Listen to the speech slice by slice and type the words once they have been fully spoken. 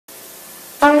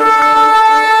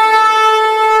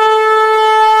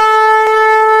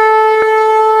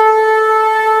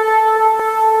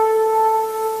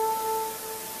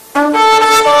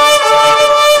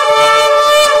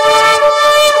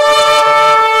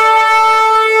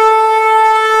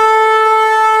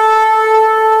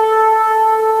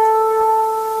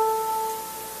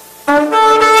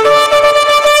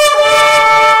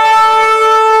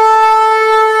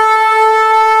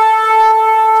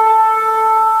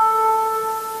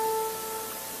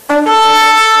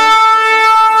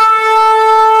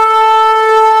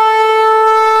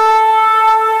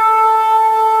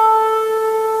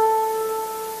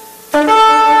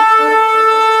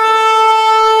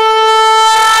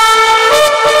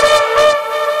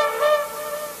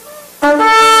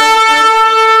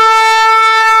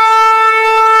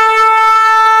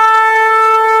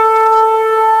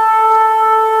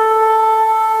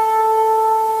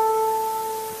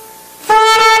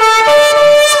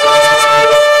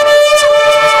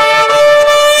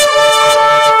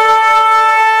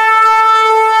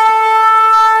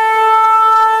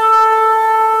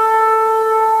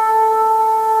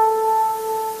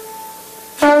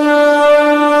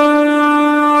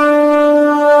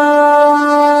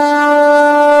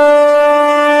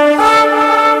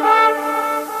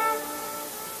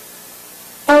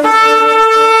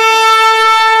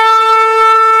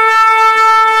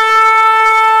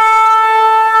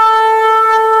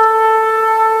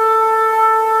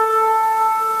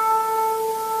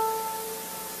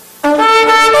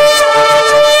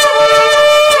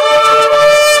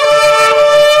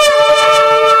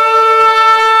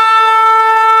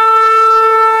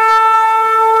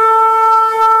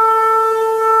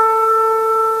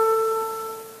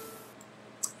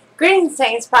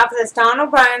Saints. Prophetess Dawn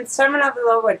O'Brien, Sermon of the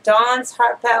Lord with Dawn's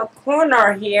Heartfelt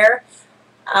Corner here.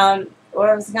 What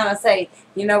I was going to say,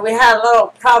 we had a little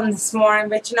problem this morning,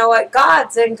 but you know what?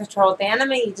 God's in control. The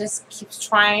enemy just keeps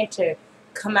trying to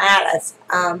come at us.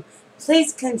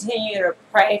 Please continue to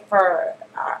pray for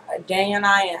Daniel and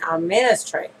I and our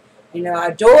ministry.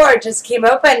 A door just came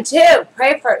open too.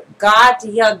 Pray for God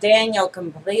to heal Daniel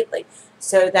completely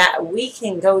so that we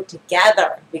can go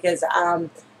together, because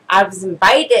I was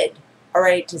invited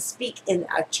already to speak in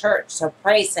a church. So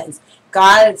pray, saints.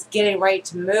 God is getting ready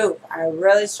to move. I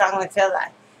really strongly feel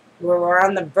that. We're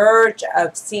on the verge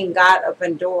of seeing God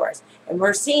open doors. And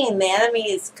we're seeing the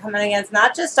enemy is coming against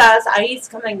not just us, he's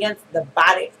coming against the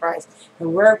body of Christ.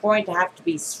 And we're going to have to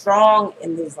be strong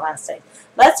in these last days.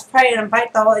 Let's pray and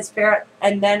invite the Holy Spirit.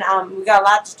 And then we got a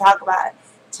lot to talk about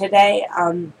today.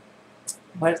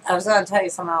 But I was going to tell you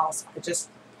something else.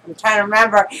 I'm trying to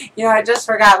remember. I just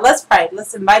forgot. Let's pray.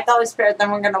 Let's invite the Holy Spirit. Then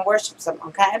we're going to worship some,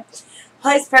 okay?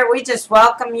 Holy Spirit, we just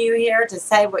welcome you here to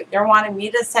say what you're wanting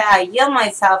me to say. I yield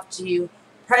myself to you,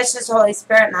 precious Holy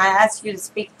Spirit, and I ask you to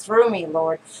speak through me,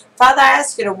 Lord. Father, I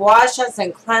ask you to wash us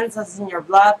and cleanse us in your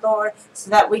blood, Lord, so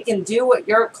that we can do what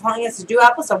you're calling us to do.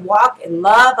 Help us to walk in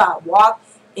love, walk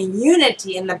in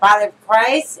unity in the body of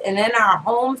Christ and in our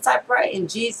homes, I pray, in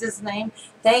Jesus' name.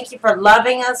 Thank you for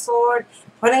loving us, Lord,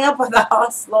 putting up with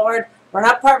us, Lord. We're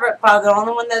not perfect, Father. The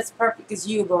only one that's perfect is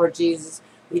you, Lord Jesus.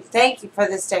 We thank you for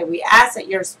this day. We ask that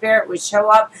your Spirit would show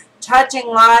up, touching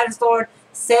lives, Lord,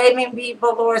 saving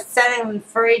people, Lord, setting them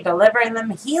free, delivering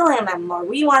them, healing them, Lord.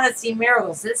 We want to see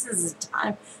miracles. This is the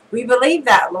time. We believe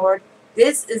that, Lord.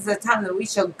 This is the time that we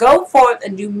shall go forth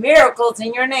and do miracles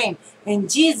in your name. In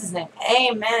Jesus' name,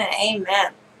 amen and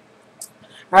amen.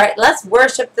 All right, let's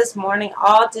worship this morning.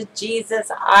 All to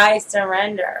Jesus I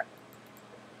surrender.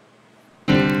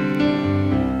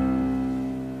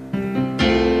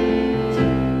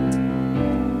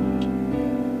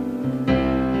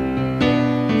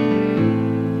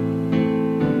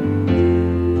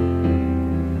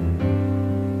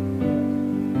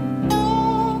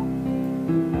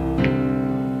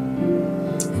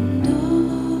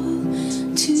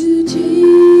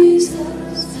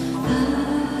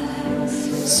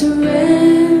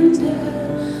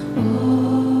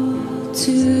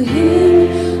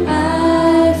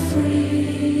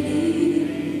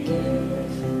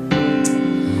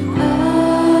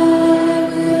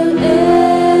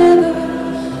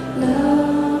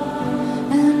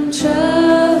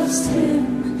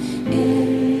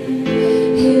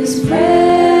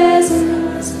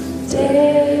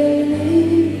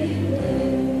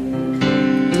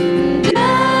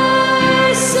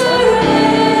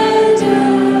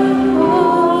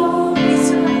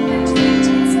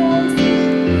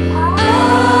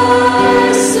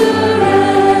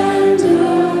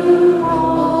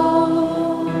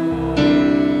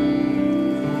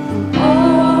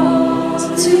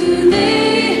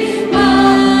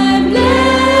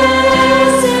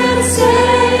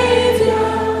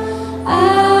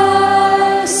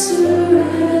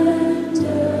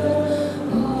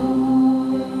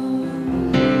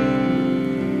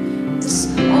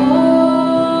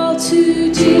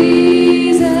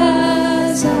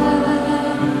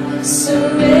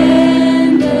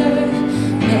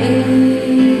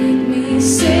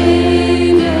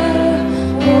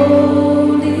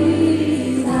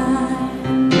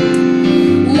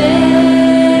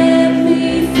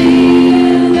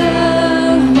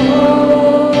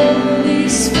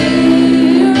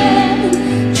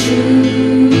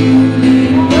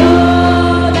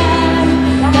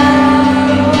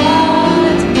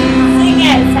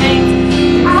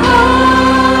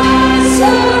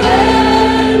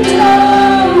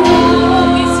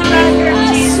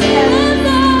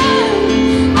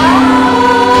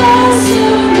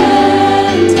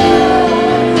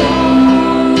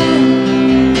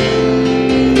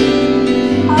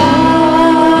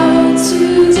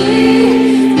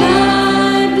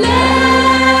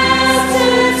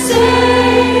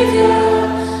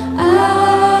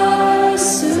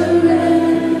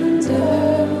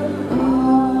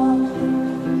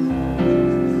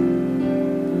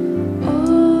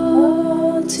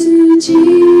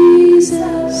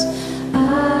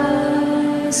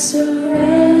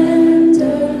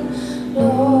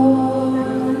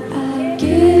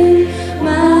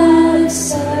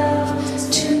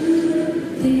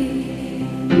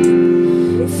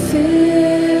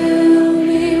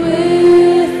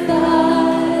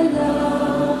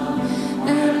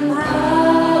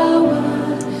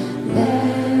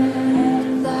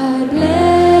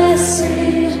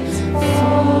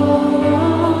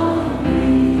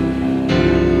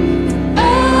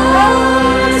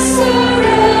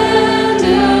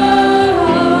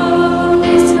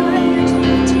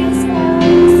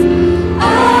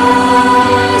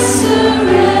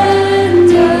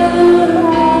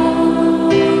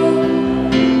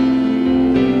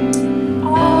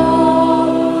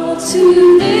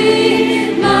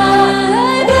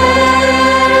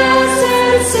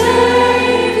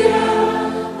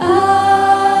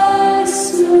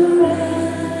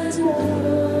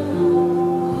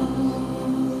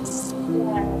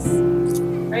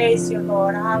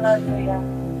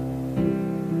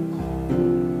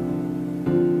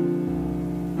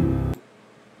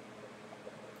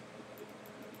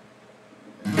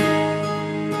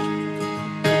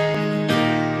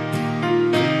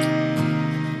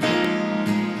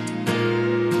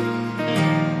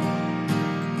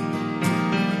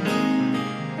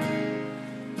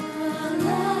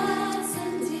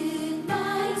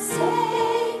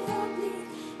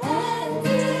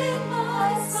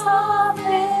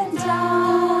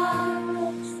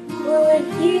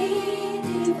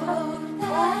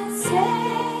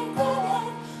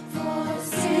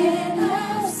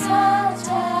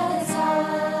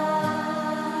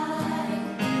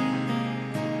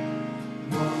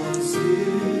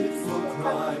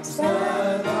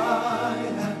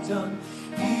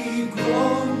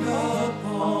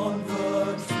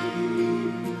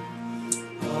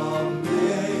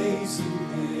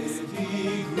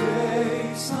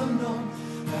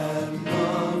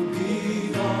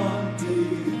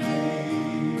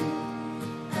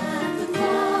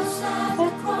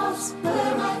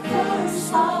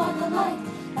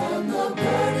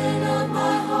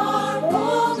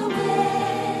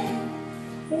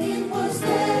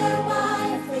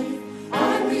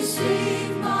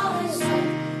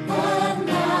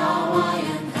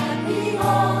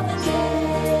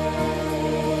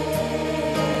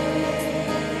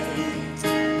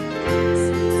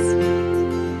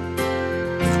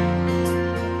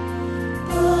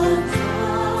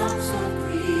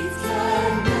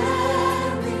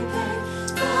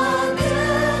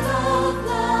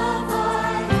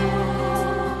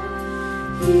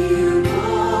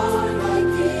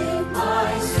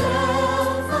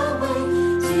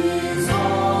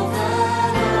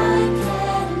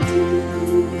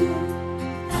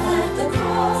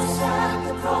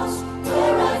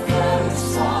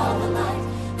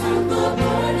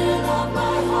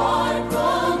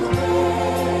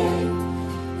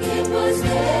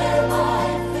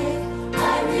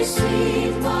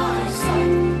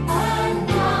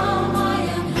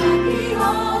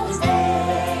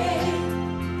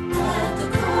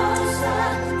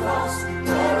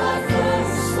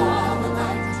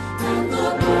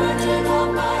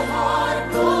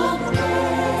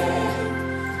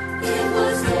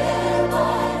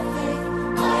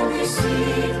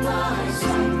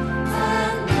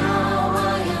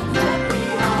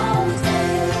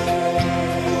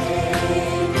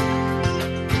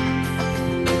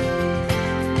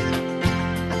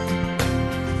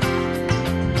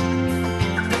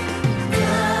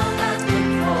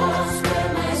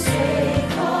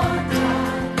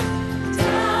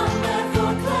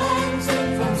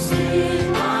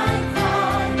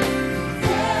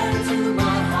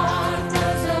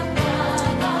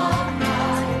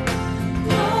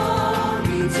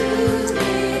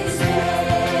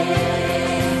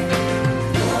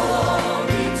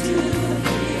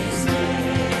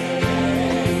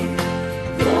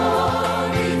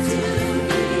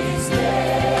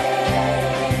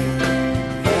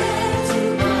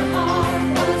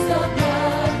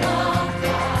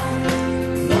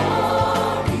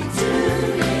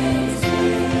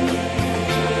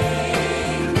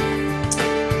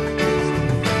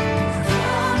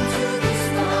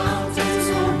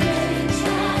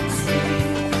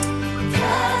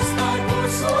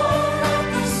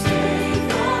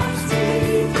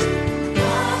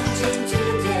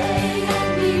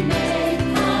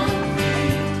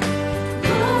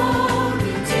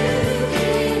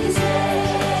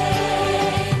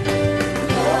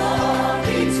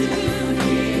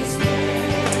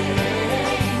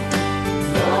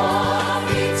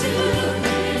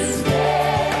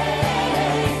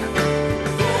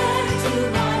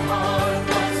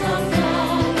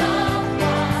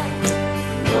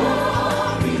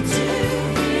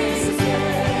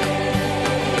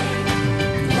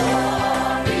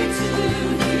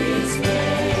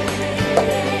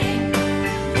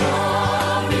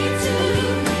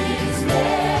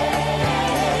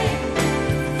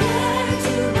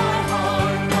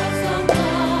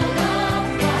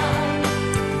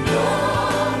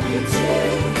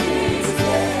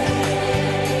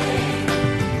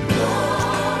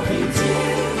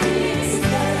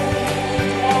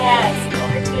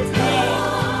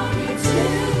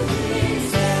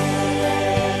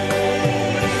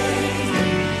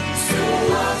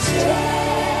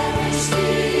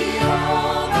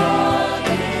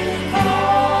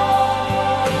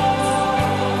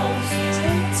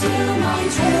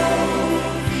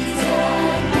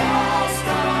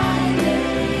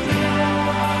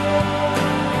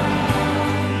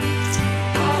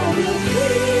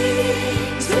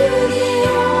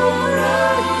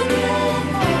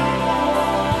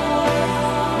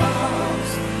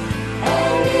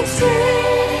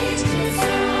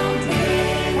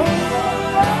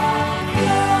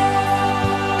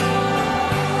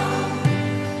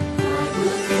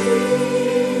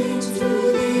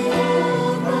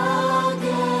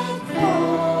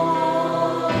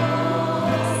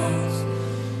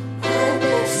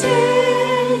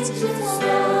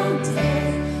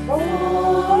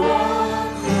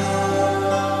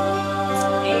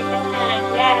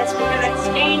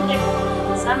 change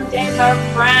it someday for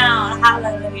a crown.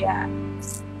 Hallelujah.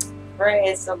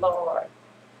 Praise the Lord.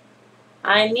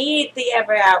 I need thee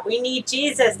every hour. We need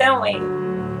Jesus, don't we?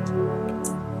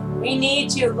 We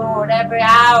need you, Lord, every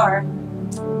hour.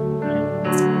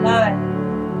 Love it.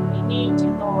 We need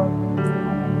you, Lord.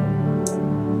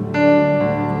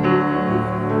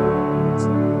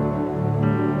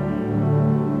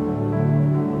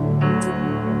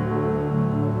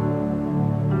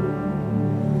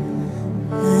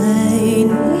 I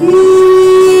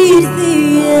need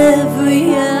thee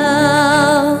every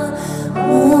hour,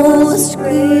 most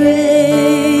gracious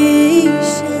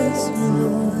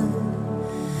Lord.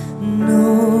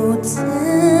 No tender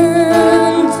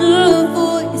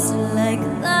voice like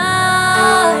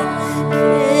thine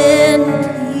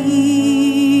can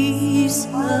please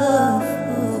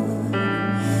afford.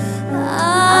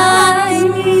 I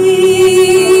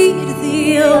need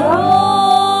thee,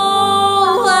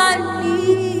 oh, I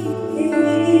need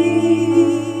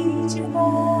you,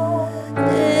 Lord.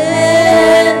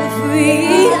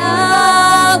 Every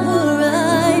hour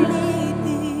I need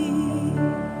thee.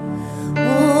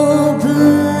 Oh,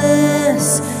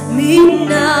 bless me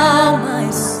now,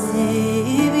 my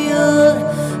Savior.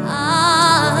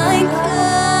 I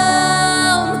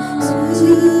come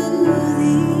to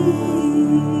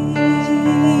thee.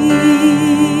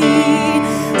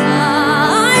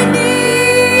 I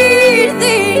need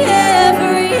thee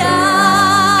every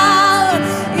hour.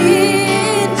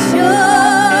 Enjoy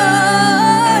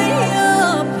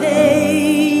your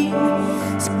pain.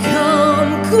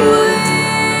 Come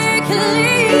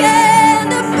quickly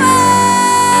and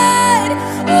abide.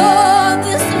 All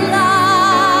this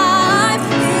life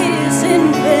is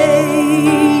in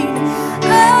vain.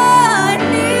 I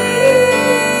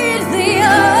need thee, oh,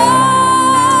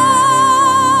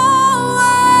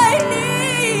 I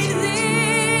need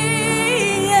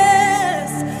thee,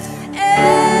 yes. Every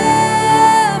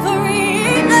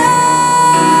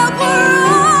hour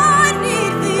I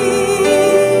need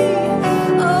thee.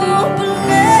 Oh,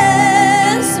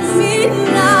 bless me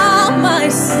now, my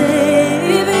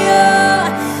Savior.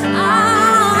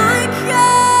 I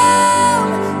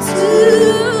come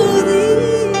to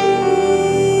thee.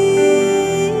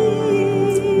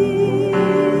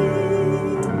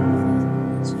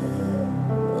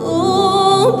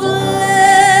 Oh,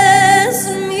 bless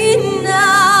me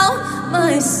now,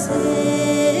 my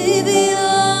Savior.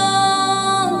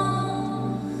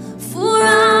 For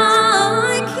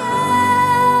I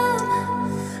come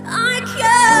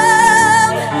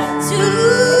to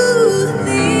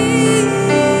thee.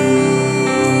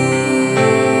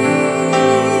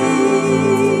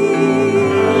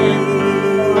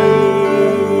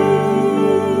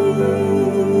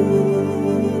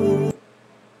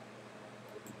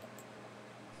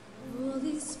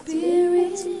 Holy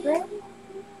Spirit,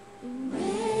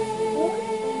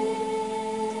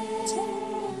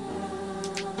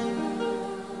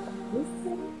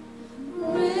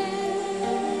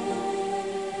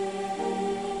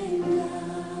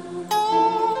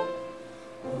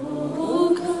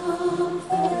 oh,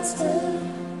 Comforter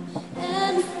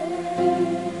and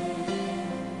friend,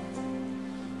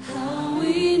 how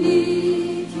we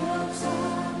need your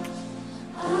touch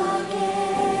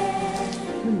again.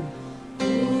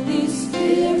 Holy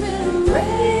Spirit,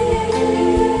 rain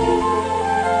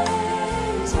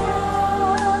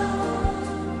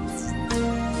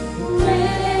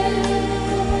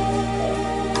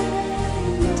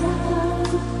down.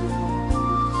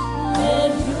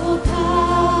 Let your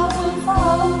power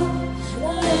fall.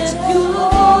 Let your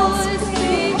voice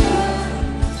be heard.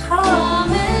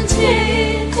 Come and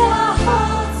change our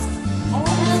hearts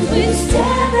as we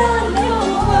stand on your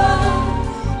word.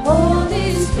 Holy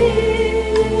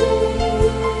Spirit,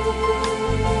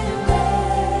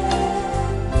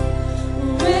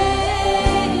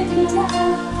 rain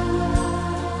down.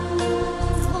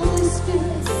 Holy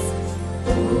Spirit,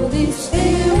 Holy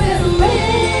Spirit,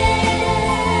 rain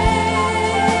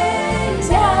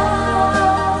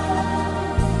down.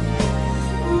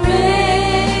 Rain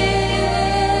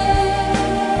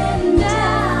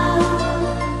down.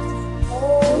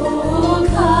 Oh,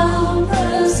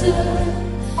 Comforter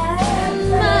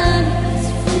and man's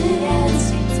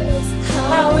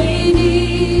how we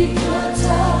need your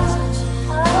touch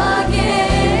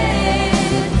again.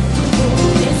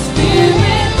 Holy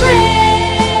Spirit,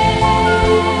 rain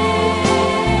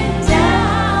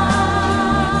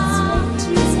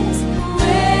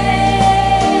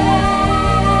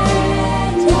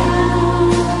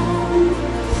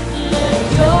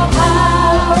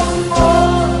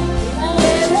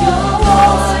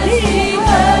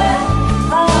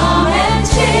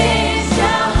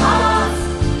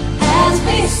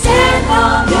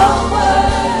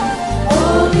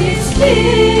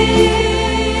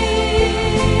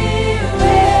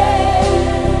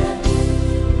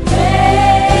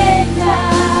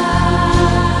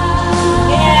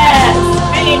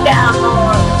Rain down,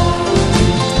 Lord.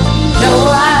 No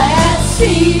eye has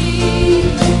seen,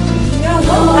 no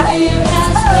ear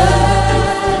has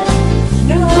heard,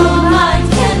 no mind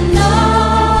can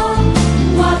know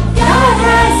what God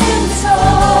has in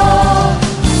store.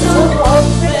 So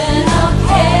open up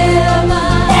heaven,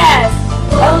 yes,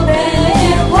 open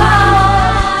it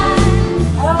wide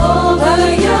over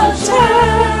your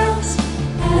church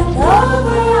and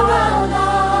over our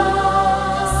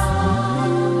lives.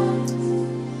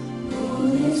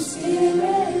 Holy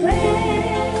Spirit, rain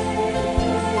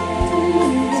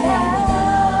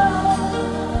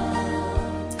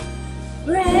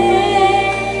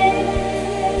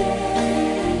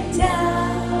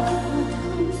down,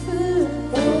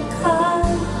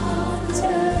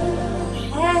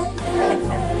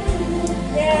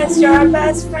 yes, you're our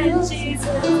best friend, Jesus.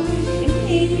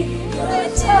 We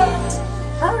protect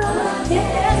our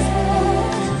hand.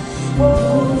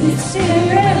 Holy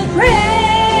Spirit,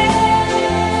 rain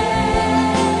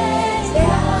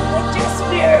down. Let your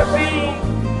spirit rain.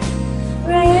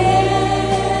 Rain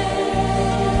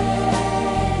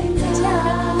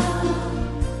down.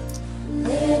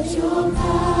 Let your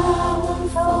power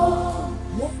fall.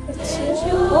 Let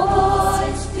your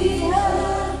voice be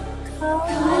heard.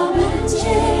 Come and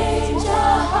change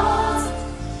our hearts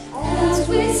as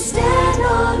we stand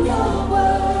on your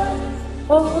word.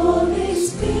 Holy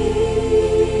Spirit,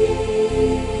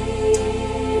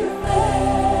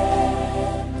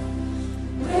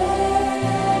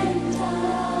 rain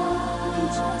down.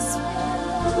 Just rain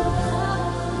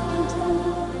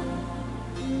down.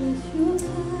 Let your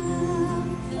power,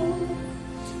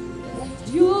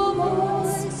 let your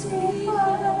voice be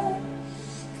heard.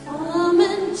 Come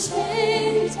and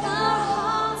change our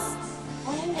hearts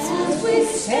as we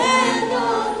stand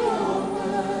on your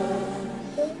word.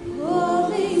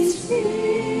 Holy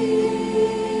Spirit,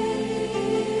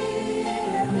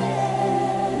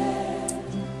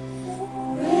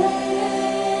 rain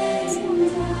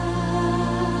down.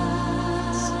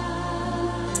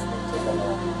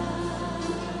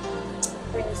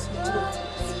 Praise you, Jesus.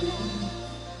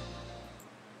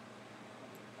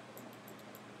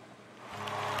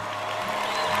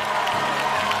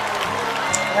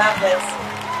 God bless you.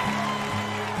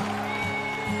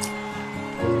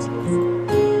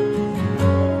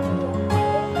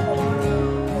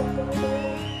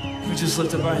 We just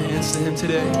lift up our hands to Him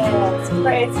today, Yes,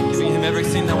 praise you. giving Him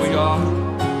everything that we are.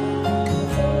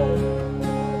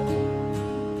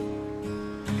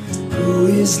 Who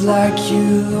is like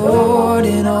you, Lord,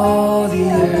 in all the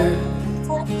earth?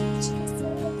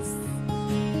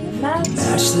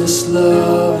 Matchless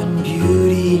love and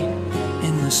beauty,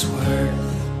 endless worth.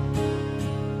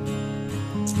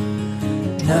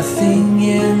 Nothing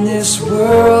in this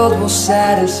world will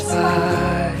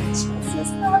satisfy.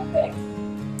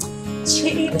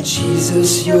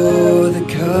 Jesus, you're the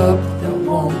cup that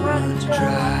won't run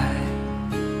dry.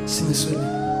 Sing this with me.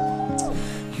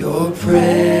 Your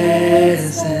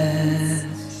presence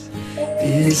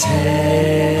is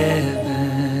heaven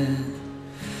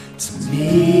to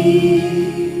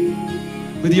me.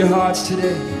 With your hearts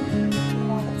today.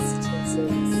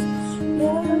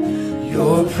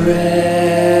 Your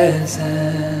presence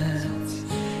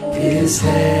is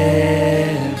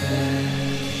heaven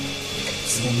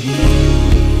to me.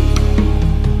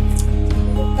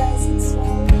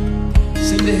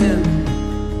 Sing to Him.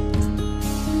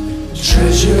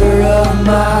 Treasure of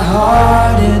my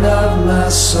heart and of my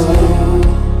soul.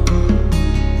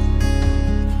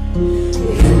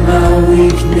 In my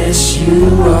weakness you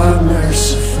are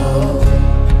merciful.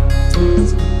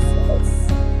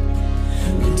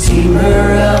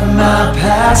 Redeemer of my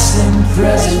past and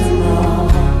present wrong.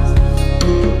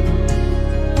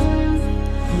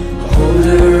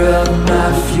 Holder of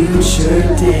my future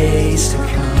days to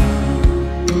come.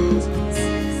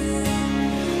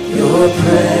 Your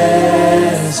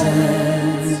presence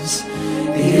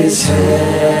is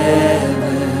heaven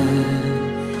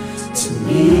to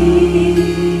me.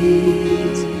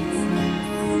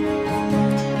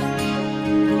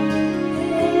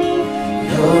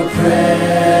 Your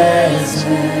presence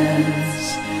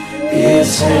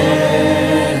is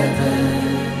heaven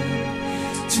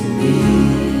to me.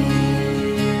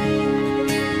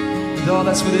 With all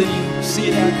that's within you, see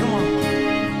it now, come on.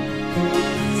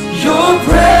 Your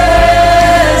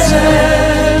presence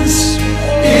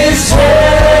is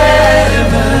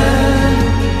heaven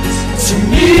to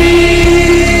me.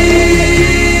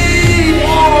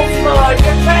 Yes, Lord,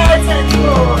 your presence,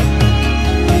 Lord.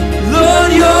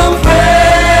 Lord, your presence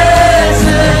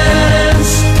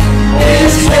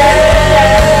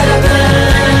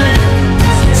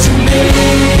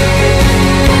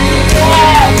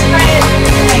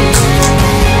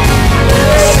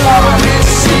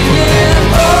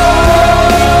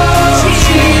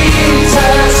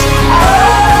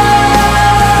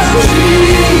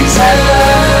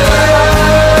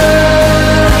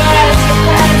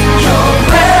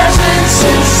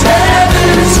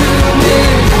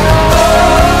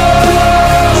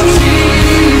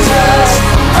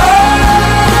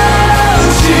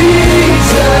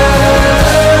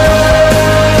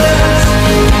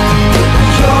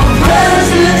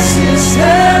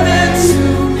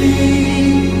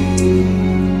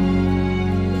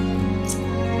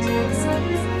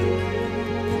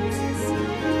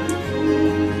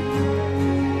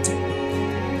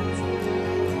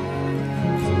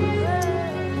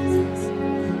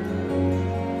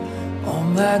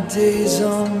my days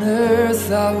on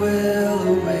earth I will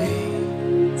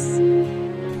await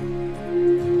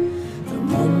the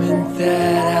moment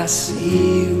that I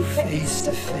see you face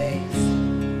to face.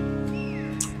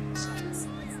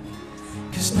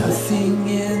 'Cause nothing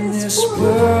in this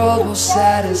world will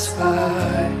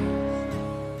satisfy,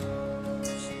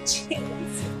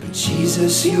 but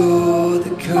Jesus, you're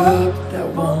the cup that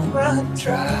won't run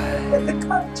dry. The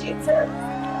cup, Jesus.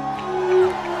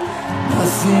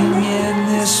 Nothing in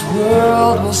this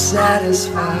world will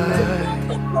satisfy,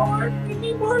 Lord, we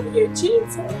need more of you,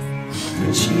 Jesus.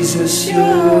 but Jesus,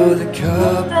 you're the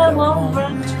cup that won't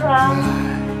run dry.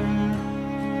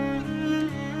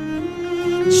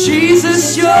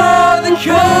 Jesus, you're the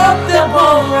cup that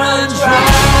won't run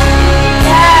dry.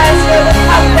 Yes, you're the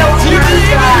cup that won't run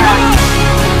dry.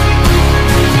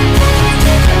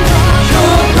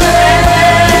 Your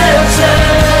presence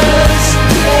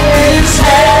is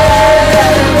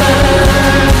heaven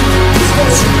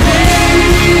to me.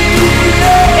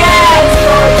 Yes,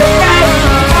 Lord, your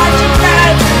presence, God, your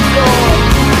presence, Lord.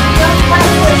 Your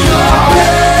presence, Your Lord.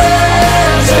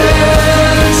 presence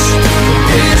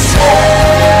is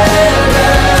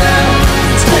heaven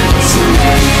to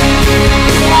me.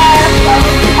 Yes, Lord,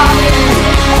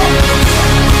 hallelujah.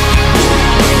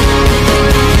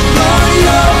 Lord,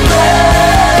 your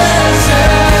presence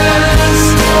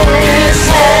is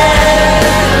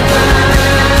heaven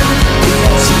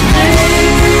to me.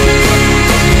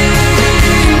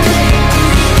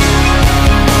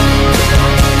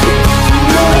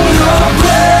 Lord, your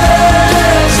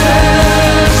presence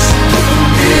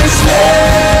is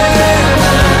heaven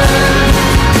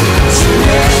to me.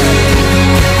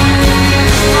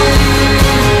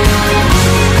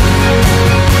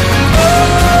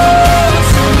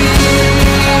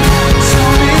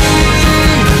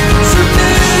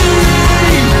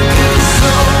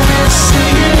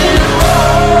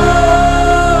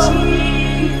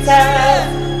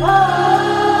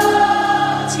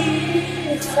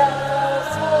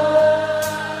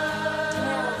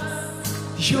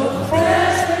 Your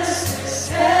presence is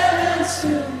heaven to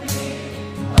me.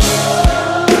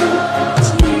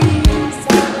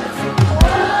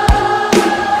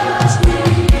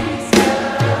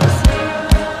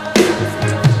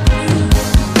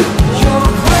 Your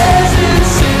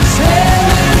presence is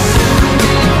heaven to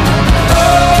me. Oh,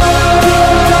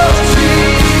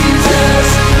 Jesus.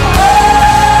 Oh,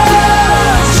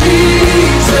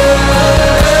 Jesus.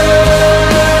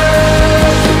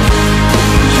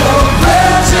 Your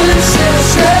presence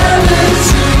is heaven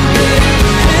to me.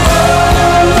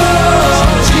 Oh,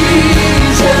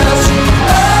 Jesus.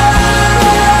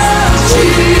 Oh,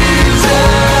 Jesus.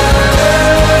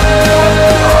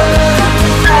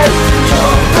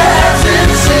 Your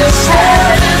presence is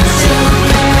heaven to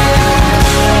me.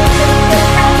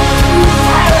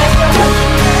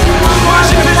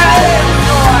 Worship His name.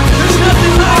 There's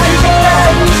nothing like it,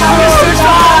 Lord. There's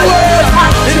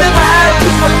power in the name.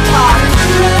 There's nothing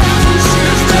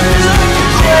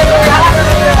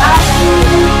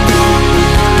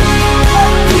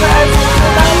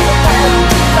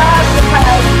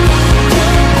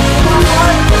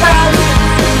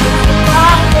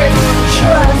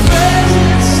Your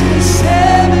presence is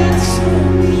heaven to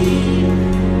me.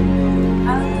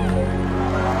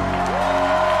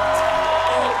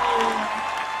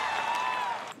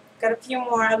 Got a few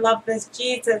more. I love this,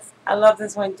 Jesus. I love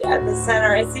this one at the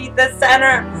center. Is He the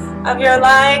center of your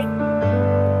life?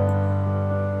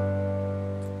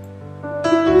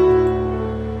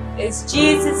 Is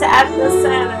Jesus at the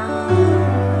center?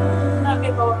 We love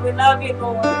you, Lord. We love you,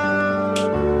 Lord.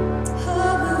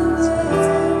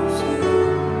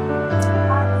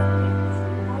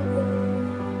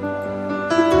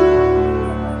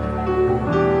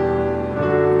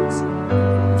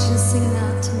 Just sing it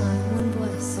out tonight, one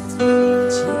voice.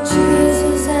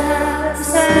 Jesus at the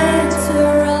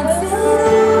center of it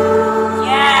all.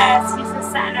 Yes, He's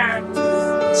the center.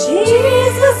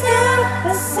 Jesus at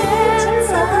the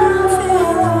center of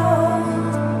it all.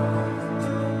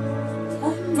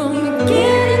 From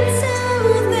beginning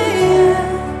to the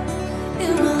end,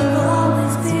 it will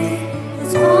always be.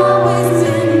 It's always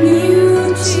been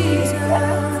you, Jesus.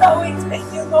 It's always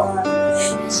been you, Lord.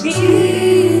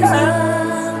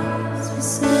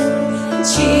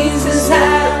 Jesus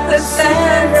at the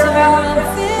center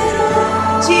of it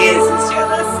all. Jesus, you're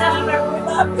the center. We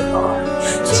love you, Lord.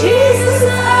 Jesus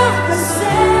at the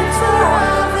center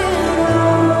of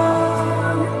it all.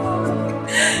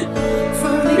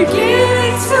 From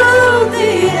beginning to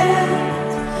the end,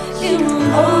 it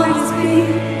will always be.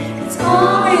 It's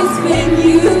always been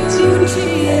you,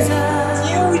 Jesus.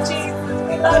 You, Jesus.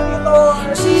 We love you,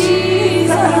 Lord.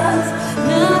 Jesus,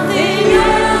 now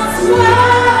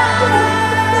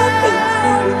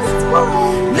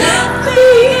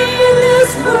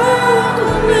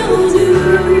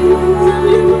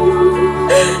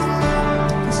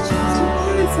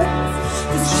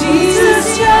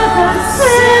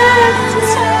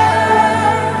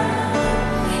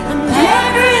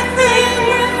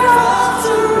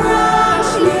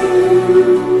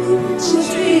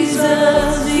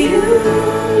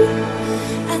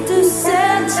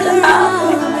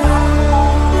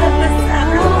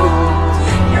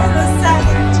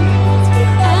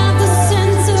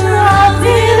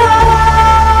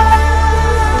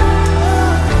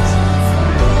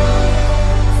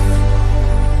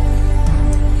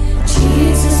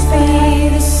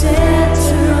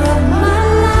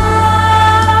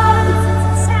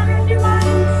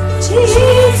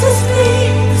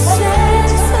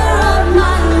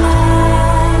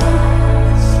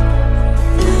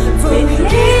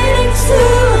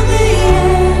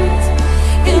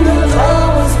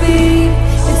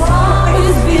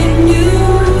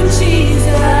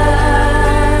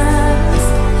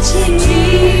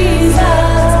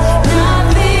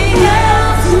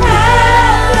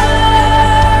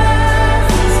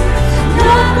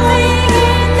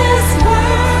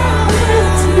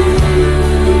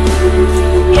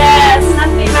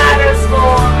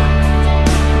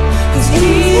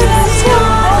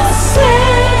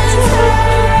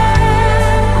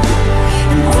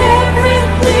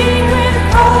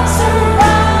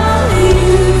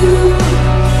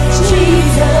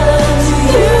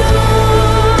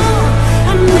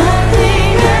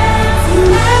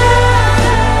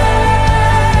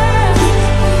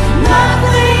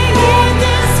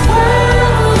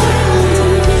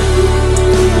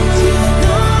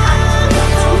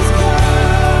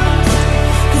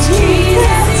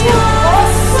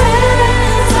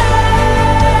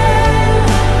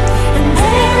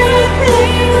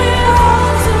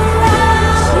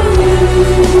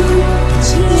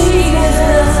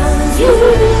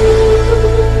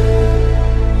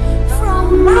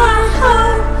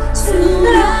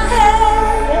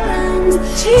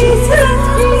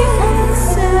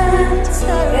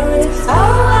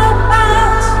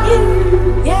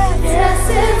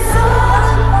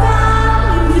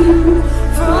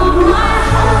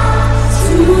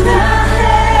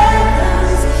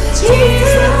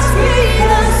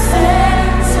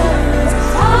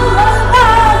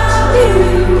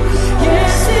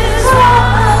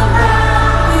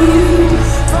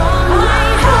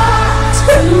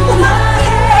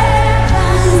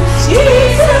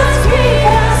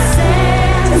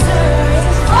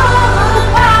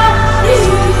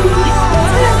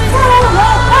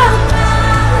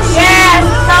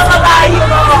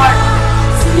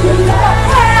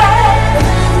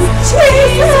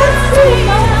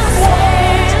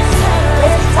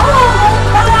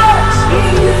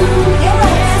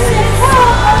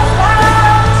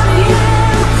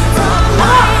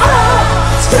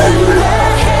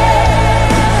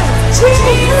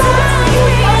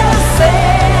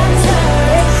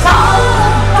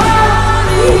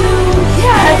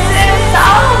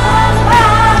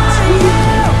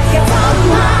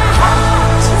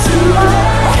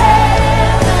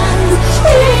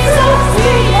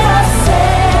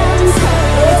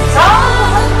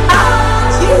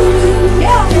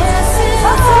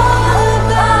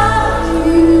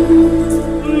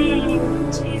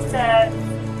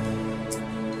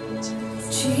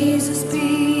Jesus,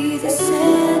 be the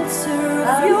center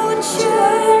of your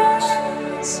church.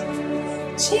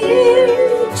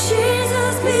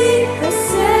 Jesus, be the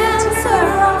center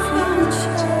of your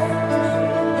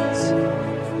church.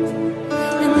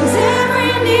 And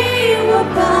every knee will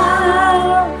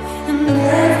bow, and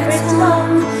every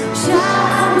tongue shall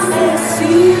confess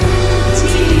you,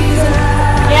 Jesus.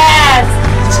 Yes.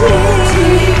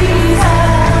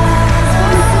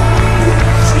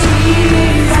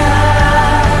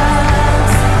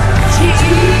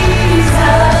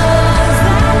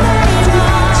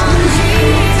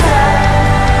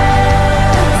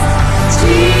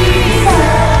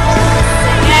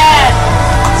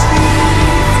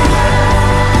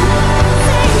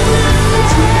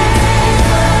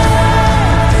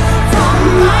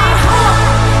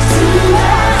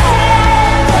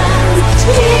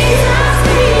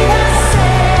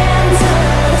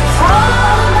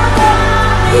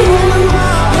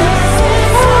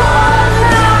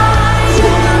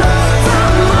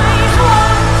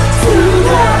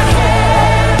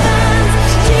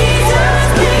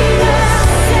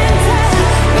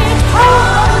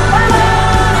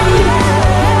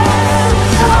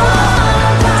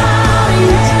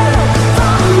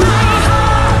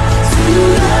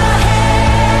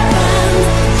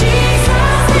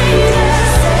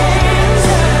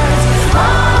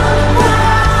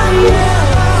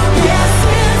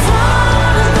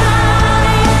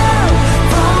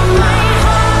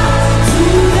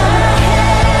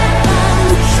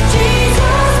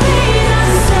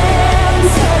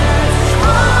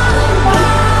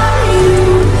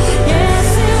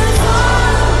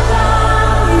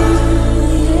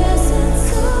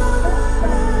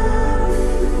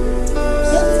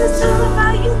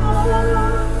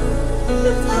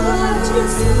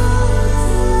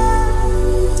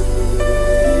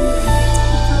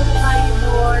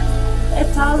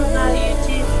 It's all about you,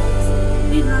 Jesus.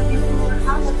 We love you, Lord.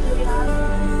 Hallelujah.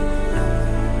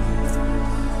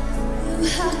 You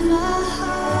have my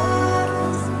heart.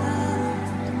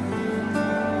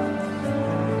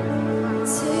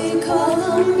 Take all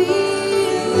of me,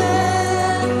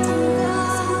 God.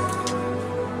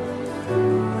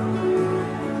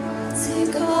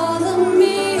 Take all of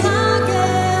me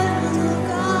again,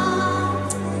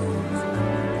 God.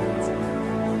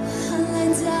 I lay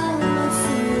down my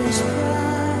foolish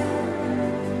pride.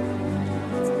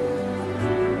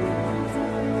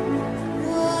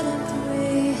 What if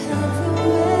we have a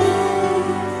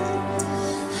way?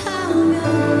 Have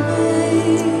your way.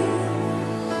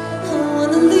 I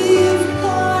wanna live,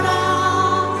 Lord.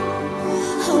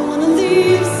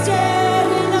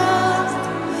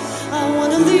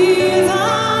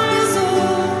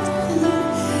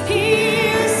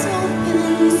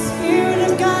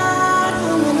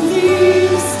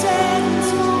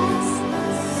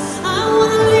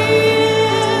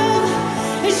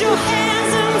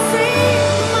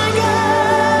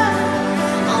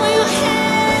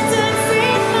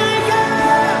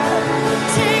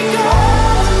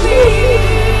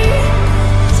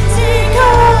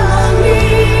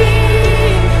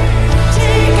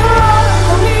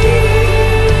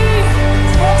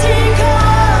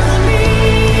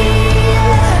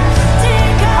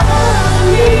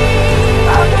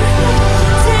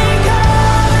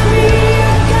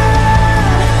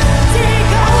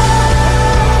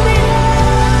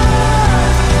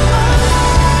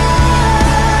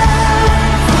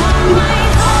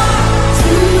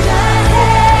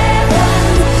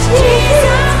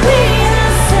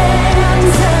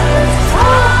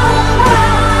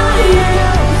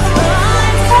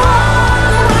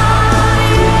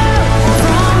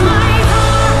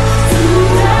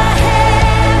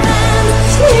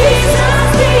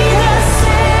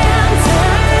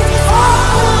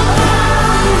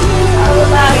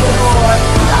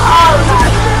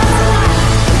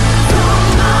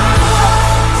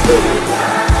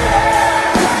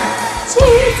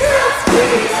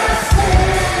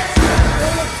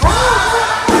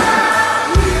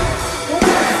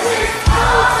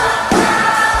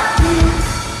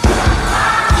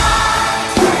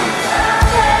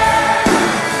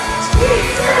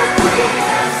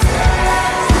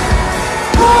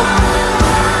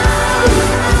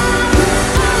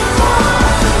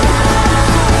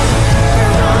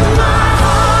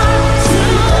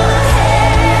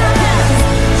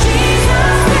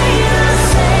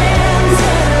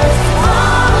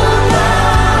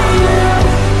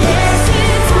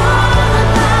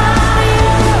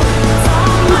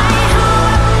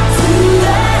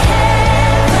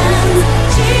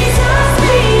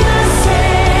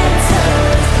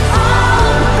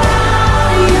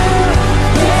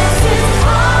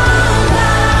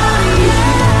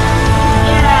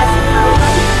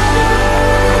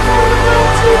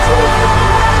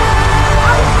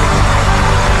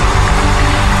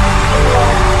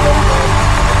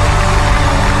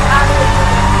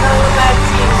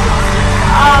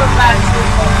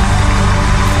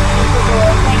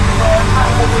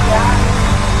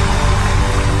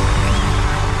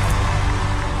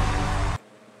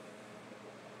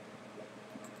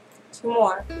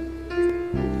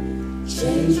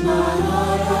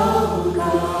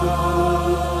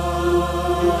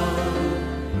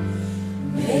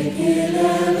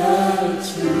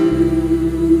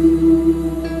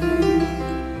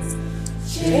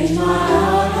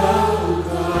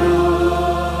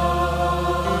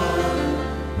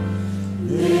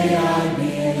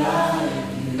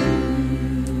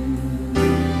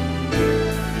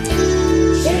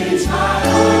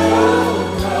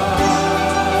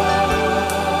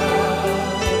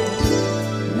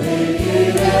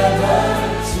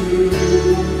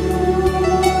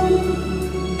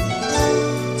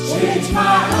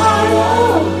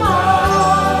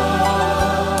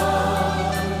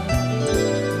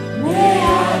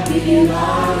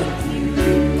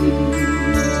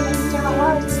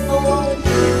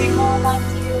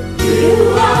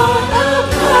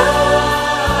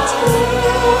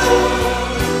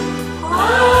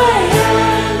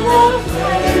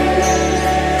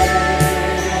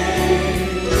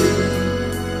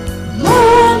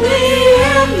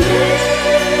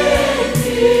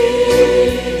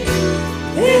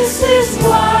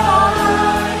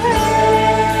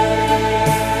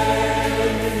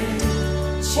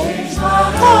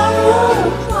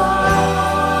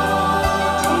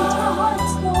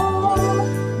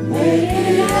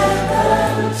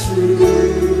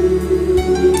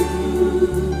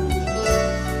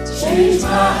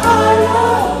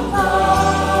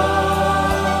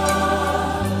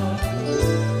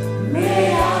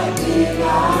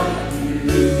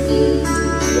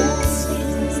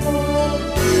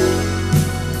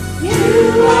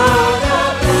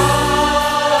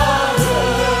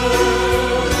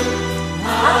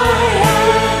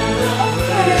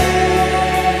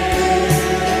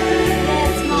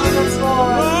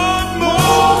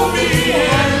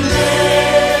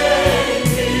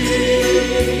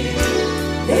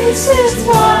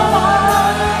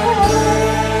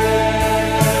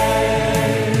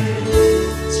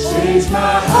 Change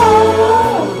my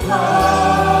whole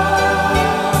heart,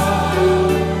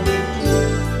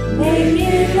 make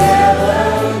it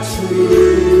ever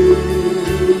true.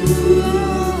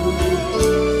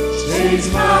 Change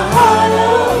my heart,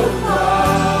 oh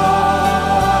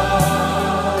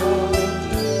God,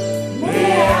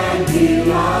 may I be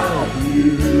like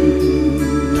you.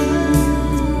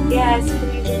 Yes, we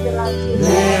need to be like you.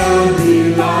 May I be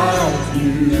like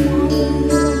you.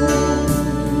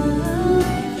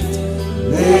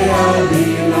 May I be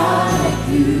like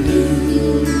you.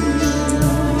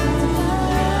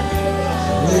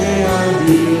 May I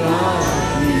be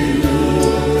like you.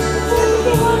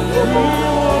 We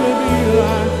wanna be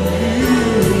like you.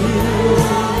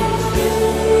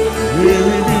 May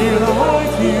we be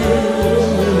like you.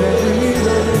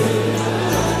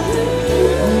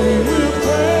 We will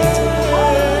praise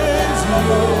you.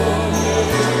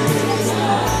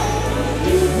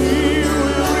 We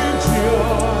will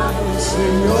rejoice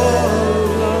in your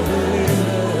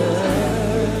loveliness.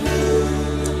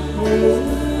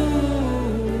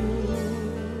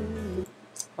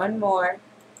 One more.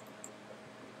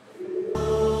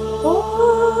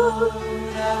 Oh,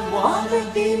 I want to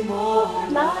be more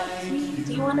like you.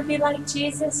 Do you want to be like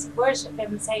Jesus? Worship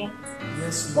Him, saints.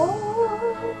 Yes,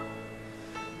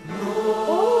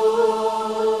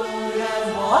 Oh, I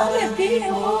want to be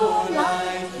more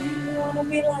like you. I want to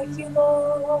be like you,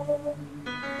 Lord.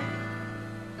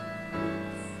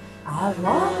 I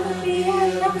want to be a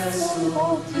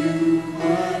vessel that you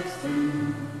work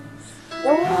through. Oh,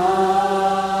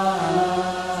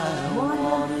 I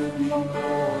want to be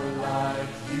more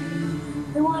like you.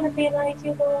 I want to be like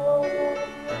you, Lord.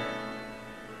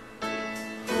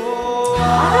 Oh, I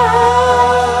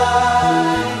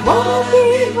want to be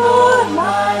more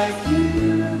like you.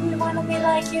 We want to be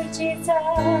like you, Jesus.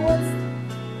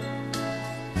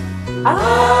 I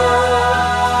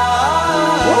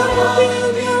want to be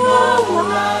more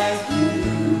like you.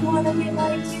 We want to be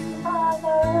like you,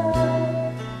 Father.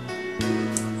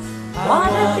 I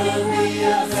want to be a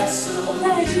vessel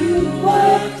that you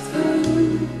work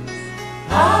through.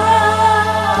 I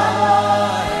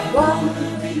want to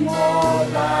be more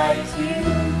like you.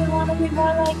 We want to be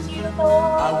more like you,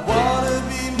 Lord. I wanna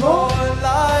be more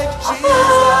like I Jesus.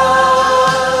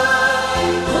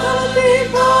 want to be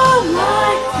more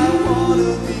like you.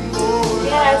 Wanna be more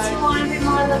Yes, you want to be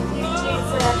more like you,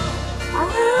 Jesus. I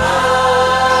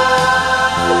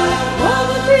want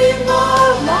to be more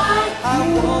like I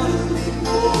you. wanna be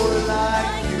more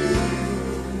like you.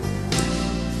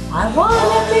 I want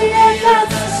to be a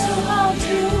vessel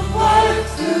to work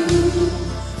through.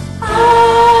 I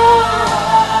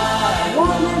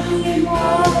want to be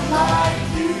more like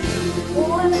you. I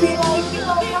want to be like you,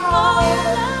 oh God.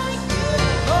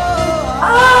 I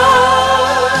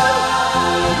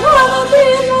want to be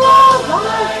more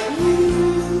like you.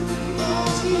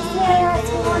 Jesus,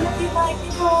 I want to be like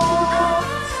you, Lord.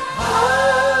 I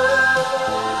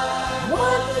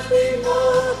want to be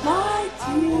more like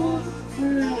you.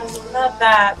 Love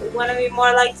that. We want to be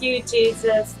more like you,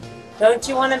 Jesus. Don't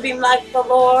you want to be like the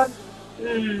Lord?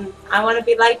 I want to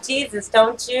be like Jesus,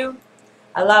 don't you?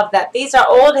 I love that. These are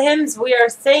old hymns we are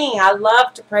singing. I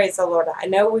love to praise the Lord. I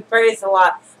know we praise a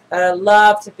lot, but I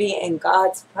love to be in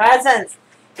God's presence.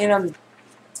 You know.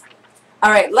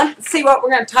 All right, let's see what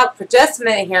we're going to talk for just a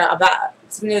minute here about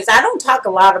some news. I don't talk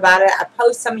a lot about it. I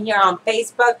post some here on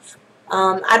Facebook.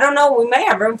 I don't know. We may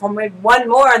have room for maybe one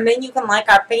more, and then you can like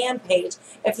our fan page.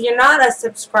 If you're not a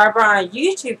subscriber on our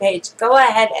YouTube page, go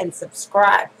ahead and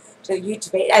subscribe to the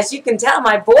YouTube page. As you can tell,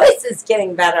 my voice is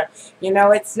getting better. You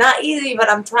know, it's not easy, but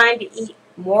I'm trying to eat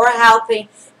more healthy,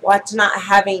 watch not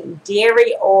having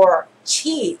dairy or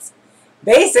cheese.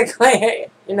 Basically,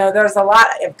 you know, there's a lot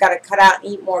I've got to cut out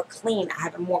and eat more clean. I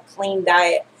have a more clean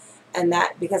diet, and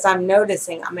that because I'm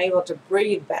noticing I'm able to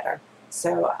breathe better.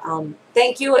 So,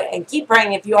 thank you, and keep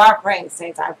praying if you are praying,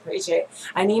 saints. I appreciate it.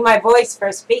 I need my voice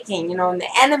for speaking, you know, and the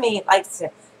enemy likes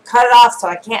to cut it off so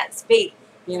I can't speak,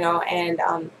 you know, and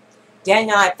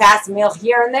Daniel and I fast a meal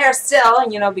here and there still,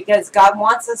 you know, because God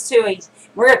wants us to.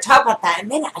 We're going to talk about that in a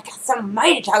minute. I got something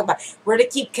mighty to talk about. We're to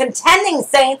keep contending,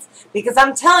 saints, because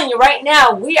I'm telling you right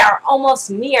now, we are almost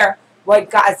near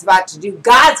what God's about to do.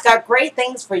 God's got great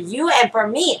things for you and for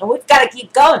me, and we've got to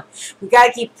keep going. We've got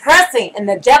to keep pressing, and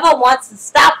the devil wants to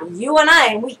stop you and I,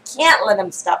 and we can't let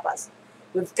him stop us.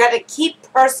 We've got to keep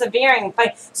persevering and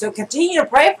fight. So continue to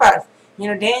pray for us. You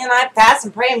know, Daniel and I fast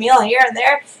and pray a meal here and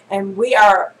there, and we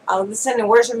are listening to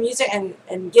worship music and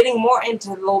getting more into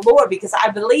the Lord, because I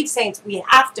believe, saints, we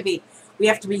have to be. We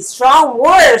have to be strong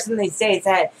warriors in these days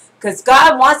ahead. Because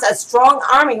God wants a strong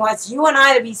army. He wants you and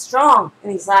I to be strong in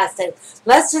these last days.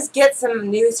 Let's just get some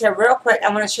news here real quick. I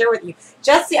want to share with you.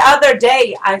 Just the other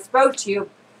day, I spoke to you.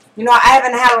 You know, I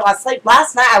haven't had a lot of sleep.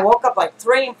 Last night, I woke up like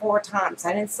 3 and 4 times.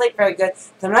 I didn't sleep very good.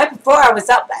 The night before, I was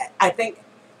up, I think,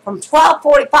 from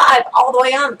 12:45 all the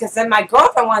way on, because then my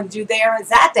girlfriend wanted to do the errands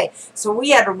that day. So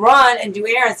we had to run and do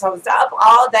errands. So I was up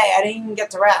all day. I didn't even get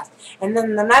to rest. And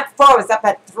then the night before, I was up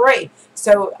at 3.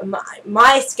 So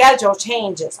my schedule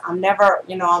changes. I'm never,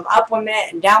 you know, I'm up 1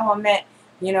 minute and down 1 minute.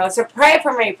 You know, so pray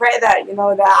for me. Pray that, you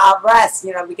know, that I'll rest,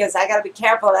 you know, because I got to be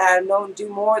careful that I don't do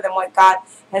more than what God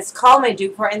has called me to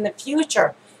do for in the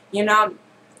future, you know.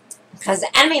 Because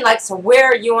the enemy likes to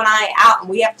wear you and I out, and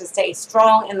we have to stay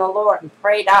strong in the Lord and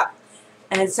prayed up.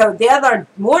 And so the other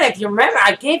morning, if you remember,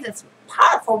 I gave this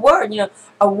powerful word, you know,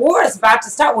 a war is about to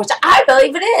start, which I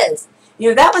believe it is. You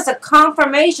know, that was a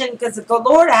confirmation, because the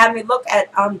Lord had me look at,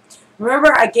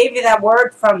 remember I gave you that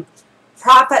word from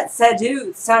Prophet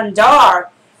Sundar,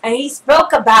 and he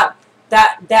spoke about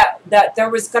that there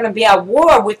was going to be a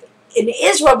war in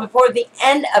Israel before the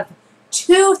end of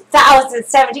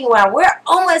 2017. Well, we're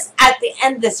almost at the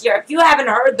end this year. If you haven't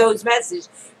heard those messages,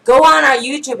 go on our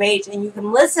YouTube page and you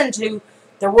can listen to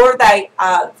the word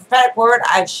prophetic word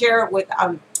I've shared with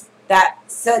that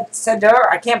Sundar.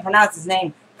 I can't pronounce his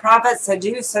name. Prophet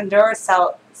Sundar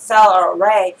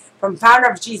Ray, from founder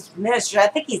of Jesus Ministry. I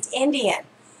think he's Indian,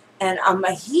 and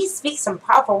he speaks some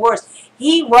powerful words.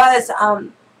 He was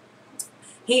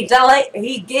He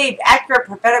gave accurate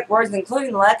prophetic words,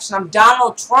 including the election of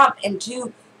Donald Trump in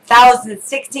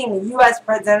 2016, the U.S.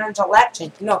 presidential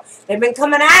election. You know, they've been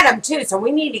coming at him, too, so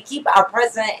we need to keep our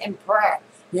president in prayer.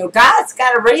 You know, God's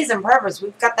got a reason, purpose.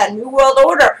 We've got that new world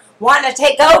order wanting to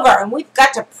take over, and we've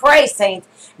got to pray, saints.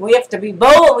 We have to be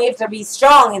bold, we have to be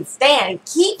strong, and stand, and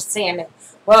keep standing.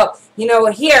 Well, you know,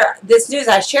 here, this news,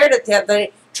 I shared it the other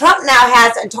day. Trump now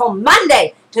has until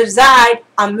Monday to decide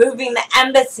on moving the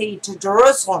embassy to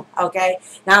Jerusalem, okay?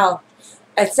 Now,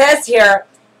 it says here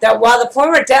that while the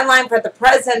former deadline for the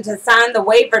president to sign the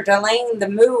waiver delaying the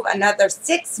move another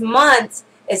 6 months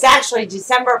is actually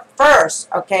December 1st,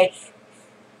 okay?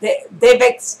 They've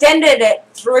extended it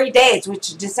 3 days,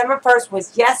 which December 1st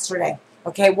was yesterday,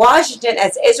 okay? Washington,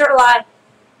 as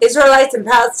Israelites and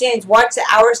Palestinians watch the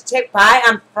hours tick by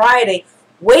on Friday,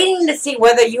 waiting to see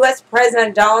whether U.S.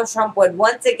 President Donald Trump would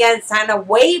once again sign a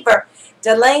waiver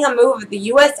delaying a move of the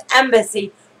U.S.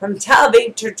 Embassy from Tel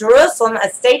Aviv to Jerusalem. A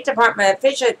State Department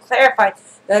official clarified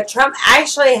that Trump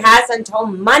actually has until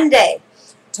Monday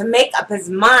to make up his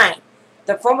mind.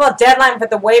 The formal deadline for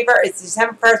the waiver is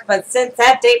December 1st, but since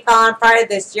that date fell on Friday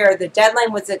this year, the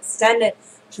deadline was extended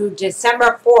to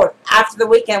December 4th, after the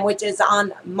weekend, which is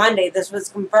on Monday. This was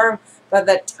confirmed by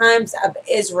the Times of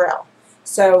Israel.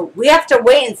 So we have to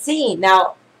wait and see.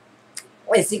 Now,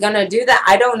 is he going to do that?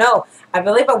 I don't know. I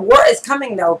believe a war is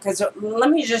coming, though, because let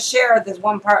me just share this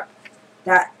one part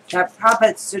that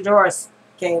Prophet Sundar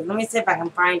gave. Let me see if I can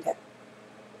find it.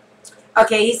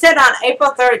 Okay, he said on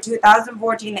April 3rd,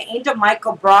 2014, the angel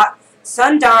Michael brought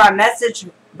Sundar a message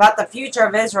about the future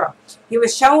of Israel. He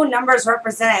was shown numbers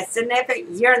representing a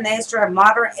significant year in the history of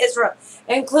modern Israel,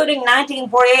 including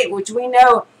 1948, which we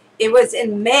know it was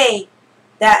in May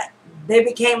that they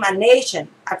became a nation.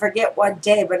 I forget what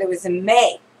day, but it was in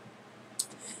May.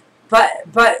 But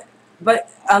let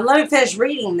me finish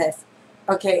reading this.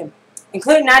 Okay,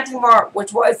 including 1904,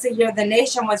 which was the year the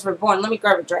nation was reborn. Let me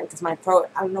grab a drink because my throat,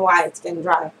 I don't know why it's getting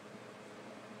dry.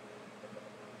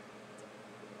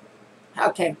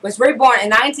 Okay, was reborn in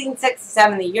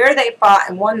 1967, the year they fought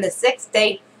and won the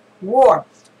Six-Day War,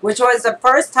 which was the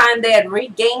first time they had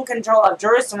regained control of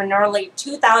Jerusalem in nearly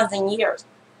 2,000 years.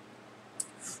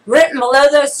 Written below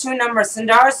those two numbers,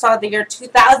 Sundar saw the year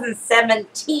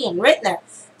 2017 written there.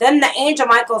 Then the angel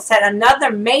Michael said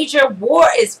another major war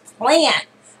is planned.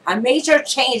 A major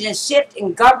change and shift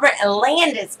in government and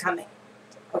land is coming.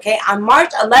 Okay, on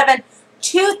March 11,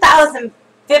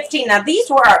 2015. Now, these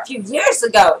were a few years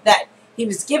ago that he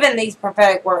was given these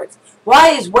prophetic words.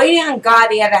 While he was waiting on God,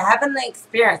 he had a heavenly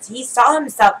experience. He saw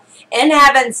himself in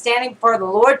heaven standing before the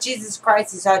Lord Jesus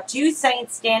Christ. He saw two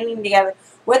saints standing together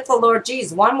with the Lord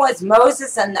Jesus. One was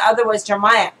Moses and the other was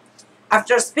Jeremiah.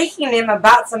 After speaking to him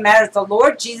about some matters, the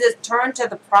Lord Jesus turned to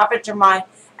the prophet Jeremiah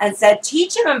and said,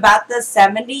 teach him about the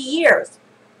 70 years.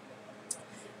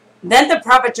 Then the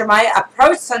prophet Jeremiah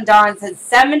approached Sundar and said,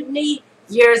 70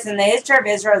 years in the history of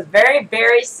Israel is very,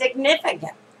 very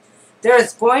significant. There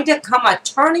is going to come a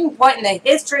turning point in the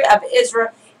history of Israel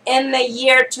in the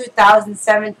year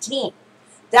 2017.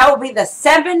 That will be the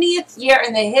 70th year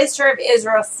in the history of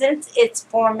Israel since its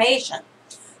formation.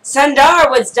 Sundar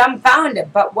was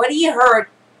dumbfounded, but what he had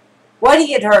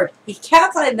heard, he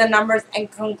calculated the numbers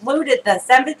and concluded the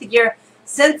 7th year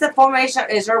since the formation of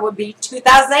Israel would be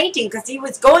 2018, because he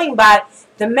was going by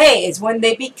the May is when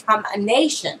they become a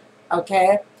nation,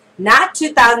 okay? Not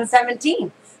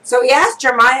 2017. So he asked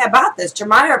Jeremiah about this.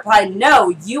 Jeremiah replied, no,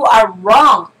 you are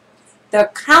wrong. The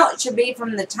count should be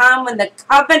from the time when the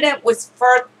covenant was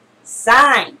first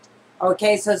signed.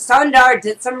 Okay, so Sundar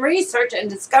did some research and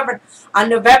discovered on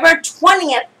November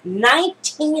 20th,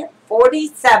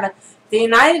 1947, the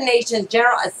United Nations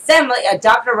General Assembly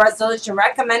adopted a resolution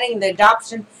recommending the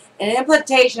adoption and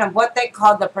implementation of what they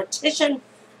called the Partition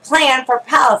Plan for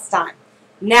Palestine.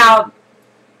 Now,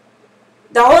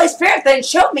 the Holy Spirit then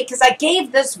showed me, because I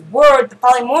gave this word the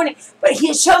following morning, but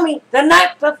he showed me the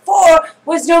night before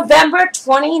was November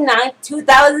 29th,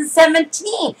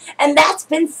 2017. And that's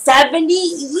been 70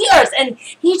 years. And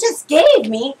he just gave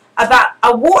me about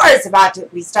a war is about to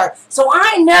restart. So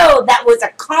I know that was a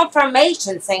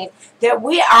confirmation saying that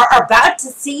we are about to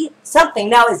see something.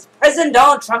 Now, is President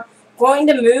Donald Trump going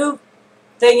to move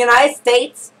the United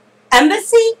States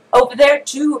Embassy over there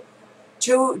to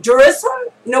Jerusalem?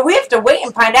 You know, we have to wait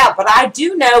and find out. But I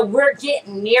do know we're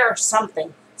getting near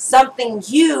something. Something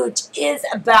huge is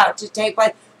about to take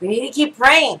place. We need to keep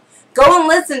praying. Go and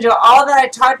listen to all that I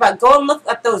talked about. Go and look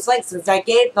up those links, because I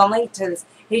gave the link to this.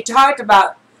 He talked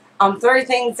about 30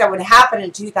 things that would happen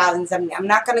in 2017. I'm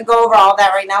not going to go over all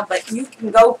that right now, but you can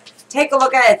go take a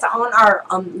look at it. It's on our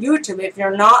YouTube. If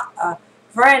you're not a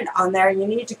friend on there, you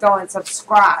need to go and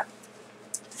subscribe.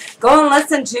 Go and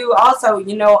listen to also,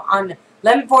 you know, on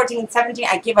 11/14/17,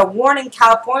 I gave a warning,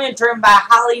 California dream by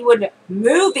a Hollywood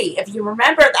movie, if you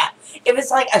remember that. It was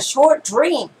like a short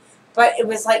dream, but it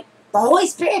was like the Holy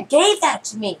Spirit gave that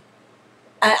to me.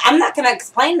 I'm not going to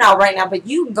explain it all right now, but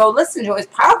you can go listen to it. It was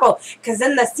powerful, because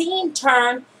then the scene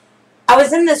turned. I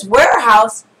was in this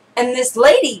warehouse, and this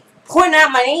lady pointed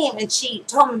out my name, and she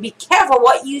told me, be careful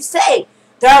what you say.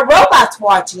 There are robots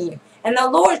watching you. And the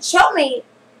Lord showed me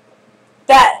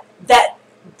that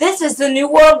this is the New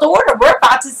World Order. We're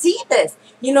about to see this.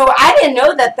 You know, I didn't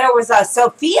know that there was a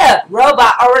Sophia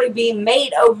robot already being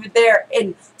made over there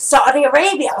in Saudi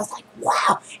Arabia. I was like,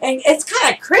 wow. And it's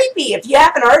kind of creepy. If you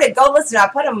haven't heard it, go listen. I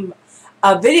put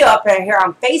a video up here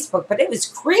on Facebook, but it was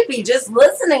creepy just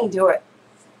listening to it.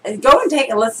 And go and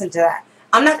take a listen to that.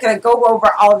 I'm not going to go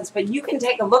over all of this, but you can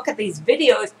take a look at these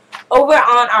videos over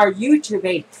on our YouTube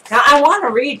page. Now, I want to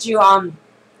read you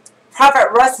Prophet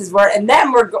Russ's word, and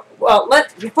then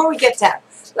before we get to that,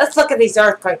 let's look at these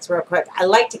earthquakes real quick. I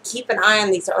like to keep an eye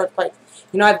on these earthquakes.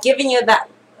 You know, I've given you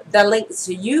the link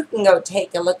so you can go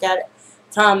take a look at it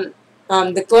from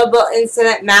the Global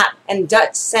Incident Map and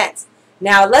Dutch Sense.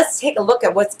 Now, let's take a look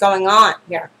at what's going on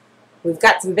here. We've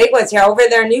got some big ones here. Over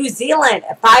there, New Zealand,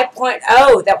 at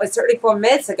 5.0. That was 34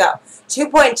 minutes ago.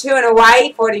 2.2 in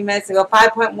Hawaii, 40 minutes ago.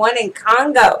 5.1 in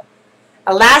Congo.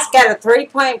 Alaska at a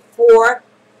 3.4.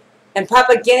 And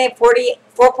Papua Guinea,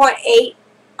 4.8.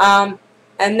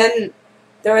 And then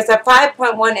there was a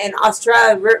 5.1 in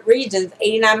Australia regions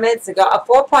 89 minutes ago. A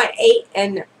 4.8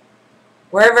 in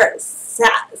wherever,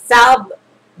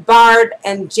 Svalbard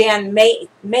and Jan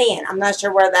Mayen. I'm not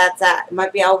sure where that's at. It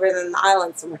might be over in the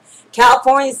island somewhere.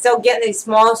 California's still getting these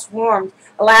small swarms.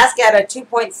 Alaska had a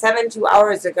 2.7 2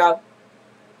 hours ago.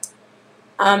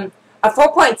 A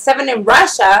 4.7 in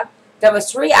Russia. That was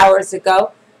 3 hours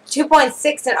ago.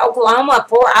 2.6 in Oklahoma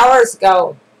 4 hours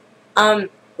ago.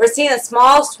 We're seeing a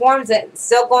small swarms that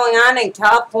still going on in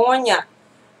California.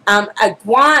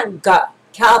 Aguanga,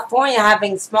 California,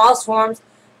 having small swarms.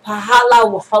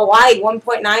 Pahala, Hawaii,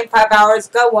 1.9 5 hours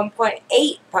ago.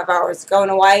 1.8 5 hours ago in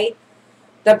Hawaii.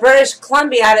 The British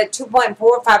Columbia had a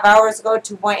 2.4 5 hours ago.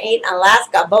 2.8 in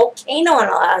Alaska. A volcano in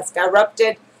Alaska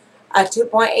erupted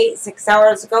 2.8 6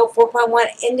 hours ago. 4.1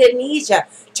 Indonesia.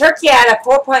 Turkey had a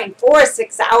 4.4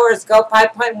 6 hours ago.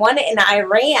 5.1 in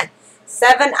Iran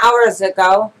 7 hours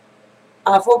ago.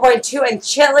 4.2 in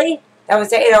Chile. That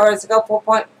was 8 hours ago.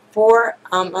 4.4.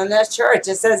 I'm not sure. It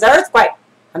just says earthquake.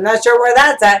 I'm not sure where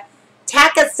that's at.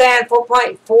 Pakistan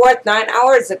 4.4 9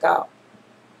 hours ago.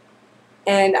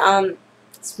 And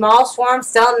small swarm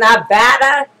still in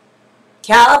Nevada.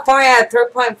 California had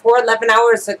 3.4 11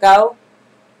 hours ago.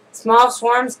 Small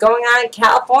swarms going on in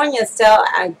California still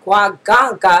at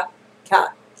Guanganga.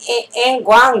 I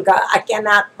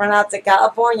cannot pronounce it,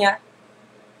 California.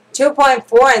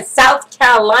 2.4 in South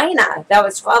Carolina. That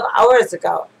was 12 hours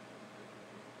ago.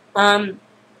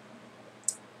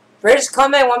 British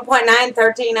Columbia 1.9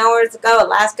 13 hours ago.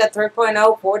 Alaska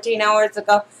 3.0 14 hours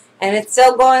ago. And it's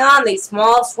still going on, these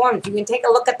small swarms. You can take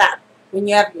a look at that when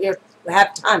you have your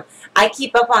have time. I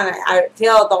keep up on it. I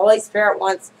feel the Holy Spirit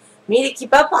wants me to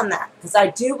keep up on that because I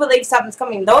do believe something's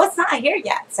coming, though it's not here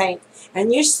yet, saints.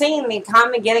 And you're seeing the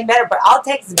economy getting better, but all it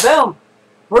takes is boom.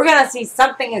 We're going to see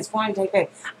something is going to take place.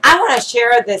 I want to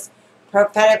share this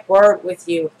prophetic word with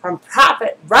you from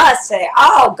Prophet Russ today.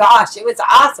 Oh gosh, it was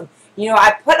awesome. You know,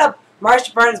 I put up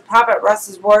Marsha Burns' Prophet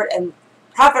Russ's word and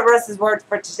Prophet Russ's word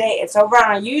for today. It's over on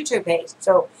our YouTube page.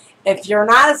 So if you're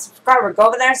not a subscriber, go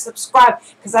over there and subscribe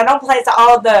because I don't place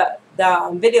all the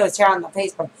videos here on the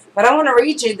Facebook. But I want to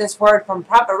read you this word from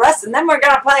Prophet Russ, and then we're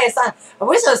going to play a song. I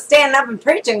wish I was standing up and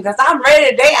preaching because I'm ready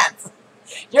to dance.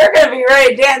 You're going to be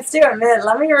ready to dance too in a minute.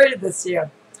 Let me read this to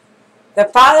you. The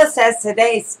Father says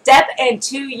today, step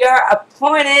into your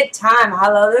appointed time.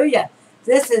 Hallelujah.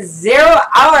 This is 0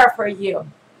 hour for you.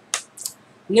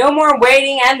 No more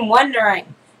waiting and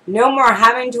wondering. No more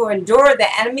having to endure the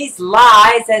enemy's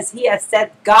lies, as he has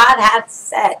said, God hath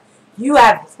said. You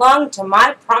have clung to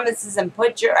my promises and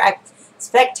put your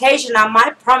expectation on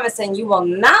my promise, and you will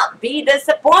not be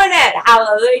disappointed.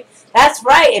 Hallelujah. That's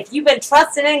right. If you've been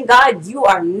trusting in God, you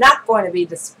are not going to be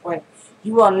disappointed.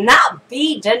 You will not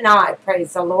be denied.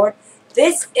 Praise the Lord.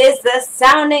 This is the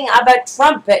sounding of a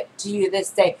trumpet to you this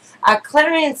day. A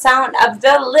clarion sound of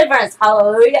deliverance.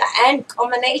 Hallelujah. And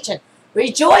culmination.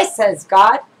 Rejoice, says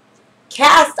God.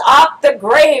 Cast off the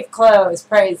grave clothes,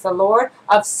 praise the Lord,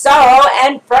 of sorrow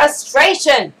and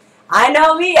frustration. I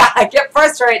know me, I get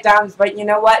frustrated at times, but you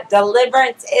know what?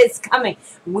 Deliverance is coming.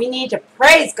 We need to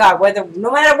praise God, no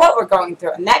matter what we're going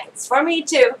through. And that's for me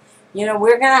too. You know,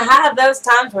 we're going to have those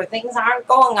times where things aren't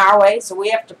going our way, so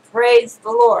we have to praise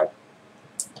the Lord.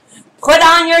 Put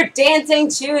on your dancing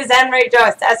shoes and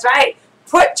rejoice. That's right.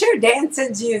 Put your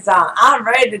dancing shoes on. I'm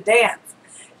ready to dance.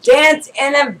 Dance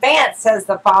in advance, says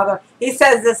the Father. He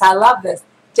says this, I love this.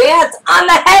 Dance on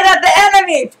the head of the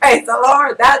enemy. Praise the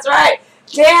Lord. That's right.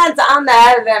 Dance on the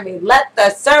head of the enemy. Let the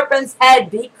serpent's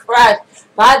head be crushed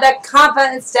by the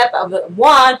confident step of the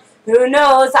one who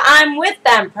knows I'm with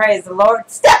them. Praise the Lord.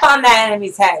 Step on the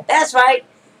enemy's head. That's right.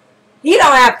 He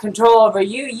don't have control over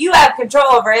you. You have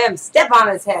control over him. Step on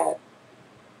his head.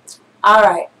 All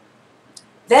right.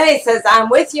 Then he says, I'm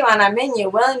with you and I'm in you,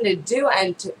 willing to do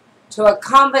and to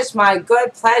accomplish my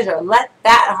good pleasure. Let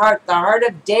that heart, the heart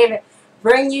of David,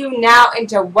 bring you now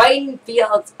into waiting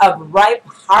fields of ripe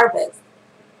harvest.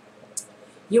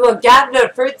 You will gather the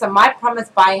fruits of my promise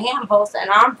by handfuls and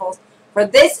armfuls, for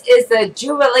this is the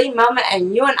Jubilee moment,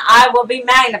 and you and I will be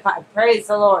magnified. Praise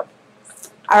the Lord.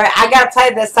 All right, I got to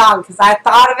play this song because I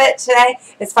thought of it today.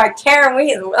 It's by Karen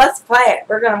Wheaton. Let's play it.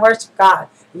 We're going to worship God.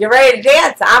 You ready to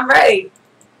dance? I'm ready.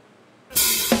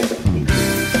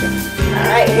 All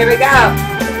right, here we go.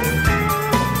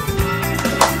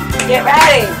 Get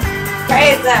ready.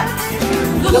 Praise Him.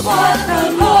 Look what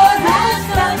the Lord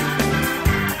has done.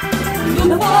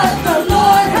 Look what the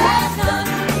Lord has done.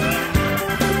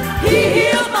 He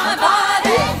healed my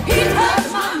body. He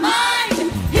touched my mind.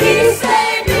 He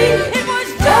saved me. It was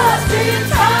just in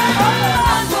time.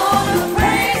 I'm gonna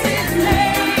praise His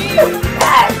name.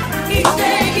 Each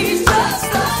day He's just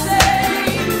the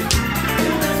same.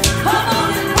 Come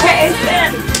on and praise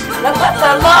Him. Look what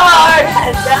the Lord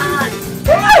has done.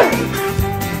 Woo!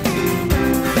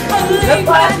 Look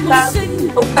what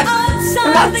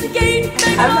outside the gate,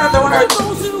 another word.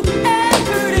 Those who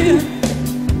entered in.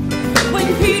 When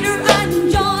Peter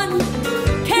and John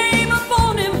came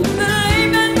upon him, the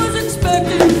layman was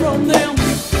expecting from them.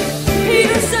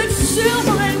 Peter said,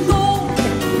 silver and gold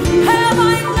have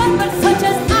I none, but such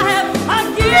as I have I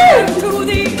give to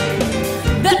thee.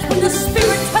 That's when the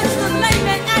Spirit touched the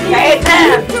layman and he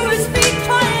leaped to his feet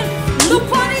crying, look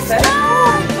what He's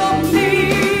done for me.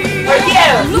 For you.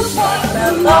 Look what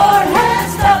the Lord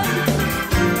has done.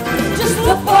 Just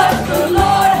look what the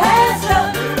Lord has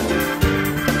done.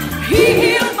 He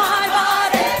healed my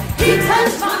body. He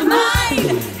touched my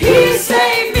mind. He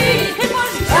saved me. It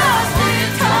was just in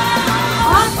time.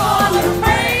 I'm gonna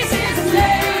praise His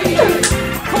name.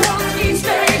 Come on, each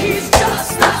day He's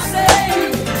just the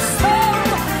same. So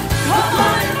come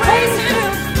on and praise Him.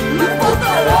 Look what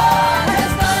the Lord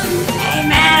has done.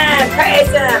 Amen.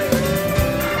 Praise Him.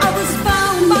 I was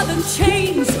bound by the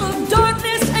chains of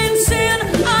darkness and sin.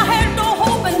 I had no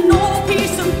hope and no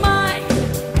peace of mind.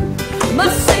 My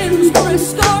sins were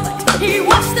as scarlet. He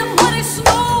washed them white as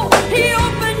snow. He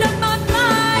opened up my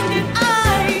blinded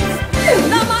eyes.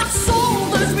 Now my soul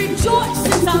does rejoice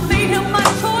since I made Him my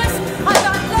choice. I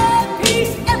got love,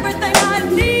 peace, everything I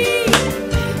need.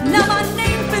 Now my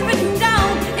name's been written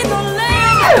down in the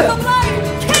Lamb of life.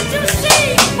 Can't you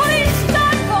see what He's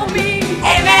done for me?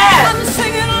 Amen. I'm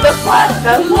singing, Look what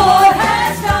the Lord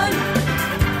has done.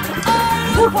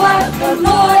 Oh, look what the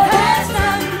Lord has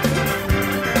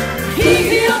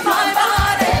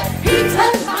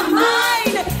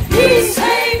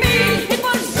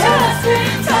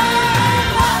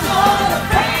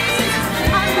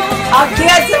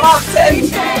Dance him up,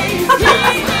 Cindy.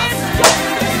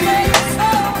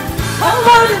 Come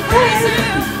on and praise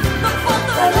him.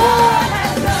 The Lord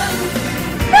has done.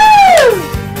 Woo!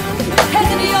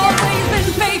 Hasn't he always been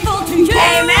faithful to you?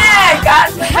 Amen.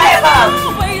 God's faithful.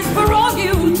 Always brought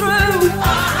you through.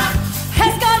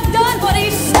 Has God done what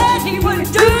he said he would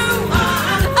do?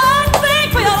 I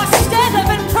think we ought to stand up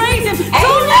and praise him.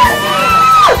 Amen.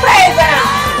 Praise him.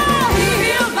 He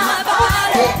healed my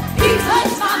body. He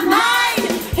touched my mind.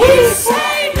 He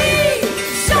saved me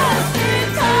just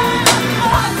in time.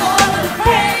 I'm gonna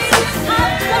praise him.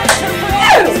 I'm going to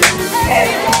praise him.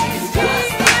 Every day's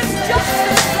Jesus just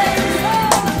the same.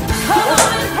 Come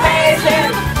on and praise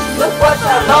him. Look what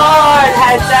the Lord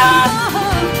has done.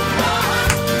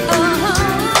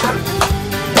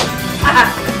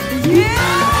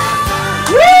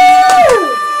 Woo!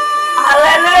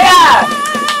 Hallelujah!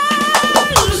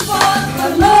 Look what the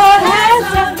Lord has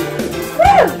done.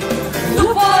 Woo!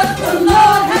 Look what the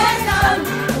Lord has done.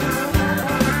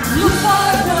 Look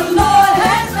what the Lord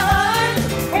has done.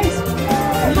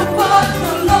 Look what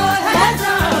the Lord has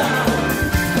done.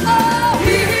 Oh,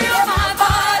 he healed my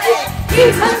body. He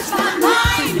touched my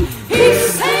mind. He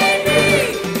saved me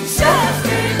just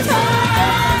in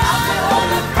time. I'm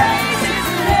gonna praise his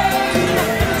name.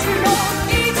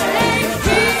 Each day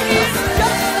he is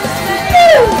just the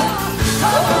same.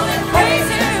 Come on and praise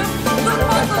him. Look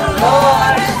what the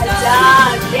Lord has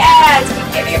done. Yes, we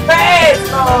give you praise,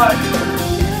 Lord.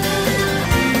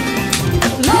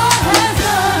 Lord has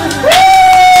done. Woo!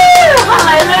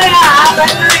 Hallelujah!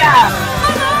 Hallelujah!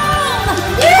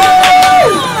 Woo!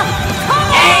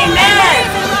 Amen!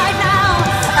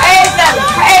 Praise him!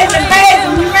 Praise him! Praise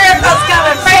him! Miracles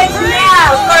coming! Praise him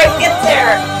now before he gets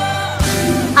here!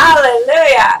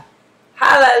 Hallelujah!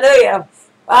 Hallelujah!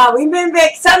 Wow, we've been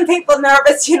making some people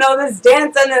nervous, you know, this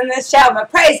dancing and this shouting, but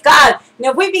praise God. You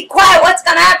know, if we be quiet, what's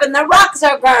going to happen? The rocks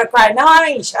are going to cry. No, I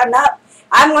ain't shutting up.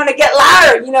 I'm going to get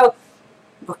louder, you know.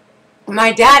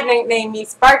 My dad nicknamed me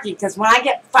Sparky because when I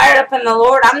get fired up in the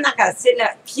Lord, I'm not going to sit in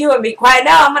a pew and be quiet.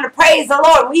 No, I'm going to praise the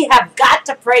Lord. We have got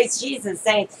to praise Jesus,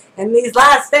 saints, in these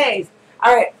last days.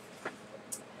 All right.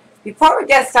 Before we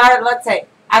get started, let's say,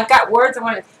 I've got words I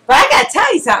want to, but I got to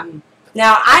tell you something.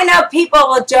 Now, I know people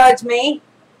will judge me,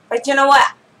 but you know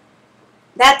what?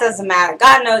 That doesn't matter.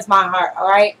 God knows my heart, all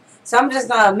right? So I'm just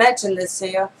going to mention this to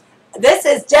you. This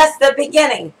is just the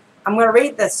beginning. I'm going to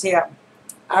read this to you,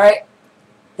 all right?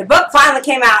 The book finally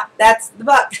came out. That's the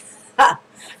book. All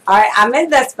right, I'm in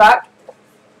this book.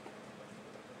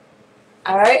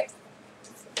 All right.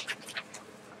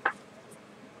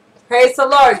 Praise the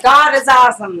Lord. God is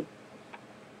awesome.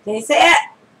 Can you see it?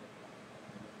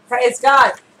 Praise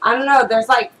God. I don't know. There's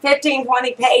like 15,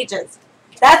 20 pages.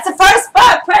 That's the first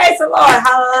book. Praise the Lord.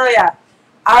 Hallelujah.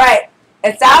 All right.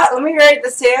 It's out. Let me read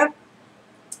this to you.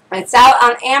 It's out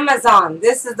on Amazon.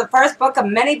 This is the first book of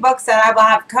many books that I will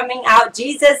have coming out.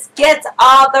 Jesus gets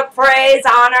all the praise,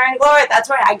 honor, and glory. That's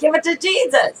right. I give it to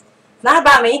Jesus. It's not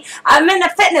about me. I'm in a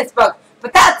fitness book,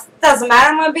 but that doesn't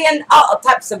matter. I'm going to be in all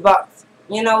types of books.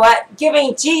 You know what?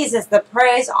 Giving Jesus the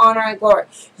praise, honor, and glory.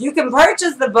 You can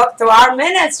purchase the book through our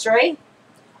ministry.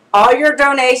 All your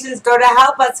donations go to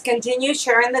help us continue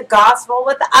sharing the gospel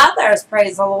with others.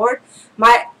 Praise the Lord.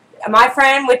 My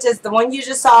friend, which is the one you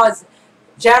just saw, is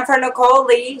Jennifer Nicole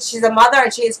Lee. She's a mother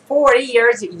and she is 40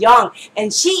 years young.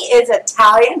 And she is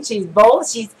Italian. She's bold.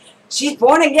 She's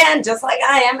born again just like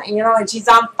I am. You know, and she's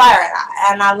on fire.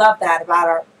 And I love that about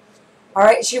her. All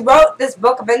right. She wrote this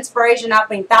book of inspiration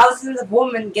helping thousands of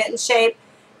women get in shape.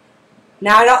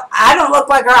 Now, I don't look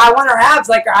like her. I want her abs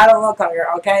like her. I don't look like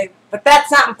her, okay? But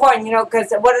that's not important, you know,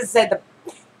 because what does it say?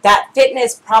 That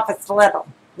fitness profits little.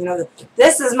 You know,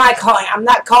 this is my calling. I'm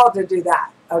not called to do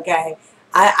that, okay?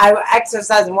 I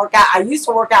exercise and work out. I used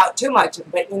to work out too much,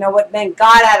 but you know what? Then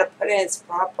God had to put it in its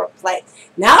proper place.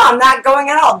 Now I'm not going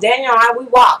at all. Daniel and I, we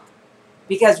walk.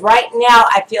 Because right now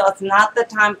I feel it's not the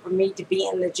time for me to be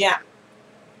in the gym.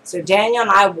 So Daniel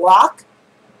and I walk.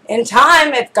 In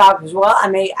time, if God was well, I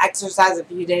may exercise a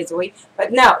few days a week.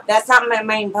 But no, that's not my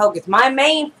main focus. My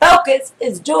main focus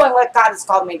is doing what God has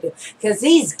called me to do. Because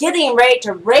He's getting ready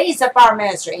to raise up our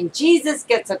ministry. And Jesus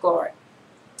gets the glory.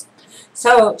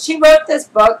 So she wrote this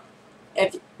book.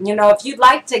 If you'd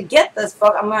like to get this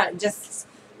book, I'm going to just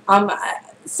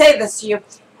say this to you.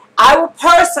 I will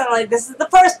personally, this is the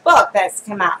first book that's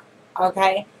come out,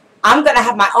 okay? I'm going to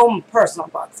have my own personal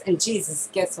books, and Jesus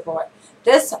gets the glory.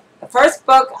 The first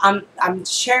book, I'm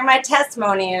sharing my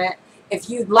testimony in it. If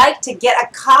you'd like to get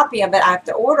a copy of it, I have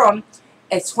to order them.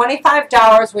 It's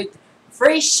 $25 with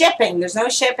free shipping. There's no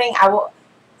shipping. I will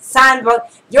sign the book.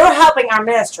 You're helping our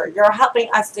ministry. You're helping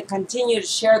us to continue to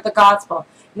share the gospel.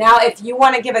 Now, if you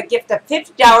want to give a gift of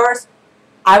 $50,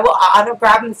 I will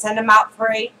autograph and send them out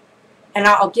free, and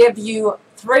I'll give you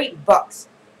 3 books.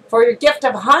 For your gift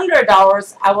of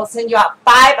 $100, I will send you out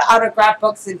 5 autographed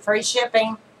books and free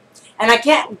shipping. And I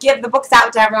can't give the books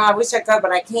out to everyone. I wish I could,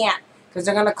 but I can't, because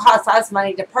they're going to cost us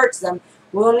money to purchase them.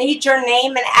 We'll need your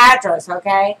name and address,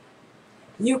 okay?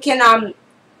 You can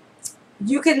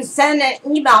send an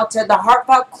email to the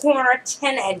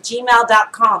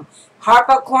heartfeltcorner10@gmail.com.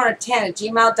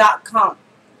 heartfeltcorner10@gmail.com.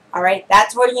 All right,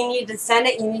 that's where you need to send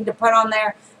it. You need to put on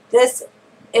there. This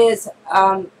is,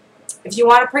 if you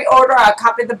want to pre-order a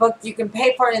copy of the book, you can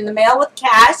pay for it in the mail with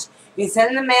cash. You can send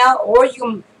it in the mail, or you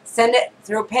can send it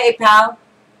through PayPal.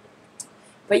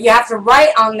 But you have to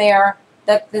write on there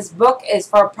that this book is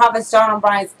for Prophet Dawn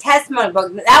O'Brien's testimony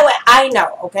book. That way I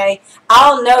know, okay?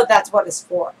 I'll know that's what it's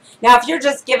for. Now, if you're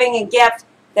just giving a gift,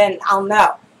 then I'll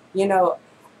know. You know,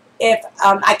 if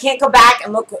I can't go back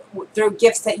and look through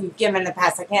gifts that you've given in the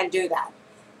past. I can't do that.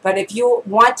 But if you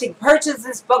want to purchase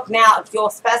this book now, if you'll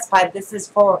specify this is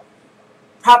for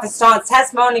Prophet Dawn's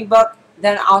testimony book,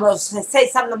 then I'll know. Say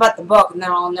something about the book, and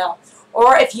then I'll know.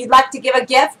 Or if you'd like to give a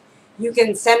gift, you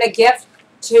can send a gift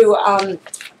to,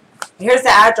 here's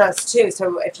the address too,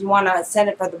 so if you want to send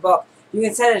it for the book, you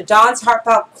can send it to Dawn's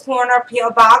Heartfelt Corner, P.O.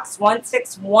 Box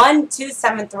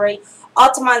 161273,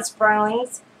 Altamont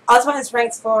Springs,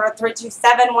 Florida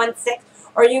 32716,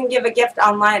 or you can give a gift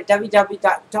online at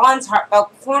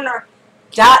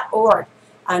www.dawnsheartfeltcorner.org.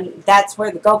 That's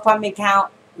where the GoFundMe account,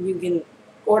 you can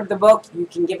order the book, you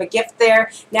can give a gift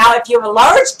there. Now, if you have a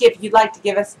large gift you'd like to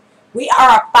give us, we are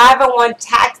a 501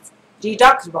 tax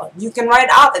deductible. You can write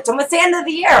off. It's almost the end of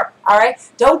the year, all right?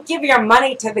 Don't give your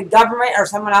money to the government or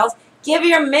someone else. Give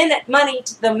your money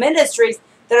to the ministries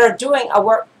that are doing a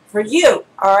work for you,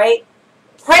 all right?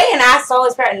 Pray and ask the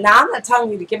Holy Spirit. Now, I'm not telling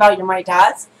you to give out your money to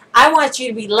us. I want you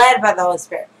to be led by the Holy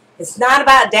Spirit. It's not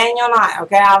about Daniel and I,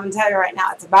 okay? I'm going to tell you right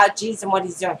now. It's about Jesus and what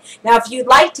he's doing. Now, if you'd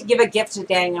like to give a gift to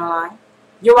Daniel and I,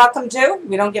 you're welcome to.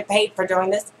 We don't get paid for doing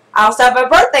this. I also have a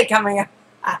birthday coming up.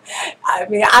 I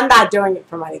mean, I'm not doing it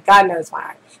for money. God knows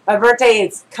why. My birthday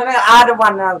is coming out of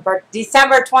one another.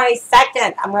 December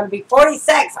 22nd. I'm going to be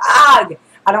 46. Ugh!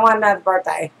 I don't want another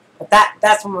birthday. But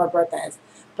that's when my birthday is.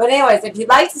 But anyways, if you'd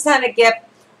like to send a gift,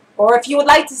 or if you would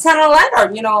like to send a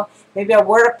letter, you know, maybe a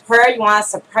word of prayer, you want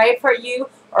us to pray for you,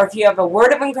 or if you have a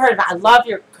word of encouragement. I love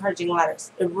your encouraging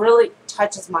letters. It really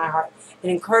touches my heart. It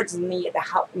encourages me to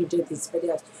help me do these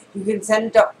videos. You can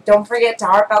send it, don't forget, to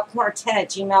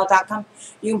heartfeltcorner10@gmail.com.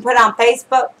 You can put it on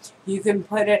Facebook. You can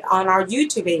put it on our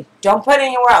YouTube page. Don't put it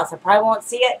anywhere else. I probably won't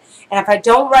see it. And if I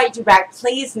don't write you back,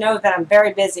 please know that I'm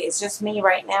very busy. It's just me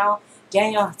right now.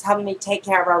 Daniel is helping me take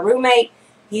care of our roommate.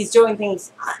 He's doing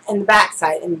things in the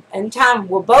backside. And in time,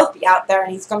 we'll both be out there,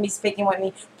 and he's going to be speaking with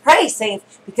me. Pray, saints,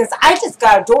 because I just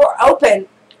got a door open.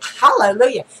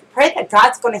 Hallelujah. Pray that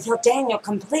God's going to heal Daniel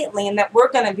completely, and that we're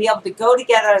going to be able to go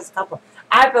together as a couple.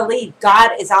 I believe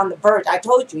God is on the verge. I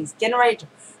told you, he's getting ready to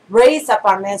raise up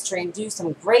our ministry and do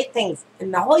some great things.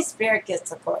 And the Holy Spirit gets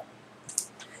the glory.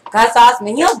 God's awesome.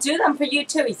 And he'll do them for you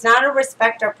too. He's not a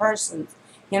respecter of persons.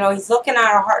 You know, he's looking at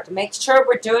our heart to make sure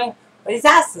we're doing what he's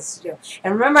asked us to do.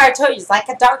 And remember, I told you, it's like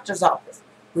a doctor's office.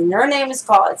 When your name is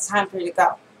called, it's time for you to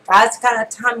go. God's got a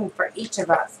timing for each of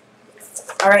us.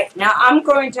 All right, now I'm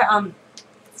going to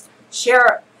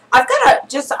share. I've got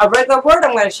just a regular word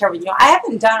I'm going to share with you. I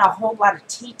haven't done a whole lot of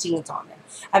teachings on it.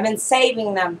 I've been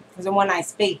saving them for when I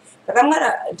speak. But I'm going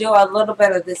to do a little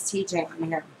bit of this teaching on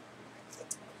here.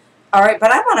 All right,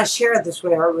 but I want to share this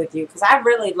word with you because I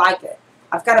really like it.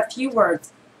 I've got a few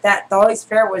words that the Holy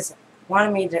Spirit was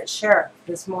wanting me to share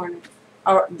this morning.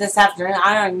 Or this afternoon.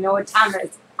 I don't even know what time it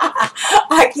is.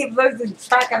 I keep losing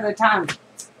track of the time.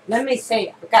 Let me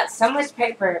see. I've got so much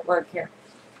paper at work here.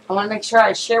 I want to make sure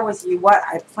I share with you what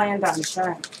I planned on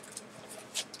sharing.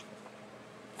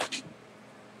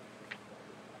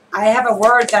 I have a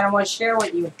word that I want to share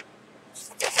with you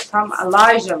from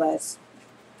Elijah list.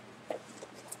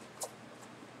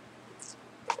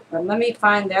 But let me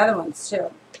find the other ones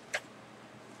too.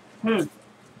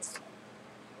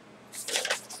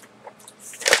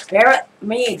 Bear with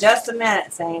me just a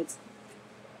minute, saints.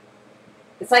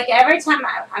 It's like every time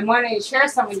I'm wanting to share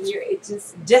something with you, it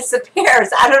just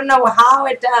disappears. I don't know how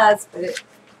it does, but it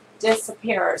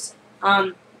disappears.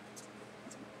 Bear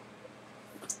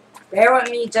with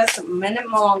me just a minute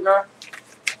longer.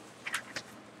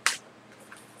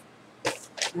 I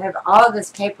have all this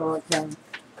paperwork here.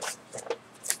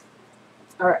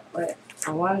 Alright, wait.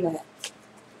 I want that.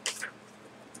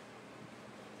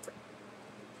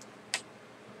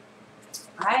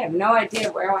 I have no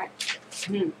idea where I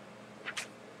went.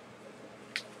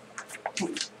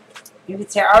 You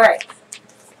David's here. All right.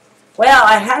 Well,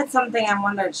 I had something I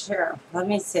wanted to share. Let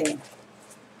me see.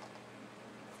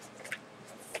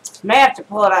 May have to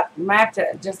pull it up. You might have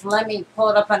to just let me pull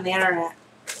it up on the internet.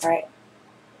 All right.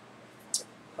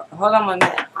 Hold on 1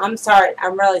 minute. I'm sorry.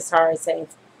 I'm really sorry, Safe.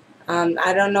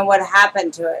 I don't know what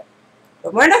happened to it.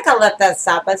 But we're not going to let that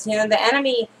stop us. You know, the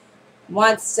enemy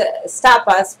wants to stop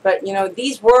us. But, you know,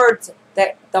 these words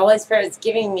that the Holy Spirit is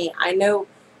giving me, I know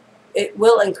it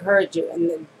will encourage you.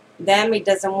 And the enemy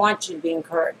doesn't want you to be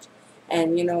encouraged.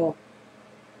 And, you know,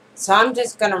 so I'm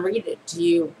just going to read it to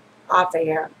you off of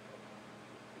here.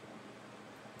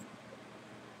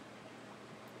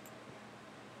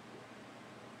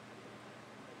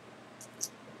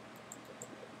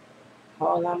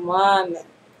 Hold on 1 minute.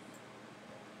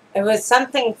 It was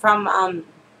something from,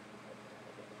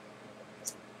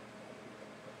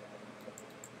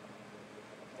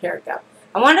 here we go.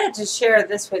 I wanted to share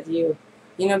this with you,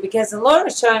 you know, because the Lord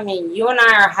is showing me you and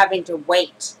I are having to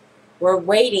wait. We're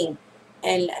waiting.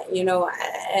 And, you know,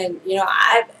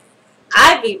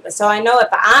 so I know if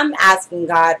I'm asking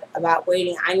God about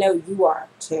waiting, I know you are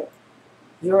too.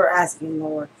 You're asking the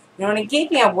Lord. You know, and He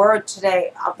gave me a word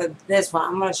today off of this one.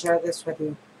 I'm going to share this with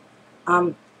you.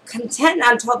 Contend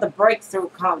until the breakthrough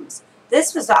comes.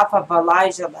 This was off of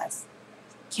Elijah list.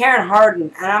 Karen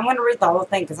Harden. And I'm going to read the whole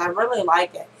thing because I really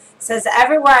like it. It says,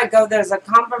 everywhere I go, there's a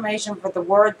confirmation for the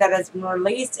word that has been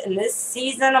released in this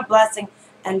season of blessing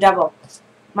and double.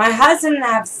 My husband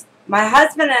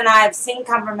and I have seen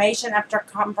confirmation after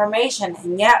confirmation,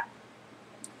 and yet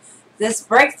this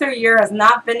breakthrough year has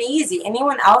not been easy.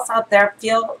 Anyone else out there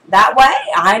feel that way?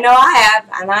 I know I have,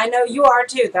 and I know you are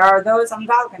too. There are those I'm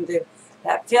talking to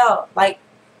that feel like,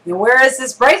 you know, where is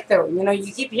this breakthrough? You know,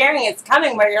 you keep hearing it's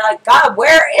coming, where you're like, God,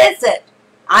 where is it?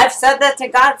 I've said that to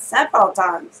God several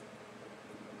times.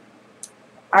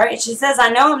 All right, she says, I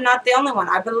know I'm not the only one.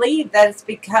 I believe that it's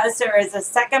because there is a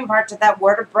second part to that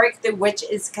word of breakthrough, which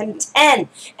is contend.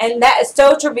 And that is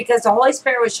so true because the Holy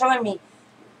Spirit was showing me,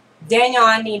 Daniel,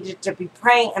 I needed to be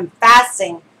praying and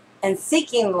fasting and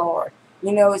seeking the Lord.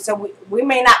 You know, so we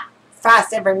may not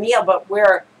fast every meal, but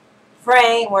we're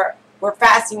praying, we're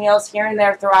fasting meals here and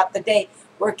there throughout the day.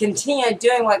 We're continuing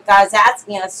doing what God's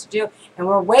asking us to do, and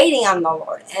we're waiting on the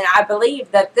Lord. And I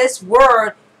believe that this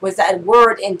word was a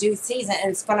word in due season, and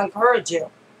it's going to encourage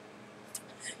you.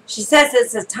 She says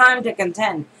it's a time to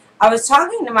contend. I was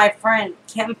talking to my friend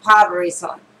Kim Potter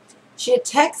recently. She had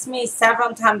texted me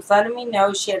several times letting me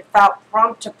know she had felt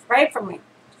prompt to pray for me.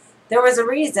 There was a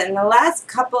reason. In the last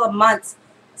couple of months,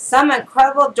 some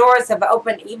incredible doors have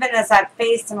opened even as I've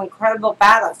faced some incredible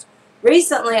battles.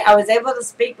 Recently, I was able to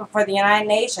speak before the United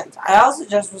Nations. I also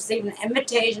just received an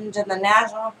invitation to the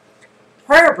National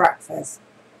Prayer Breakfast.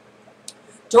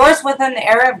 Doors within the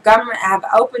area of government have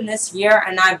opened this year,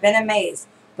 and I've been amazed.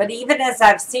 But even as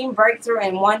I've seen breakthrough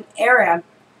in one area,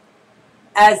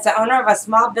 as the owner of a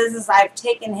small business, I've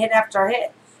taken hit after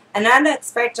hit. An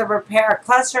unexpected repair, a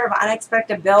cluster of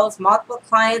unexpected bills, multiple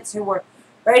clients who were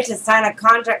ready to sign a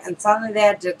contract, and suddenly they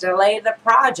had to delay the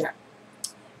project.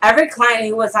 Every client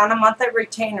who was on a monthly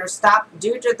retainer stopped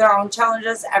due to their own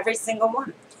challenges, every single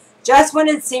one. Just when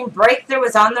it seemed breakthrough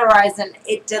was on the horizon,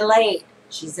 it delayed,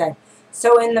 she said.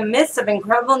 So in the midst of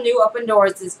incredible new open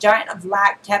doors, this giant of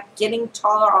lack kept getting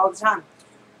taller all the time.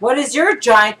 What is your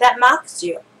giant that mocks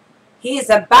you? He is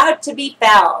about to be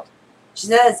felled. She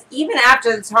says, even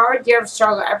after this hard year of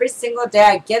struggle, every single day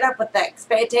I get up with the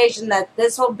expectation that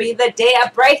this will be the day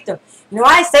of breakthrough. You know,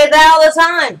 I say that all the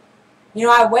time. You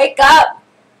know, I wake up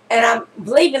and I'm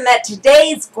believing that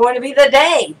today is going to be the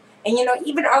day. And, you know,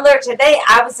 even earlier today,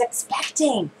 I was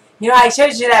expecting. You know, I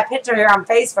showed you that picture here on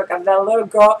Facebook of that little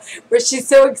girl where she's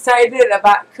so excited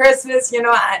about Christmas. You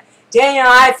know, Daniel and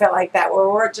I feel like that, where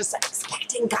we're just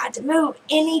expecting God to move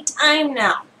any time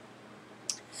now.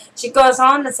 She goes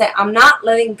on to say, I'm not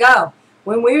letting go.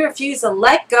 When we refuse to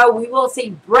let go, we will see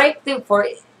breakthrough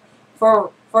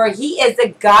for He is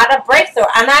the God of breakthrough.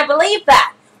 And I believe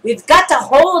that. We've got to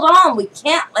hold on. We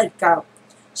can't let go.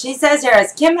 She says here,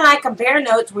 as Kim and I compare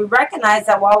notes, we recognize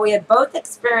that while we had both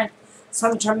experienced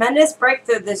some tremendous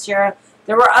breakthrough this year,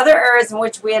 there were other areas in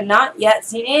which we had not yet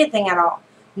seen anything at all.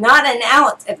 Not an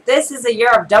ounce. If this is a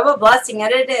year of double blessing,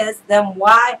 and it is, then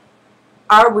why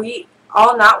are we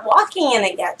all not walking in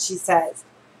it yet, she says.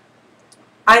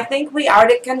 I think we are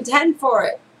to contend for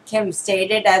it, Kim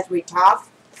stated as we talked.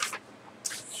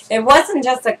 It wasn't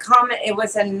just a comment, it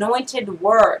was an anointed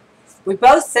word. We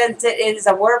both sense it is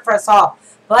a word for us all.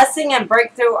 Blessing and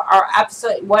breakthrough are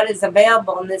absolutely what is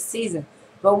available in this season.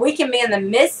 But we can be in the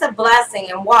midst of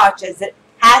blessing and watch as it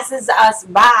passes us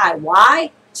by.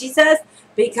 Why? She says,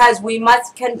 because we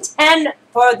must contend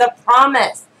for the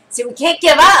promise. See, we can't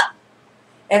give up.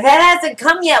 If it hasn't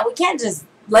come yet, we can't just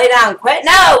lay down and quit.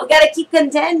 No, we got to keep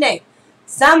contending.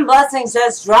 Some blessings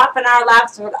just drop in our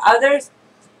laps with others,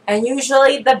 and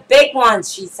usually the big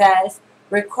ones, she says,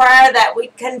 require that we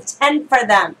contend for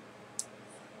them.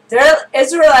 The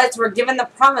Israelites were given the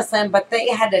promised land, but they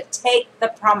had to take the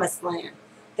promised land.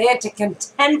 They had to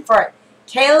contend for it.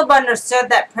 Caleb understood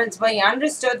that principle. He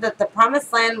understood that the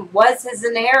promised land was his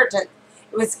inheritance.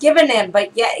 It was given him,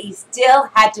 but yet he still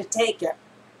had to take it.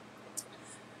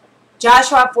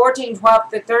 Joshua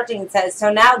 14:12-13 says,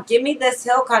 "So now give me this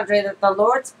hill country that the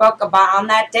Lord spoke about on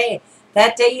that day.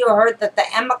 That day you heard that the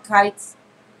Amalekites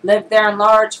lived there in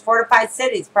large fortified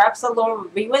cities. Perhaps the Lord will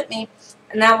be with me,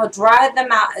 and I will drive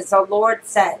them out as the Lord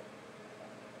said."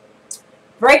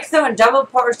 Breakthrough and double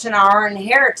portion are our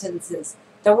inheritances.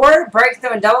 The word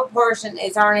breakthrough and double portion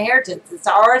is our inheritance. It's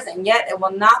ours, and yet it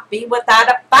will not be without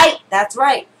a fight. That's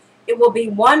right. It will be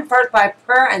won first by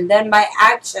prayer and then by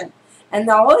action. And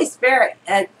the Holy Spirit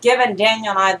has given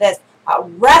Daniel and I this,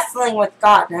 wrestling with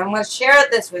God. And I'm going to share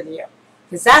this with you,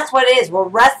 because that's what it is. We're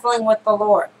wrestling with the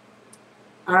Lord.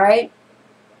 All right?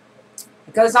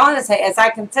 It goes on to say, as I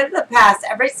consider the past,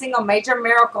 every single major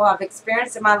miracle I've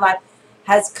experienced in my life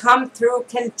has come through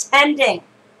contending.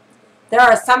 There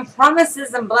are some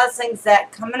promises and blessings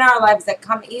that come in our lives that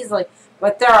come easily,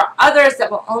 but there are others that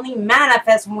will only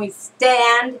manifest when we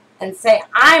stand and say,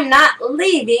 I'm not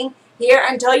leaving here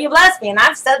until you bless me. And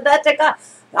I've said that to God.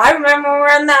 I remember when we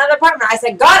were in that apartment, I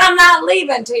said, God, I'm not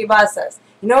leaving until you bless us.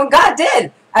 You know, and God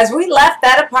did. As we left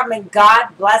that apartment,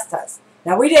 God blessed us.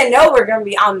 Now, we didn't know we were going to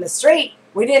be on the street.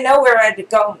 We didn't know we were going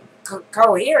to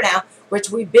go here now, which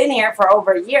we've been here for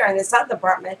over a year in this other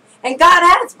apartment. And God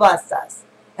has blessed us.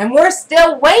 And we're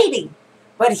still waiting.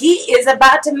 But He is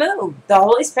about to move. The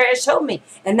Holy Spirit showed me.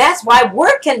 And that's why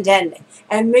we're contending.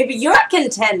 And maybe you're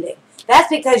contending. That's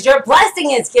because your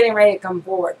blessing is getting ready to come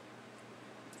forward.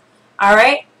 All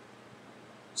right?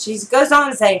 She goes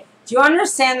on to say, do you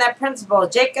understand that principle?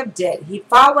 Jacob did. He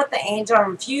fought with the angel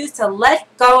and refused to let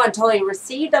go until he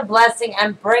received a blessing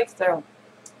and breakthrough.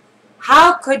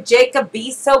 How could Jacob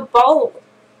be so bold?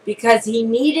 Because he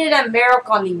needed a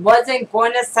miracle and he wasn't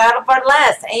going to settle for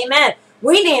less. Amen.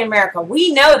 We need a miracle.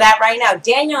 We know that right now.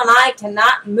 Daniel and I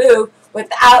cannot move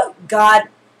without God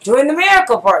doing the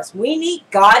miracle for us. We need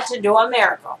God to do a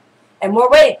miracle. And we're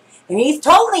waiting. And He's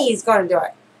told me He's going to do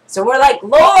it. So we're like,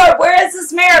 Lord, where is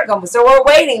this miracle? So we're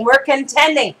waiting. We're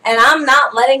contending. And I'm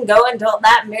not letting go until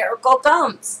that miracle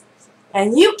comes.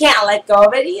 And you can't let go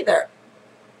of it either.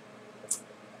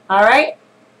 All right?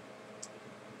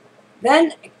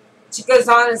 Then she goes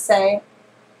on to say,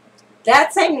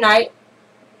 that same night,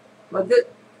 well, this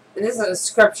is a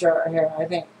scripture here, I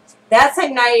think. That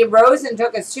same night he rose and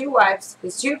took his 2 wives,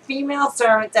 his 2 female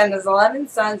servants, and his 11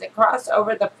 sons, and crossed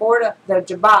over the ford of the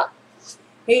Jabbok.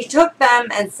 He took them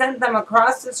and sent them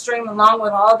across the stream along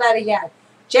with all that he had.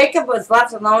 Jacob was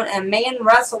left alone, and man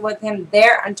wrestled with him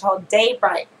there until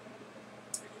daybreak.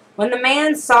 When the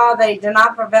man saw that he did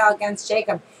not prevail against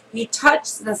Jacob, he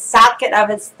touched the socket of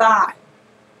his thigh.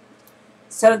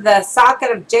 So the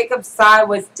socket of Jacob's thigh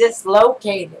was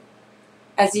dislocated.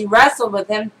 As he wrestled with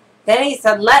him, then he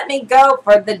said, let me go,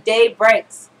 for the day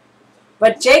breaks.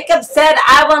 But Jacob said,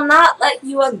 I will not let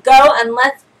you go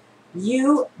unless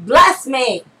you bless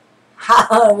me.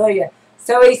 Hallelujah.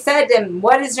 So he said to him,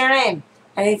 what is your name?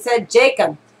 And he said,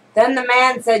 Jacob. Then the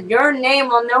man said, your name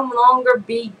will no longer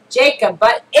be Jacob,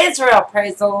 but Israel,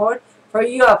 praise the Lord. For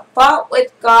you have fought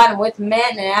with God and with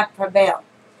men and have prevailed.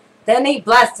 Then he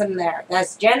blessed him there.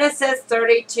 That's Genesis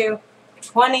 32,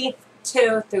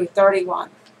 22 through 31.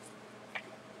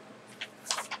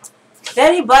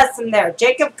 Then he blessed him there.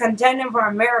 Jacob contended for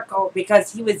a miracle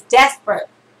because he was desperate.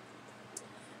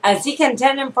 As he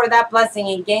contended for that blessing,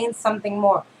 he gained something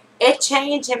more. It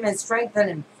changed him and strengthened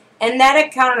him. In that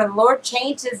account, the Lord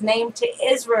changed his name to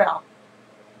Israel,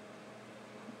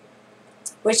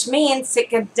 which means to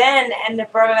contend and to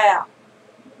prevail.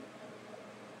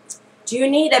 Do you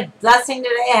need a blessing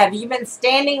today? Have you been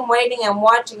standing, waiting, and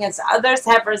watching as others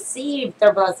have received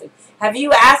their blessing? Have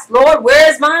you asked, Lord,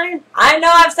 where is mine? I know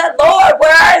I've said, Lord,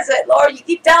 where is it? Lord, you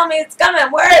keep telling me it's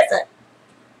coming. Where is it?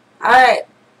 All right.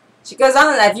 She goes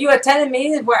on. Have you attended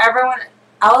meetings where everyone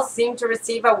else seemed to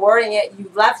receive a word and yet you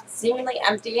left seemingly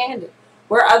empty-handed?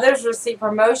 Where others received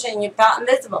promotion and you felt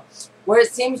invisible? Where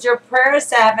it seems your prayers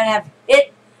to heaven have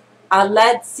hit a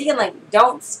lead ceiling?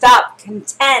 Don't stop.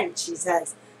 Contend, she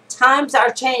says. Times are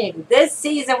changing. This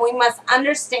season we must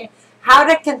understand how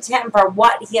to contend for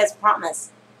what He has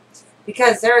promised.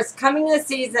 Because there is coming a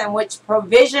season in which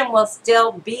provision will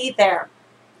still be there.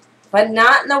 But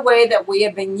not in the way that we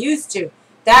have been used to.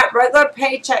 That regular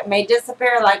paycheck may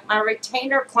disappear like my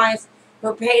retainer clients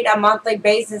who paid a monthly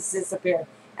basis disappeared.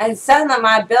 And suddenly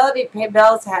my ability to pay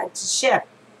bills had to shift.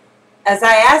 As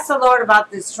I asked the Lord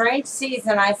about this strange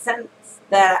season, I sensed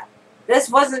that this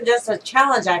wasn't just a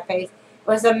challenge I faced. It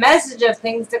was a message of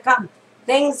things to come.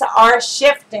 Things are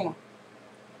shifting.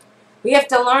 We have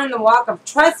to learn the walk of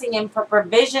trusting Him for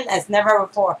provision as never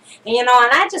before. And and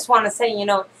I just want to say,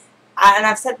 and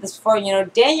I've said this before,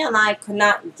 Daniel and I could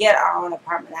not get our own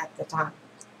apartment at the time.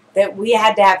 That we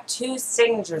had to have 2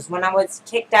 signatures. When I was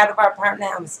kicked out of our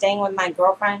apartment, I was staying with my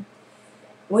girlfriend.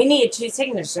 We needed 2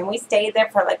 signatures, and we stayed there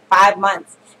for like 5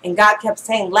 months. And God kept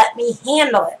saying, let me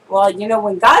handle it. Well,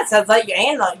 when God says let you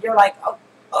handle it, you're like, oh,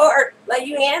 Lord, let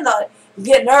you handle it. You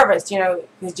get nervous,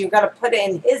 because you got to put it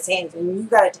in His hands, and you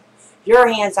got to take your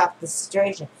hands off the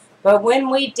situation. But when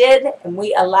we did, and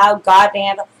we allowed God to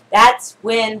handle, that's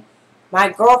when my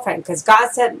girlfriend, because God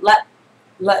said let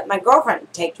my girlfriend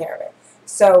take care of it.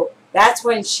 So that's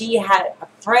when she had a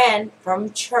friend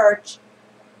from church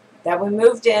that we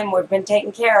moved in, we've been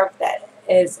taking care of, that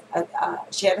is,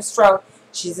 she had a stroke.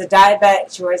 She's a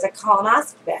diabetic. She wears a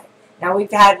colonoscopy bag. Now,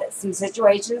 we've had some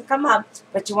situations come up,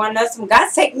 but you want to know something?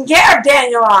 God's taking care of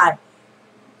Daniel and I.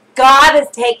 God is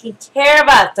taking care of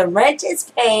us. The rent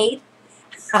is paid.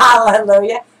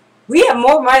 Hallelujah. We have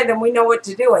more money than we know what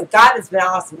to do with. God has been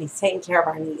awesome. He's taking care of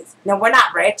our needs. No, we're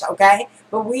not rich, okay?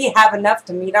 But we have enough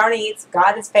to meet our needs.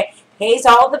 God pays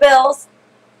all the bills,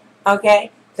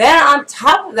 okay? Then on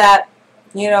top of that,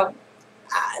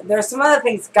 there's some other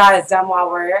things God has done while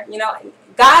we're here.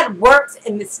 God works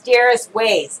in mysterious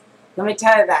ways. Let me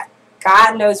tell you that.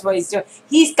 God knows what He's doing.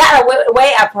 He's got a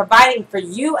way of providing for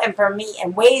you and for me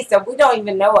in ways that we don't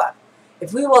even know of.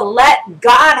 If we will let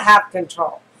God have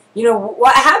control.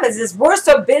 What happens is we're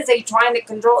so busy trying to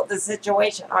control the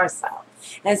situation ourselves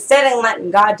instead of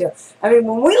letting God do it. I mean,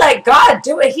 when we let God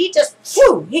do it, He just,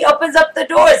 He opens up the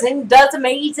doors and does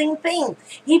amazing things.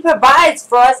 He provides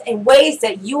for us in ways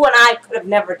that you and I could have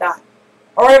never done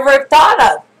or ever thought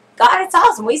of. God, it's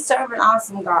awesome. We serve an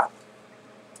awesome God.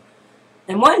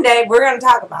 And one day, we're going to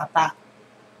talk about that.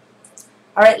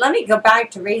 All right, let me go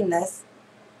back to reading this.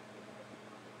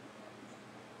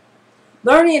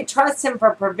 Learning to trust Him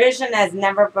for provision as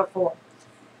never before.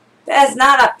 That is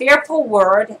not a fearful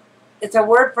word. It's a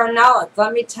word for knowledge.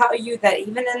 Let me tell you that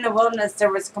even in the wilderness,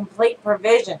 there was complete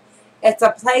provision. It's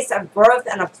a place of growth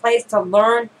and a place to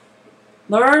learn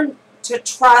to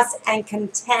trust and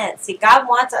contend. See, God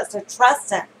wants us to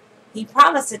trust Him. He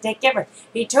promised to take care of it.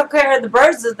 He took care of the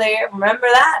birds of the air. Remember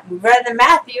that? We read in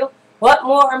Matthew. What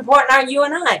more important are you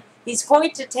and I? He's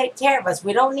going to take care of us.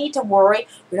 We don't need to worry.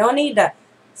 We don't need to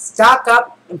stock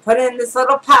up and put it in this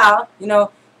little pile. God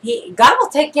will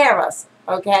take care of us,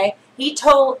 okay? He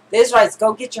told the Israelites,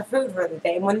 go get your food for the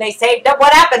day. And when they saved up,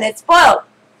 what happened? It spoiled.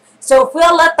 So if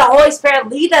we'll let the Holy Spirit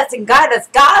lead us and guide us,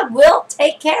 God will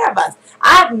take care of us.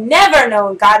 I've never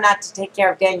known God not to take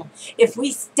care of Daniel. If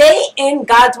we stay in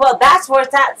God's will, that's where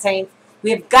it's at, saints.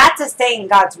 We've got to stay in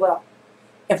God's will.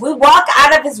 If we walk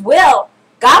out of His will,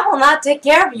 God will not take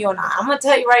care of you and I. I'm going to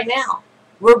tell you right now.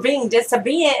 We're being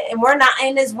disobedient and we're not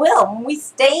in His will. When we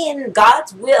stay in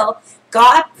God's will,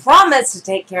 God promised to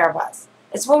take care of us.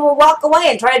 It's when we walk away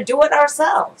and try to do it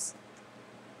ourselves.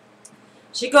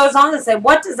 She goes on to say,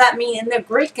 what does that mean? In the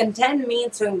Greek, contend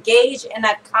means to engage in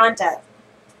a contest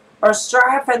or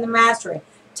strive for the mastery.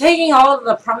 Taking hold of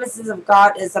the promises of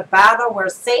God is a battle where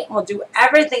Satan will do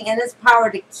everything in his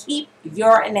power to keep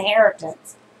your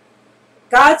inheritance.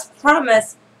 God's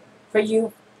promise for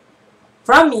you,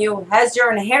 from you, has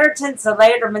your inheritance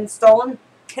delayed or been stolen?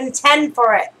 Contend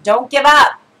for it. Don't give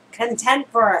up. Contend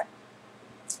for it.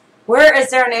 Where is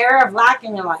there an area of lack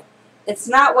in your life? It's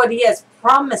not what He has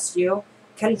promised you.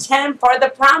 Contend for the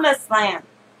promised land.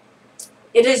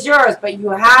 It is yours, but you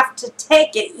have to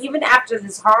take it even after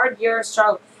this hard year of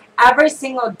struggle. Every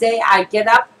single day I get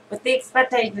up with the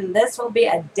expectation this will be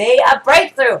a day of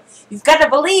breakthrough. You've got to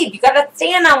believe. You've got to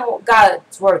stand on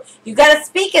God's word. You've got to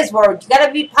speak His word. You've got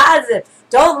to be positive.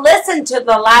 Don't listen to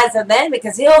the lies of them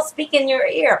because He'll speak in your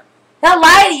ear. He'll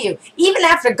lie to you. Even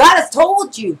after God has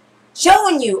told you,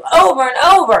 shown you over and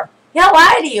over. He'll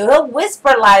lie to you. He'll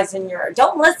whisper lies in your ear.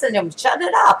 Don't listen to him. Shut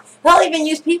it up. He'll even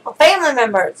use people, family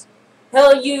members.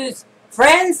 He'll use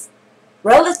friends,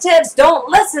 relatives. Don't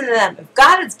listen to them. If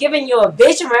God has given you a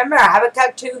vision, remember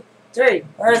Habakkuk 2:3.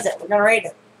 Where is it? We're going to read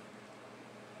it.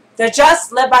 The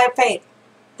just live by faith.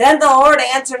 Then the Lord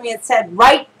answered me and said,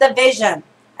 write the vision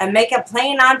and make it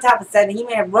plain on top. It said he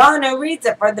may run who reads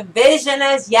it, for the vision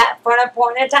is yet for an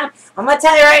appointed time. I'm going to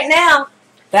tell you right now,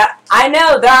 That I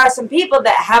know there are some people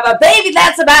that have a baby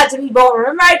that's about to be born.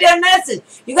 Remember I did a message.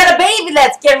 You got a baby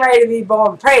that's getting ready to be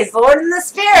born. Praise the Lord in the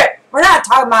Spirit. We're not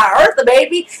talking about an earthly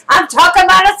baby. I'm talking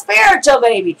about a spiritual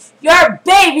baby. Your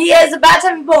baby is about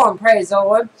to be born. Praise the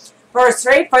Lord. Verse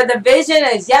 3, for the vision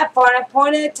is yet for an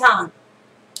appointed time.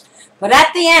 But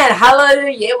at the end,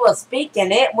 hallelujah, it will speak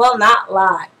and it will not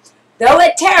lie. Though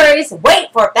it tarries,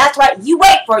 wait for it. That's right. You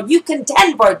wait for it. You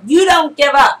contend for it. You don't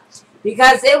give up.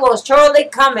 Because it will surely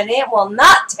come and it will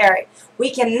not tarry. We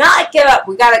cannot give up.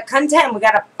 We got to contend. We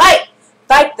got to fight.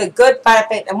 Fight the good fight of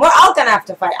faith. And we're all going to have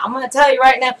to fight. I'm going to tell you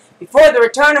right now, before the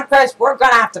return of Christ, we're going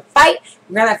to have to fight.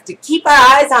 We're going to have to keep our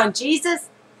eyes on Jesus.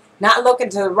 Not looking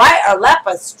to the right or left,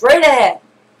 but straight ahead.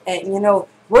 And, you know,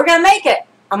 we're going to make it.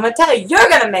 I'm going to tell you, you're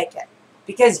going to make it.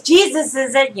 Because Jesus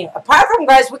is in you. Apart from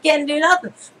Christ, we can't do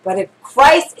nothing. But if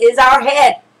Christ is our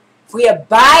head, if we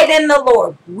abide in the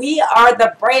Lord, we are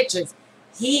the branches.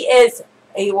 He is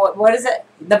what is it?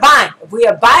 The vine. If we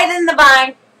abide in the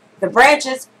vine, the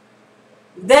branches,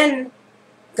 then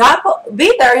God will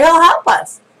be there. He'll help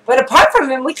us. But apart from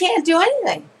Him, we can't do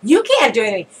anything. You can't do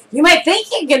anything. You may think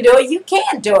you can do it. You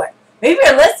can't do it. Maybe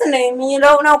you're listening and you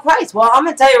don't know Christ. Well, I'm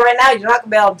going to tell you right now, you're not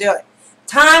going to be able to do it.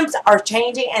 Times are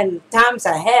changing and times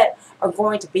ahead are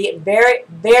going to be very,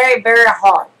 very, very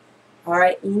hard. All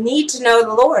right, you need to know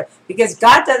the Lord because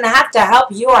God doesn't have to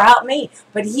help you or help me,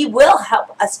 but He will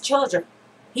help us children.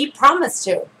 He promised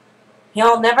to.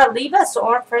 He'll never leave us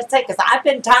or forsake us. I've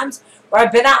been times where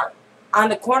I've been out on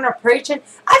the corner preaching.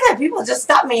 I've had people just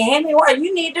stop me and hand me water.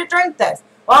 You need to drink this.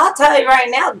 Well, I'll tell you right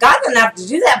now, God doesn't have to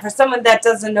do that for someone that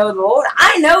doesn't know the Lord.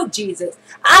 I know Jesus.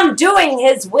 I'm doing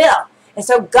His will. And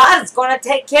so God is going to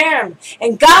take care of Him.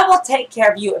 And God will take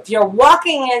care of you. If you're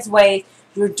walking in His ways,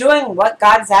 you're doing what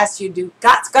God has asked you to do,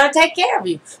 God's going to take care of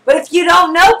you. But if you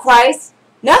don't know Christ,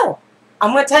 no.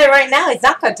 I'm going to tell you right now, He's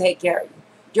not going to take care of you.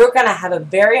 You're going to have a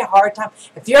very hard time.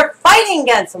 If you're fighting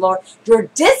against the Lord, you're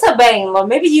disobeying the Lord.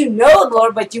 Maybe you know the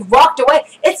Lord, but you've walked away.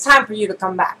 It's time for you to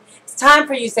come back. It's time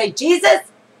for you to say, Jesus,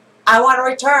 I want to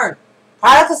return.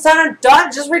 Prodigal son or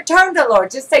daughter, just return to the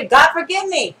Lord. Just say, God, forgive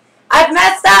me. I've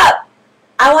messed up.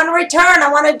 I want to return. I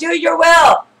want to do your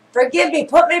will. Forgive me.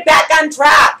 Put me back on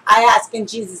track. I ask in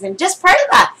Jesus' name. Just pray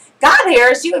that. God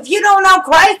hears you. If you don't know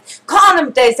Christ, call Him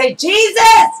today. Say,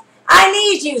 Jesus, I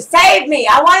need you. Save me.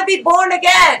 I want to be born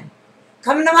again.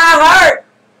 Come into my heart.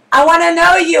 I want to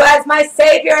know you as my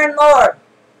Savior and Lord.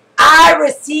 I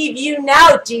receive you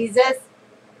now, Jesus.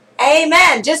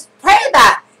 Amen. Just pray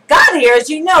that. God hears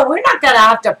you. No, we're not going to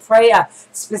have to pray a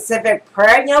specific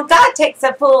prayer. You know, God takes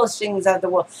the foolish things of the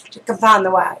world to confound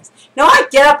the wise. No, I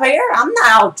get up here. I'm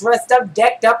not all dressed up,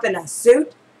 decked up in a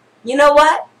suit. You know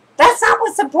what? That's not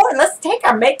what's important. Let's take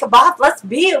our makeup off. Let's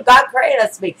be who God created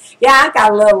us to be. Yeah, I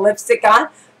got a little lipstick on.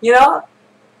 You know,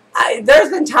 there's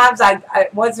been times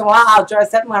once in a while I'll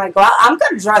dress up when I go out. I'm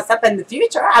going to dress up in the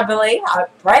future, I believe. I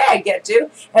pray I get to.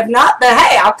 If not, then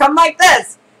hey, I'll come like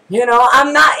this. You know,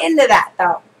 I'm not into that,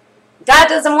 though. God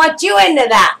doesn't want you into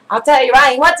that. I'll tell you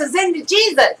right. He wants us into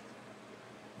Jesus.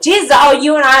 Jesus, all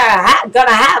you and I are going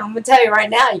to have. I'm going to tell you right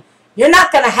now. You're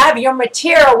not going to have your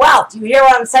material wealth. You hear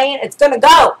what I'm saying? It's going to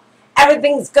go.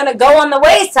 Everything's going to go on the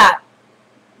wayside.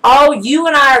 All you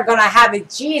and I are going to have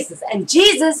is Jesus. And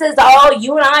Jesus is all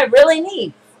you and I really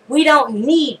need. We don't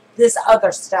need this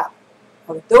other stuff.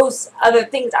 Those other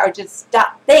things are just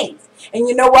stuff things. And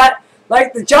you know what?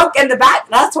 Like the junk in the back,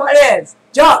 that's what it is.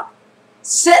 Junk.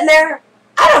 Sitting there,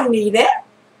 I don't need it.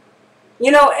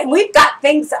 You know, and we've got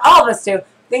things, all of us do,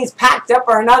 things packed up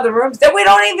or in other rooms that we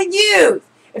don't even use.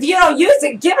 If you don't use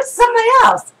it, give it to somebody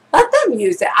else. Let them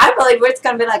use it. I believe it's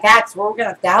going to be like Acts where we're going to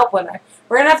have to help with it.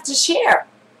 We're going to have to share.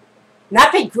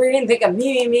 Not be greedy and think of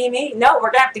me, me, me, me. No, we're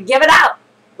going to have to give it out.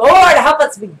 Lord, help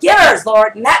us be givers,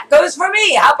 Lord. And that goes for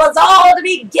me. Help us all to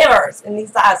be givers in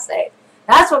these last days.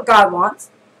 That's what God wants.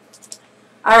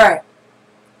 All right.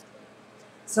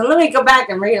 So let me go back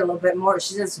and read a little bit more.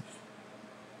 She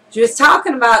was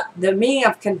talking about the meaning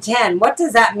of contend. What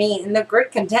does that mean? In the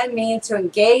Greek, contend means to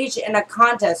engage in a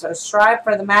contest or strive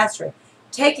for the mastery.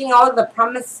 Taking all the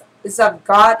promises of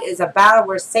God is a battle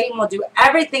where Satan will do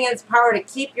everything in his power to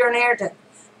keep your inheritance.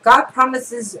 God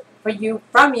promises for you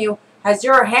from you has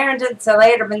your inheritance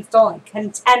later been stolen.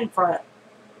 Contend for it.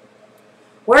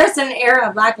 Where is an area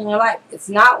of lack in your life? It's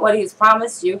not what He has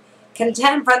promised you.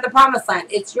 Contend for the promised land.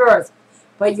 It's yours.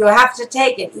 But you have to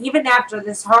take it. Even after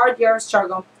this hard year of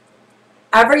struggle,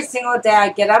 every single day I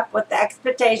get up with the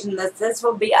expectation that this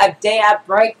will be a day of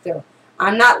breakthrough.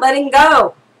 I'm not letting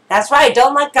go. That's right.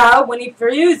 Don't let go. When He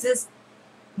refuses,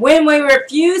 when we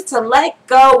refuse to let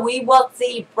go, we will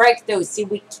see breakthrough. See,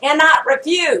 we cannot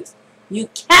refuse. You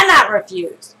cannot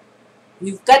refuse.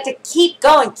 You've got to keep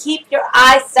going. Keep your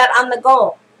eyes set on the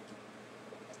goal.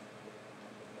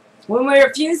 When we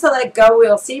refuse to let go, we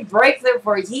will see breakthrough,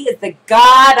 for He is the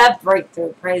God of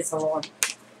breakthrough. Praise the Lord.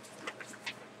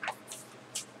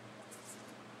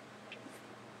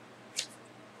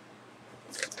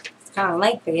 It's kind of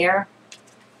lengthy here.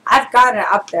 I've got it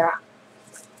up there.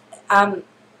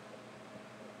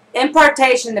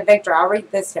 Impartation to victory. I'll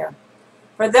read this here.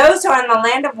 For those who are in the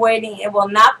land of waiting, it will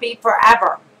not be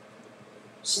forever.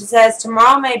 She says,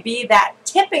 tomorrow may be that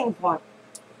tipping point.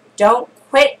 Don't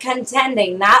quit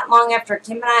contending. Not long after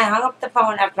Kim and I hung up the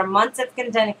phone, after months of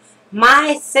contending,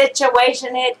 my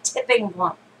situation hit tipping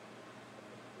point.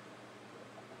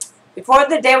 Before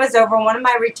the day was over, one of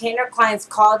my retainer clients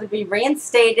called to be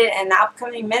reinstated, and the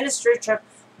upcoming ministry trip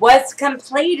was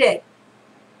completed.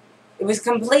 It was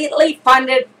completely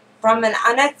funded from an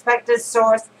unexpected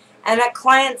source, and a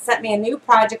client sent me a new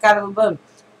project out of the blue.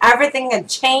 Everything had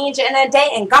changed in a day,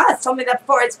 and God has told me that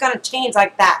before. It's going to change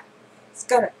like that. It's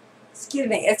going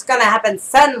to happen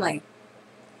suddenly.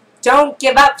 Don't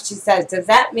give up, she says. Does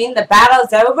that mean the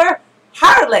battle's over?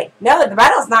 Hardly. No, the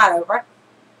battle's not over.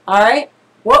 All right?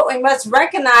 What we must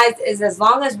recognize is as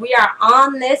long as we are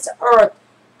on this earth,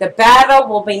 the battle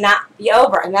will not be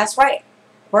over. And that's right.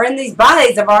 We're in these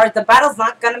bodies of ours. The battle's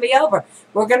not going to be over.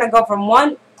 We're going to go from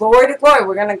one glory to glory.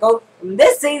 We're going to go from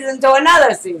this season to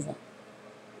another season.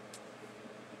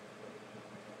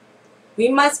 We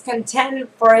must contend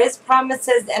for His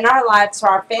promises in our lives, for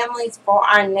our families, for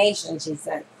our nation, she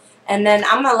said. And then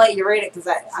I'm going to let you read it because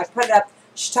I put it up.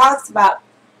 She talks about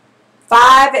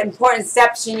 5 important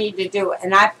steps you need to do.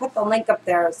 And I put the link up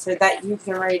there so that you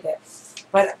can read it.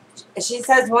 But she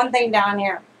says one thing down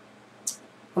here.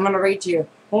 I'm going to read to you.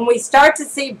 When we start to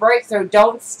see breakthrough,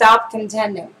 don't stop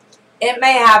contending. It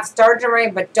may have started to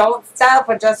rain, but don't stop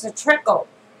with just a trickle.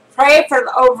 Pray for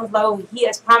the overflow He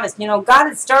has promised. You know, God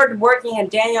has started working in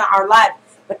Daniel, our life,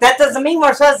 but that doesn't mean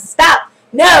we're supposed to stop.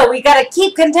 No, we got to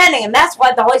keep contending, and that's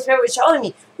what the Holy Spirit was showing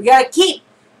me. We got to keep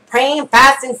praying,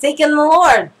 fasting, seeking the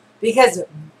Lord, because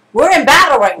we're in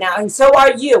battle right now, and so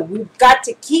are you. We've got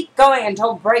to keep going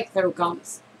until breakthrough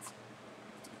comes.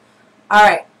 All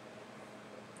right.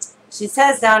 She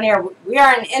says down here, we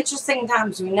are in interesting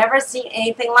times. We've never seen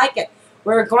anything like it.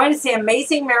 We're going to see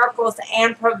amazing miracles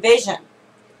and provision.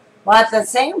 While at the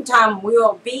same time, we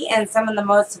will be in some of the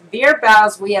most severe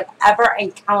battles we have ever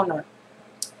encountered.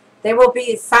 They will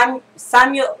be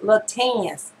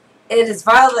simultaneous. It is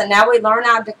vital that now we learn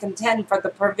how to contend for the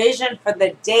provision for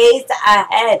the days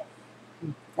ahead.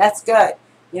 That's good.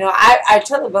 You know, I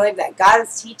truly believe that God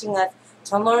is teaching us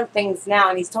to learn things now,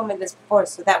 and He's told me this before,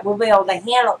 so that we'll be able to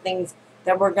handle things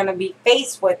that we're going to be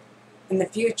faced with in the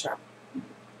future.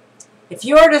 If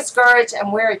you are discouraged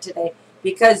and weary today,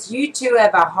 because you too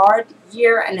have a hard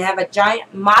year and have a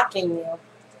giant mocking you,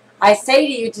 I say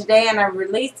to you today, and I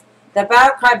release the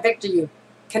battle cry victory you.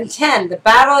 Contend. The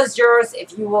battle is yours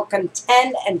if you will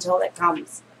contend until it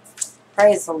comes.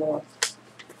 Praise the Lord.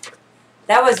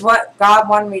 That was what God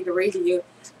wanted me to read to you.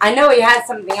 I know He had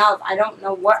something else. I don't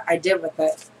know what I did with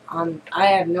it. I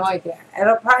have no idea.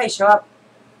 It'll probably show up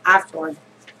afterward.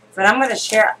 But I'm going to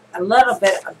share a little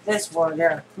bit of this word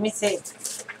here. Let me see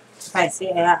if I see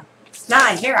it. Yeah. It's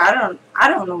not here. I don't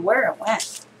know where it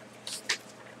went.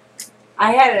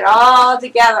 I had it all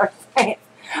together.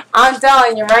 I'm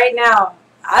telling you right now.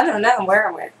 I don't know where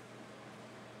it went.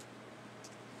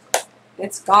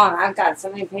 It's gone. I've got so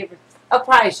many papers. I'll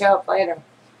probably show up later.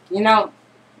 You know,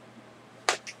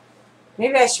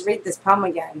 maybe I should read this poem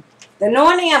again. The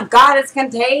anointing of God is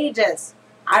contagious.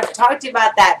 I've talked to you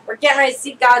about that. We're getting ready to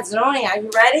see God's anointing. Are you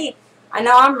ready? I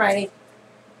know I'm ready.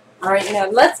 All right, now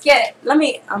let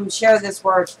me share this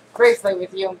word briefly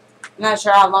with you. I'm not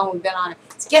sure how long we've been on it.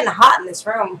 It's getting hot in this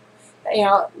room. You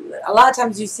know, a lot of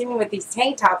times you see me with these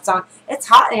tank tops on. It's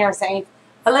hot in here, Saints.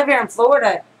 I live here in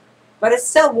Florida, but it's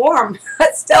still warm.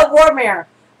 It's still warm here.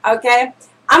 Okay?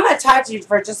 I'm going to talk to you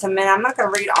for just a minute. I'm not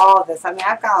going to read all of this. I mean,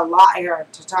 I've got a lot here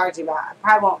to talk to you about. I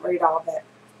probably won't read all of it.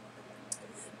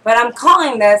 But I'm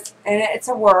calling this, and it's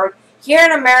a word, here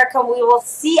in America we will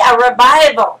see a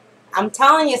revival. I'm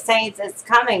telling you, Saints, it's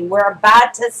coming. We're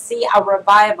about to see a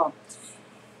revival.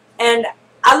 And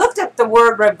I looked up the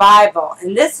word revival,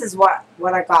 and this is what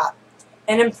I got.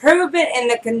 An improvement in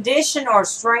the condition or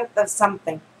strength of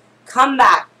something.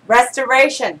 Comeback,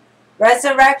 restoration,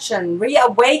 resurrection,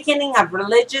 reawakening of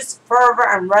religious fervor,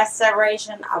 and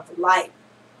restoration of life.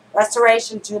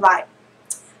 Restoration to life.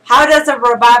 How does a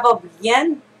revival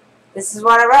begin? This is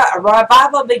what I wrote. A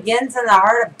revival begins in the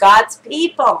heart of God's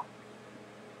people.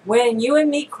 When you and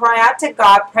me cry out to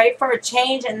God, pray for a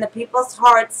change in the people's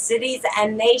hearts, cities,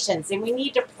 and nations. And we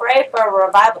need to pray for a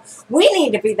revival. We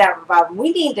need to be that revival.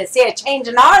 We need to see a change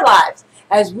in our lives.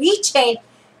 As we change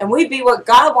and we be what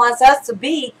God wants us to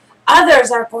be,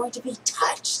 others are going to be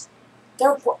touched.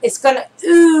 It's going to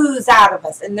ooze out of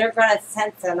us, and they're going to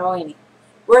sense anointing.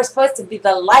 We're supposed to be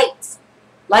the lights.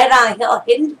 Light on a hill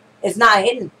hidden is not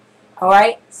hidden. All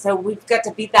right? So we've got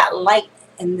to be that light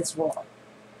in this world.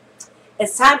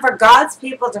 It's time for God's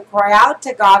people to cry out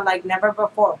to God like never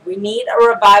before. We need a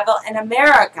revival in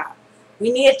America.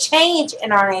 We need a change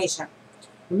in our nation.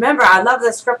 Remember, I love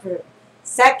the scripture.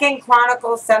 2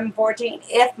 Chronicles 7:14.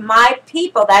 If my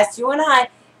people, that's you and I,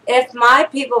 if my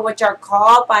people which are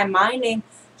called by my name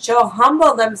shall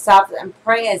humble themselves and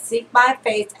pray and seek my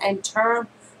face and turn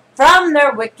from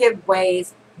their wicked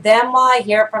ways, then will I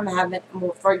hear from heaven and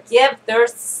will forgive their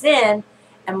sin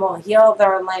and will heal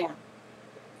their land.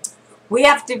 We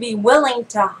have to be willing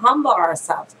to humble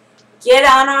ourselves. Get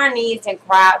on our knees and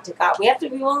cry out to God. We have to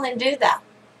be willing to do that.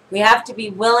 We have to be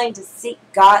willing to seek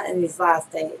God in these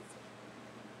last days.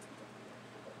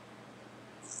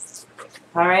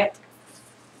 All right?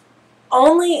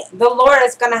 Only the Lord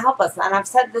is going to help us. And I've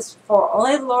said this before.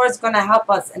 Only the Lord is going to help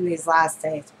us in these last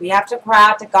days. We have to cry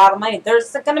out to God Almighty.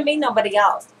 There's going to be nobody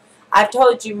else. I've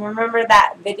told you, remember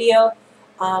that video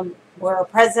where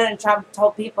President Trump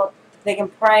told people they can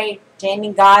pray,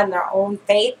 changing God in their own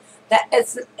faith?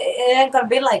 It ain't going to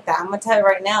be like that. I'm going to tell you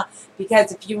right now.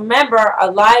 Because if you remember,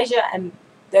 Elijah and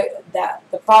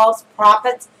the false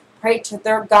prophets prayed to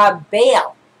their god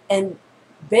Baal. And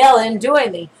Baal didn't do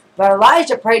anything. But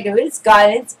Elijah prayed to his God,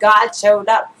 and his God showed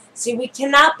up. See, we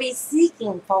cannot be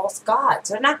seeking false gods.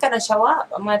 They're not going to show up.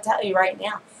 I'm going to tell you right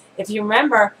now. If you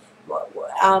remember,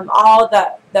 all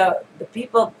the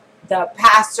people, the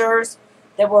pastors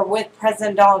that were with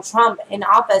President Donald Trump in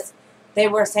office, they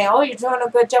were saying, oh, you're doing a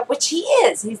good job, which he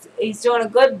is. He's doing a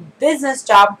good business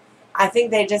job. I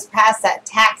think they just passed that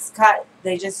tax cut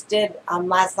they just did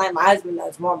last night. My husband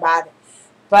knows more about it.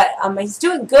 But he's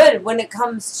doing good when it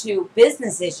comes to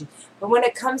business issues. But when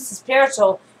it comes to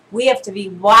spiritual, we have to be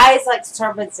wise like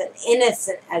serpents and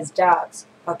innocent as doves.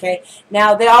 Okay?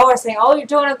 Now, they all were saying, oh, you're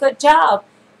doing a good job.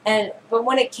 But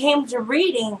when it came to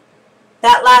reading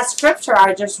that last scripture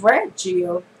I just read to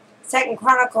you, 2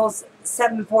 Chronicles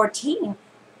 7:14,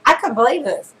 I couldn't believe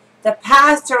this. The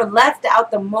pastor left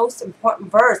out the most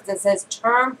important verse that says,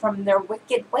 turn from their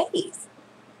wicked ways.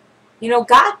 You know,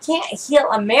 God can't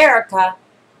heal America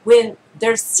when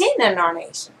there's sin in our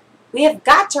nation. We have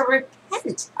got to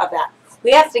repent of that.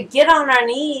 We have to get on our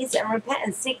knees and repent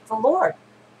and seek the Lord.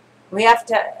 We have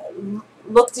to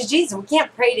look to Jesus. We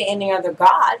can't pray to any other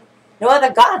God. No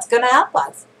other God's going to help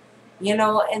us. You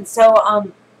know, and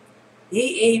so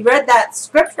he read that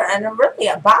scripture, and it really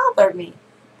bothered me.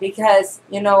 Because,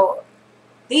 you know,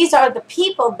 these are the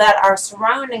people that are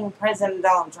surrounding President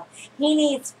Donald Trump. He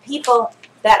needs people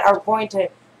that are going to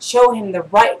show him the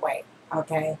right way.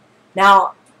 Okay?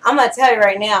 Now, I'm going to tell you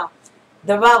right now,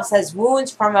 the Bible says wounds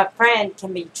from a friend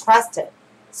can be trusted.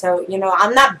 So, you know,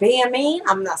 I'm not being mean.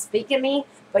 I'm not speaking mean.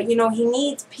 But, you know, he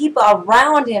needs people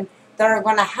around him that are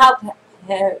going to help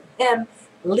him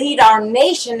lead our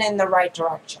nation in the right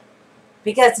direction.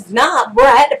 Because if not,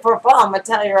 we're headed for a fall. I'm going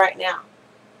to tell you right now.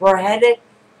 We're headed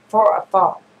for a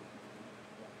fall.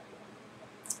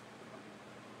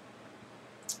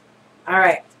 All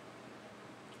right.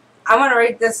 I want to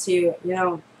read this to you. You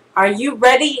know, are you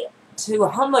ready to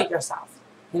humble yourself?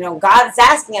 You know, God's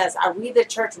asking us, are we the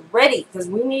church ready? Because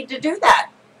we need to do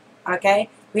that. Okay?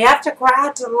 We have to cry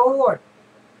out to the Lord.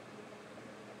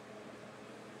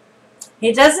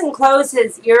 He doesn't close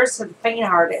his ears to the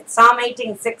faint-hearted. Psalm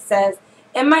 18:6 says,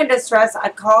 in my distress I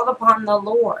called upon the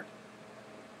Lord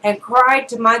and cried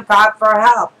to my God for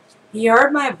help. He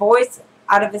heard my voice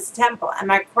out of his temple, and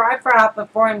my cry for help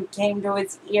before him came to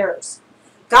his ears.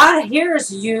 God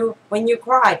hears you when you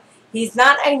cry. He's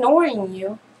not ignoring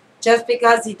you just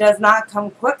because he does not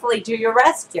come quickly to your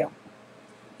rescue.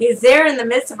 He's there in the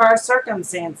midst of our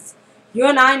circumstances. You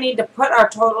and I need to put our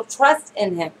total trust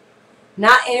in him,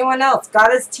 not anyone else.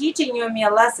 God is teaching you and me a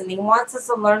lesson. He wants us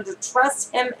to learn to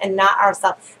trust him and not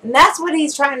ourselves. And that's what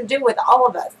he's trying to do with all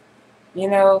of us. You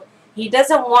know, he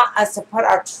doesn't want us to put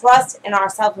our trust in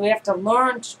ourselves. We have to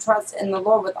learn to trust in the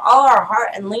Lord with all our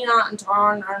heart and lean on into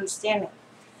our own understanding.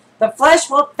 The flesh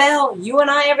will fail you and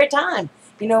I every time.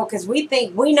 You know, because we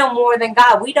think we know more than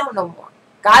God. We don't know more.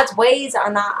 God's ways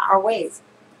are not our ways.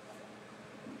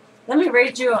 Let me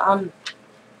read you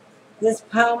this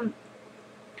poem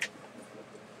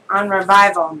on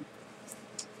revival.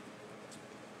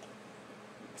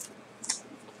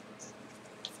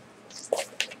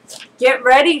 Get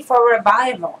ready for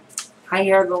revival. I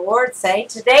hear the Lord say,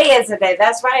 today is the day.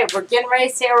 That's right. We're getting ready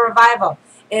to see a revival.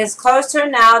 It is closer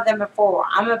now than before.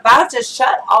 I'm about to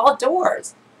shut all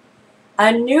doors.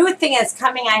 A new thing is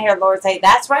coming, I hear the Lord say.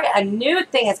 That's right. A new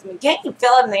thing is coming. Can't you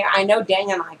feel it in the air? I know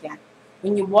Daniel and I can.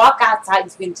 When you walk outside,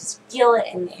 you can just feel it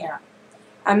in the air.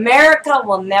 America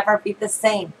will never be the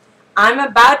same. I'm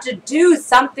about to do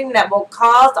something that will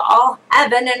cause all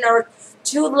heaven and earth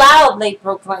to loudly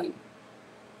proclaim.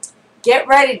 Get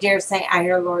ready, dear saint, I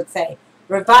hear the Lord say.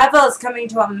 Revival is coming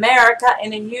to America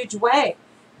in a huge way.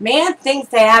 Man thinks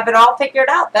they have it all figured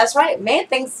out. That's right. Man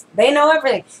thinks they know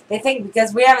everything. They think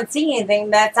because we haven't seen anything,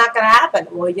 that's not going to happen.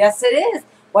 Well, yes, it is.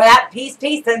 Well, that peace,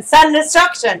 and sudden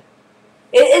destruction.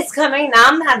 It is coming. Now,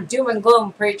 I'm not a doom and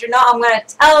gloom preacher. No, I'm going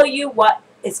to tell you what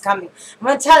is coming. I'm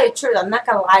going to tell you the truth. I'm not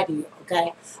going to lie to you,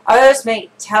 okay? Others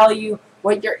may tell you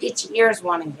what your itchy ears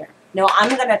want to hear. No,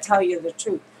 I'm going to tell you the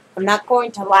truth. I'm not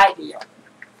going to lie to you.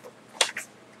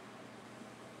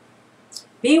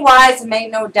 Be wise and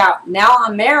make no doubt. Now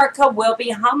America will be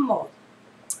humbled.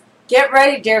 Get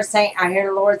ready, dear saint, I hear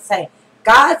the Lord say.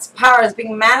 God's power is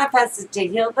being manifested to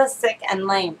heal the sick and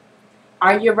lame.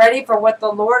 Are you ready for what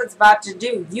the Lord is about to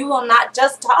do? You will not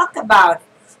just talk about it.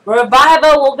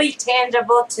 Revival will be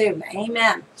tangible too.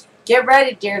 Amen. Get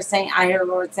ready, dear saint, I hear the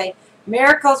Lord say.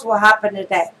 Miracles will happen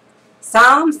today.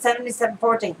 Psalm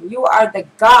 77:14. You are the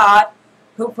God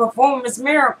who performs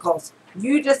miracles.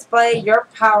 You display your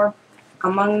power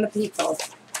among the peoples.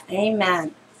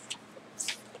 Amen.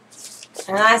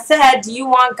 And I said, do you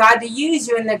want God to use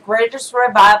you in the greatest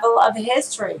revival of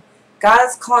history? God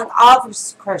is calling all of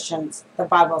us Christians, the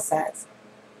Bible says.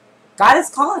 God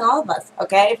is calling all of us,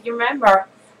 okay? If you remember,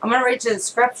 I'm going to read you the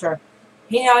scripture.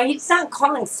 You know, He's not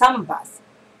calling some of us,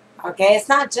 okay? It's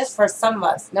not just for some of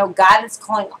us. No, God is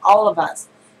calling all of us.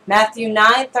 Matthew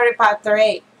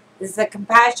 9:35-38 is the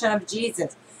compassion of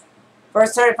Jesus.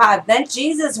 Verse 35, Then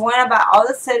Jesus went about all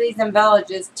the cities and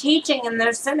villages, teaching in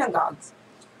their synagogues,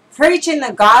 preaching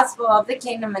the gospel of the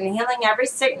kingdom and healing every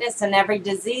sickness and every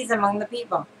disease among the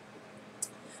people.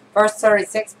 Verse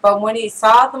 36, But when He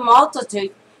saw the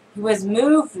multitude, He was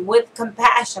moved with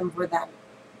compassion for them,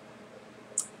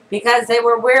 because they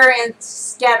were weary and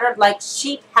scattered like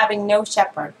sheep having no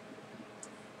shepherd.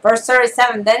 Verse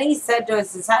 37, Then He said to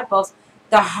His disciples,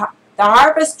 The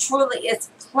harvest truly is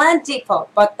plentiful,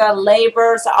 but the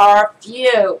laborers are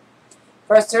few.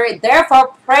 Verse 3,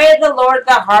 Therefore pray the Lord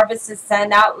the harvest to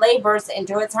send out laborers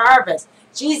into its harvest.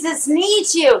 Jesus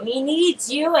needs you. He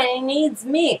needs you and He needs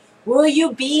me. Will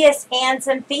you be His hands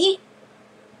and feet?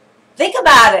 Think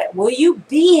about it. Will you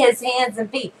be His hands and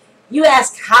feet? You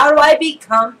ask, how do I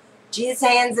become Jesus'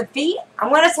 hands and feet? I'm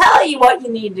going to tell you what you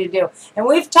need to do. And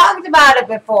we've talked about it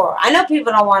before. I know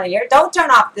people don't want to hear it. Don't turn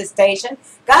off this station.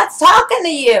 God's talking to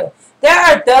you. There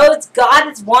are those God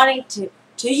is wanting to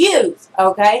use,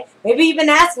 okay? Maybe you've been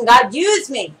asking, God, use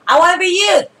me. I want to be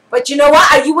used. But you know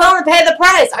what? Are you willing to pay the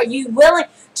price? Are you willing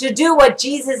to do what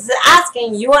Jesus is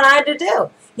asking you and I to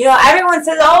do? You know, everyone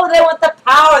says, oh, they want the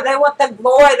power, they want the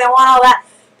glory, they want all that.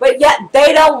 But yet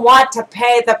they don't want to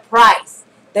pay the price.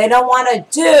 They don't want to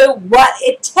do what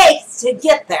it takes to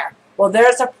get there. Well,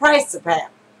 there's a price to pay.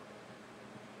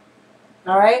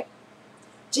 All right?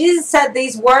 Jesus said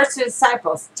these words to His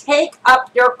disciples, take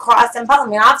up your cross and follow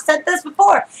me. I've said this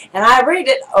before, and I read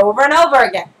it over and over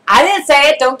again. I didn't say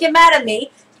it. Don't get mad at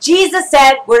me. Jesus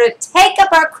said we're to take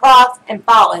up our cross and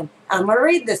follow Him. I'm going to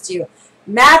read this to you.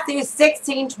 Matthew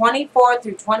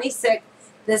 16:24-26.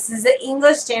 This is the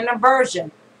English Standard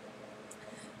Version.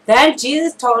 Then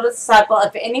Jesus told His disciple,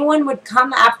 if anyone would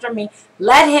come after me,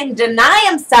 let him deny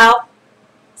himself.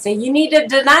 So you need to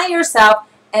deny yourself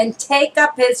and take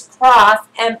up his cross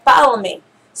and follow me.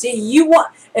 See,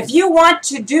 if you want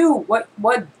to do what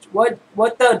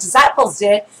the disciples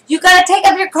did, you got to take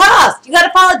up your cross. You got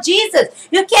to follow Jesus.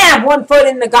 You can't have one foot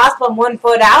in the gospel and one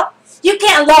foot out. You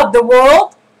can't love the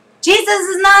world. Jesus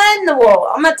is not in the world.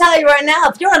 I'm going to tell you right now,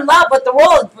 if you're in love with the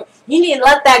world, you need to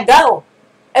let that go.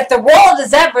 If the world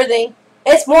is everything,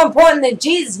 it's more important than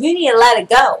Jesus. You need to let it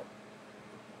go.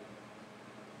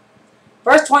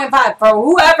 Verse 25, for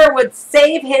whoever would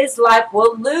save his life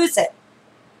will lose it.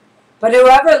 But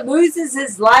whoever loses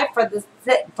his life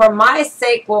for my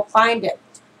sake will find it.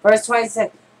 Verse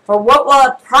 26, for what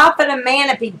will it profit a man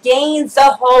if he gains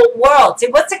the whole world? See,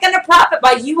 what's it going to profit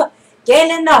by you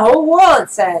gaining the whole world,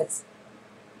 it says.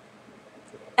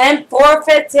 And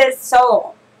forfeits his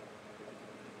soul.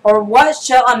 Or what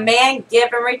shall a man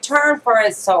give in return for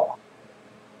his soul?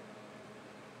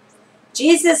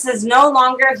 Jesus is no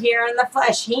longer here in the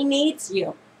flesh. He needs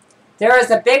you. There is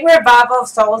a big revival of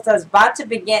souls that's about to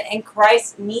begin, and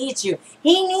Christ needs you.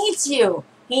 He needs you.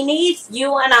 He needs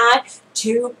you and I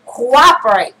to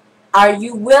cooperate. Are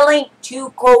you willing to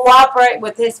cooperate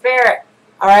with His Spirit?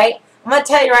 All right? I'm going to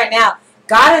tell you right now,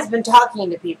 God has been talking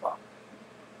to people.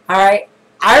 All right?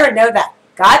 I already know that.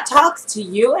 God talks to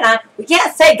you and I. We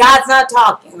can't say God's not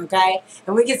talking, okay?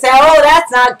 And we can say, oh, that's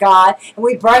not God, and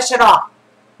we brush it off.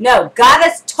 No, God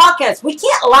is talking to us. We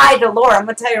can't lie to the Lord. I'm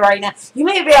going to tell you right now. You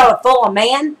may be able to fool a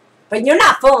man, but you're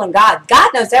not fooling God.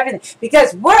 God knows everything.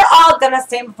 Because we're all going to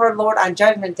stand before the Lord on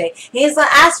Judgment Day. He's going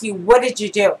to ask you, what did you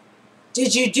do?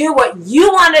 Did you do what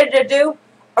you wanted to do?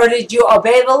 Or did you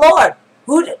obey the Lord?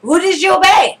 Who did you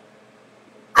obey?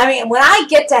 I mean, when I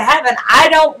get to heaven, I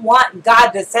don't want God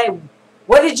to say,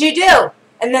 what did you do?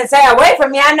 And then say, away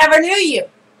from me, I never knew you.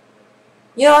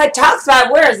 You know, it talks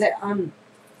about, where is it?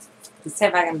 Let's see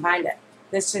if I can find it.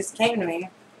 This just came to me.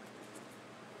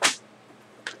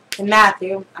 In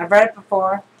Matthew. I've read it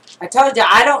before. I told you,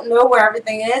 I don't know where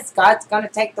everything is. God's going to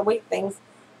take the weak things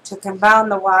to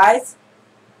confound the wise.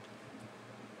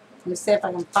 Let me see if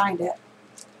I can find it.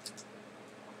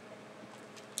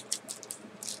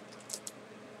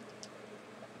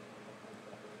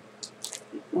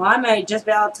 Well, I may just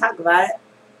be able to talk about it.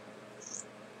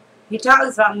 He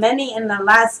talks about many in the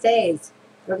last days.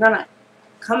 They're going to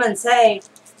come and say,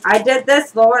 I did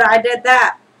this, Lord, I did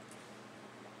that.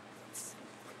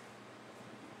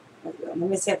 Let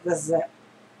me see if this is it.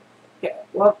 Here,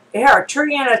 well, here, a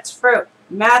tree and its fruit.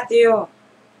 Matthew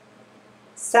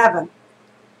 7.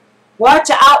 Watch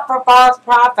out for false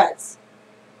prophets.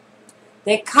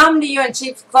 They come to you in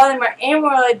sheep's clothing, but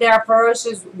inwardly they are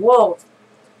ferocious wolves.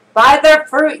 By their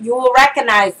fruit you will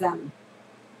recognize them.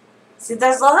 See,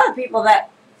 there's a lot of people that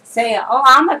say, oh,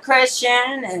 I'm a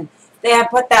Christian, and they have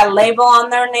put that label on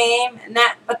their name, and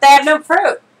that, but they have no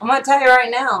fruit. I'm going to tell you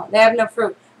right now, they have no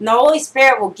fruit. And the Holy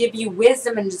Spirit will give you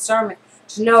wisdom and discernment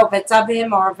to know if it's of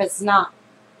Him or if it's not.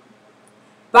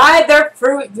 By their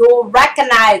fruit you will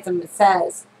recognize them, it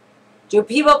says. Do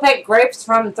people pick grapes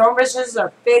from thorn bushes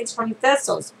or figs from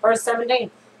thistles? Verse 17.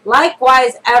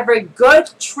 Likewise, every good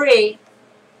tree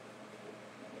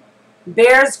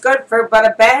bears good fruit, but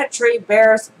a bad tree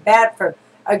bears bad fruit.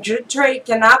 A good tree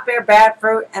cannot bear bad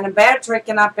fruit, and a bad tree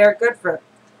cannot bear good fruit.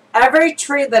 Every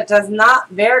tree that does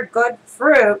not bear good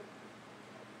fruit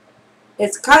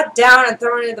is cut down and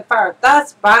thrown into the fire.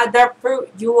 Thus, by their fruit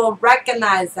you will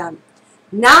recognize them.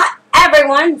 Not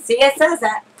everyone, see it says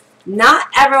that, not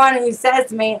everyone who says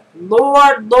to me,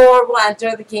 Lord, Lord, will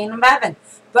enter the kingdom of heaven,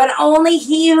 but only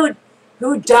he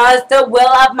who does the will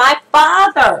of my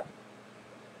Father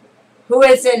who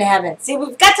is in heaven. See,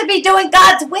 we've got to be doing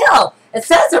God's will. It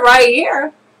says it right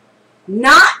here.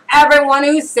 Not everyone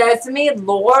who says to me,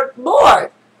 Lord,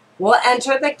 Lord, will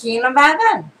enter the kingdom of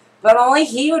heaven, but only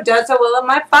he who does the will of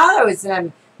my Father who is in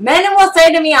heaven. Many will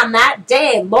say to me on that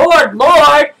day, Lord,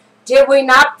 Lord, did we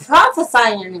not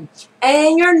prophesy in your name, and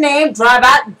in your name drive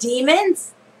out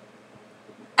demons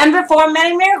and perform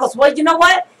many miracles? Well, you know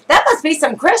what? That must be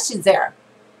some Christians there,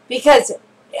 because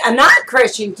a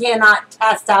non-Christian cannot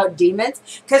cast out demons.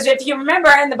 Because if you remember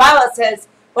in the Bible, it says,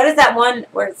 what is that one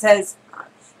where it says,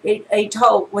 he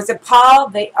told, was it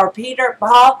Paul or Peter?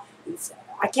 Paul?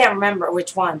 I can't remember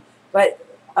which one. But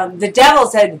the devil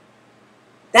said,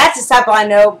 that disciple I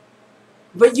know,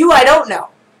 but you I don't know.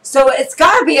 So it's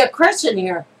got to be a Christian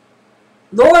here.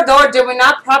 Lord, Lord, did we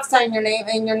not prophesy in your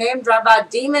name drive out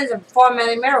demons and perform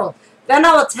many miracles? Then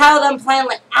I will tell them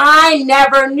plainly, I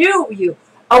never knew you.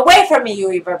 Away from me,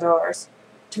 you evildoers.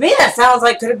 To me, that sounds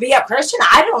like, could it be a Christian?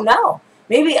 I don't know.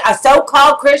 Maybe a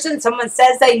so-called Christian, someone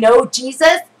says they know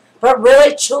Jesus, but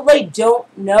really, truly don't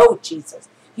know Jesus.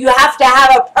 You have to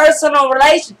have a personal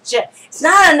relationship. It's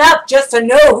not enough just to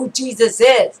know who Jesus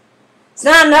is. It's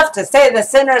not enough to say the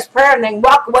sinner's prayer and then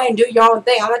walk away and do your own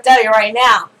thing. I'm going to tell you right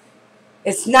now.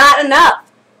 It's not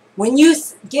enough. When you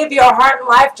give your heart and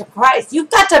life to Christ, you've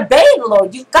got to obey the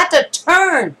Lord. You've got to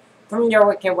turn from your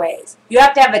wicked ways. You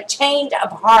have to have a change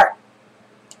of heart.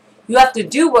 You have to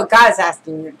do what God's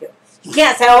asking you to do. You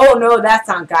can't say, oh, no, that's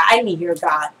not God. I need to hear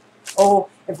God. Oh,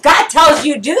 if God tells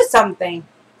you to do something,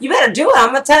 you better do it.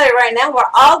 I'm going to tell you right now, we're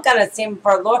all going to stand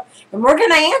before the Lord, and we're going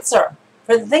to answer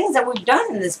for the things that we've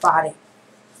done in this body.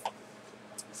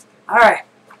 All right.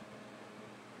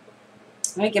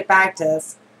 Let me get back to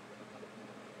this.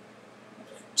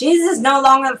 Jesus is no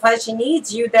longer in the flesh. He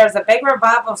needs you. There's a big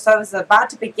revival service about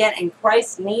to begin, and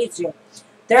Christ needs you.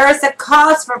 There is a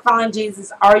cost for following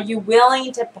Jesus. Are you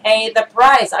willing to pay the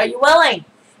price? Are you willing?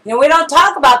 You know, we don't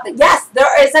talk about that. Yes,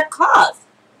 there is a cost.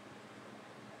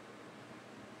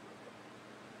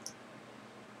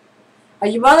 Are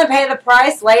you willing to pay the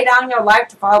price? Lay down your life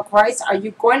to follow Christ? Are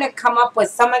you going to come up with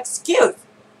some excuse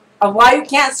of why you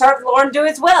can't serve the Lord and do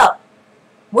His will?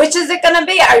 Which is it going to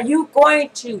be? Are you going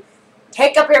to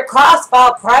take up your cross,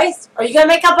 follow Christ? Or are you going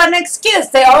to make up an excuse?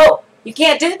 Say, oh, you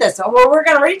can't do this. Oh, well, we're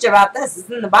going to read you about this. It's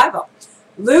in the Bible.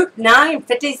 Luke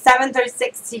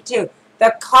 9:57-62.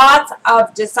 The cost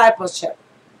of discipleship.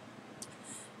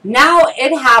 Now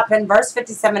it happened, verse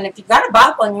 57. If you got a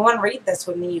Bible and you want to read this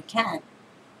with me, you can.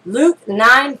 Luke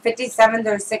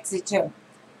 9:57-62.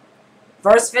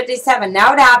 Verse 57.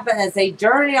 Now it happened as they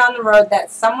journeyed on the road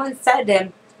that someone said to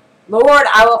him, Lord,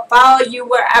 I will follow you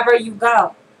wherever you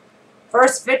go.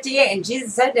 Verse 58. And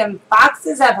Jesus said to him,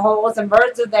 foxes have holes and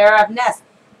birds of the air have nests,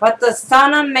 but the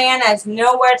Son of Man has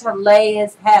nowhere to lay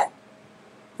his head.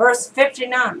 Verse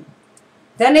 59.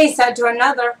 Then he said to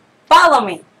another, follow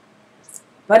me.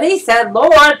 But he said,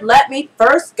 Lord, let me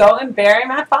first go and bury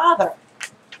my father.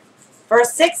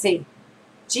 Verse 60.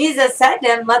 Jesus said to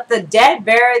him, let the dead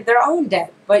bury their own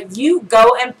dead, but you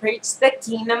go and preach the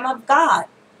kingdom of God.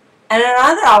 And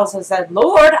another also said,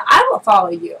 Lord, I will follow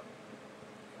you,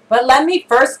 but let me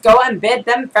first go and bid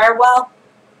them farewell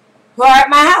who are at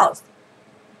my house.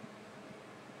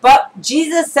 But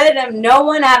Jesus said to him, no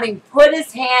one having put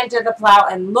his hand to the plow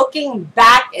and looking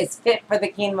back is fit for the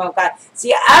kingdom of God.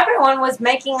 See, everyone was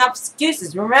making up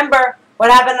excuses. Remember what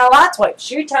happened to Lot's wife.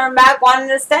 She turned back wanting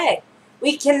to stay.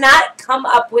 We cannot come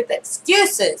up with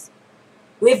excuses.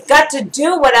 We've got to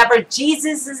do whatever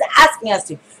Jesus is asking us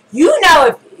to. You know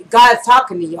if God's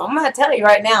talking to you. I'm going to tell you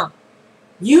right now.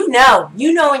 You know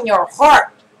in your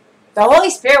heart. The Holy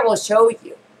Spirit will show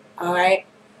you. All right?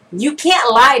 You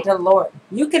can't lie to the Lord.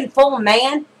 You can fool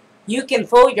man. You can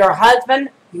fool your husband.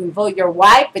 You can fool your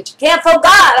wife. But you can't fool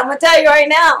God. I'm going to tell you right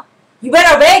now. You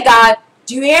better obey God.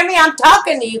 Do you hear me? I'm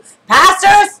talking to you.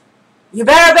 Pastors, you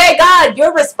better obey God.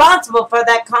 You're responsible for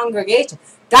that congregation.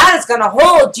 God is going to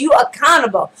hold you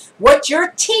accountable. What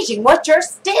you're teaching, what you're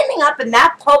standing up in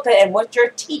that pulpit and what you're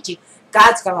teaching,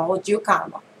 God's going to hold you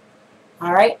accountable.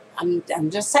 All right? I'm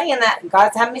just saying that.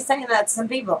 God's had me saying that to some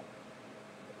people.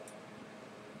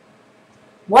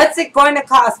 What's it going to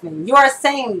cost me? You are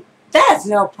saying, that's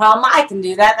no problem. I can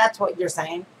do that. That's what you're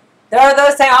saying. There are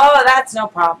those saying, oh, that's no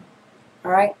problem.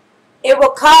 All right? It will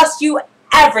cost you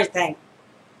everything.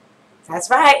 That's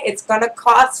right. It's going to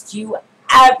cost you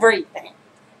everything.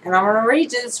 And I'm going to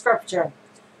read you the scripture.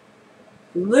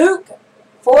 Luke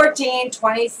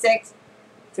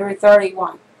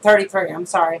 14:26-33. I'm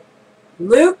sorry.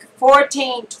 Luke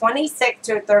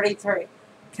 14:26-33.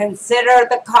 Consider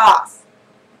the cost.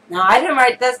 Now, I didn't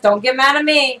write this. Don't get mad at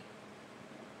me.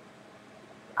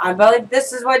 I believe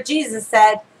this is what Jesus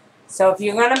said. So if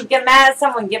you're going to get mad at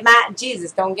someone, get mad at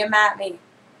Jesus. Don't get mad at me.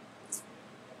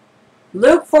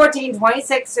 Luke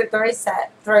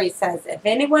 14:26-33 says, if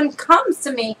anyone comes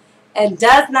to me and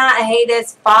does not hate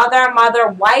his father, mother,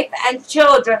 wife, and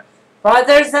children,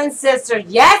 brothers and sisters,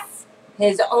 yes,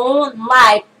 his own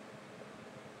life,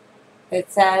 it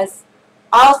says,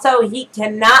 also he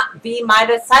cannot be my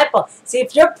disciple. See,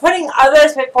 if you're putting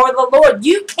others before the Lord,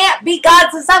 you can't be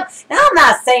God's disciple. Now, I'm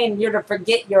not saying you're to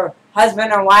forget your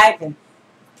husband or wife and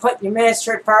put your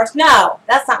ministry first. No,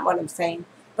 that's not what I'm saying.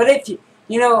 But if you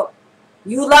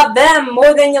love them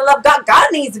more than you love God, God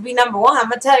needs to be number one. I'm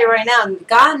going to tell you right now,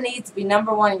 God needs to be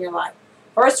number one in your life.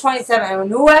 Verse 27,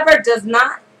 and whoever does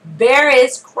not bear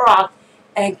his cross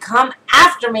and come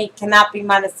after me cannot be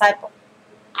my disciple.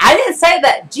 I didn't say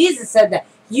that. Jesus said that.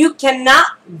 You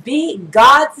cannot be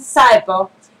God's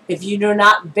disciple if you do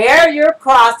not bear your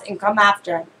cross and come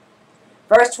after him.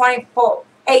 Verse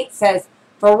 28 says,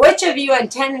 for which of you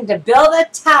intending to build a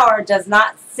tower does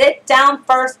not sit down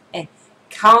first and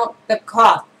count the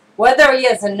cost, whether he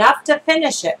has enough to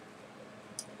finish it?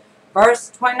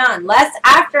 Verse 29, lest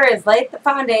after he has laid the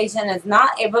foundation and is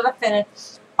not able to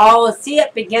finish, all will see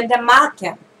it begin to mock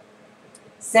him,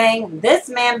 saying, this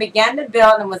man began to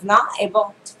build and was not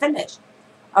able to finish.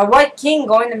 Or what king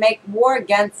going to make war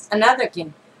against another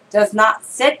king does not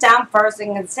sit down first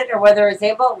and consider whether he is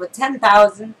able with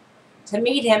 10,000 to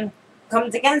meet him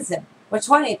comes against him with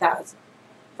 20,000?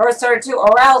 Verse 32,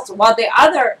 or else, while the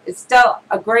other is still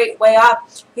a great way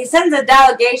off, he sends a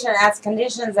delegation as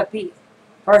conditions of peace.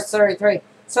 Verse 33,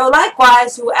 so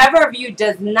likewise, whoever of you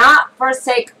does not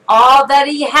forsake all that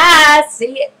he has,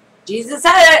 see, Jesus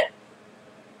said it,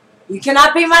 you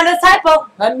cannot be my disciple.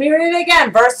 Let me read it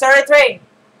again. Verse 33.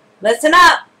 Listen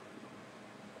up.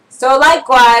 So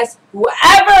likewise,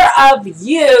 whoever of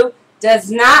you does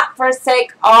not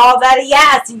forsake all that he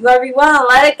has, you go be willing,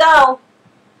 let it go.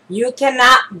 You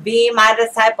cannot be my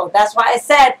disciple. That's why I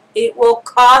said it will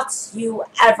cost you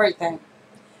everything.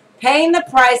 Paying the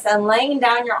price and laying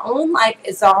down your own life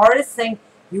is the hardest thing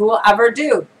you will ever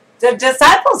do. The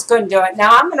disciples couldn't do it.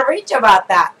 Now I'm going to read you about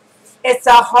that. It's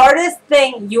the hardest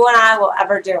thing you and I will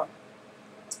ever do.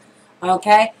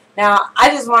 Okay? Now, I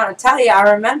just want to tell you,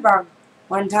 I remember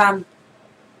one time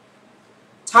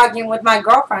talking with my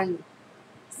girlfriend,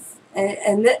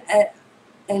 and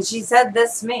she said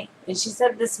this to me. And she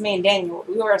said this to me and Daniel.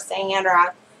 We were staying at her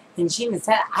house, and she even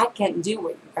said, I can't do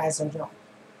what you guys are doing.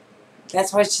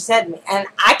 That's what she said to me. And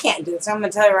I can't do it, so I'm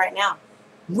going to tell you right now.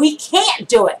 We can't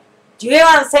do it. Do you hear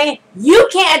what I'm saying? You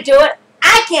can't do it.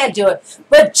 I can't do it.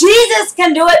 But Jesus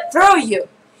can do it through you.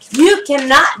 You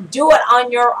cannot do it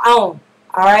on your own.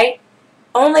 Alright?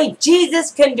 Only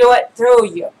Jesus can do it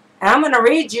through you. And I'm going to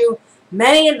read you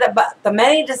many of the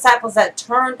many disciples that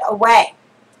turned away.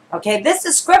 Okay, this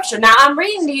is scripture. Now, I'm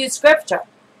reading to you scripture.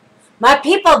 My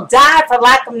people die for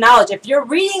lack of knowledge. If you're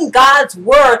reading God's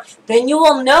word, then you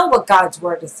will know what God's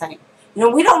word is saying. You know,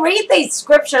 we don't read these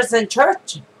scriptures in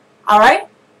church. Alright?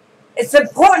 It's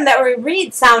important that we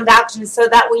read sound doctrine so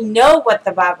that we know what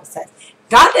the Bible says.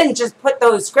 God didn't just put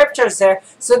those scriptures there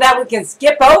so that we can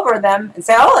skip over them and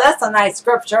say, oh, that's a nice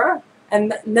scripture,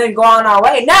 and then go on our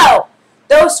way. No!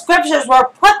 Those scriptures were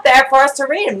put there for us to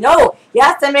read them. No,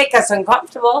 yes, they make us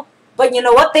uncomfortable, but you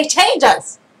know what? They change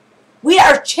us. We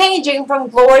are changing from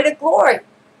glory to glory.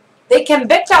 They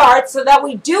convict our hearts so that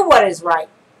we do what is right.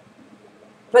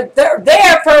 But they're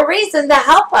there for a reason to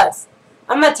help us.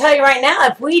 I'm going to tell you right now,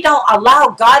 if we don't allow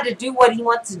God to do what he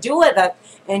wants to do with us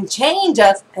and change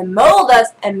us and mold us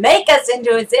and make us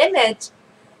into his image,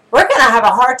 we're going to have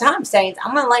a hard time, saints.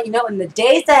 I'm going to let you know in the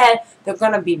days ahead, they're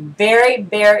going to be very,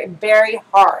 very, very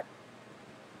hard.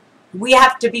 We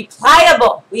have to be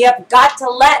pliable. We have got to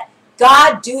let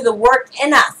God do the work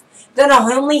in us that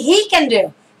only he can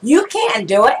do. You can't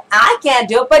do it. I can't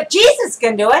do it. But Jesus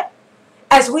can do it.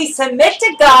 As we submit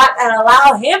to God and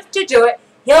allow him to do it,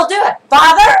 he'll do it.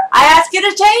 Father, I ask you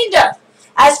to change us.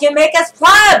 I ask you to make us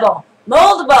pliable,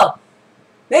 moldable.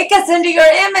 Make us into your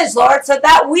image, Lord, so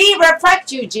that we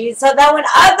reflect you, Jesus. So that when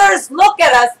others look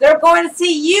at us, they're going to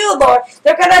see you, Lord.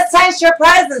 They're going to sense your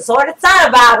presence, Lord. It's not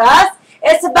about us.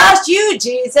 It's about you,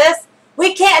 Jesus.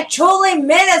 We can't truly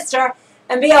minister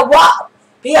and be a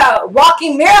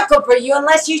walking miracle for you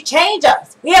unless you change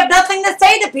us. We have nothing to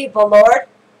say to people, Lord.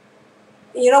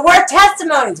 You know, we're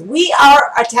testimonies. We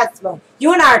are a testimony.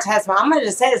 You and I are a testimony. I'm going to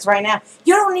just say this right now.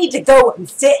 You don't need to go and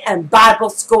sit in Bible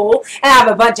school and have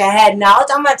a bunch of head knowledge.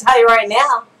 I'm going to tell you right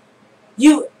now.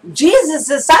 Jesus'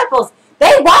 disciples,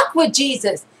 they walked with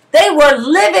Jesus. They were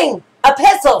living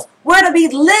epistles. We're to be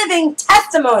living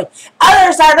testimony.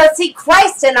 Others are to see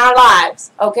Christ in our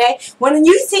lives. Okay? When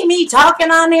you see me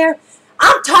talking on here,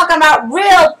 I'm talking about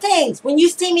real things. When you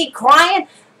see me crying,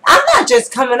 I'm not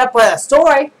just coming up with a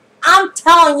story. I'm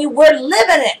telling you, we're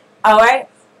living it, all right?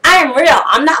 I am real.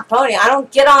 I'm not phony. I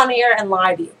don't get on here and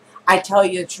lie to you. I tell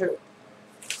you the truth.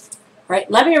 All right,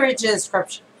 let me read you the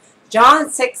scripture. John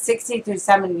 6:60 through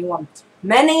 71.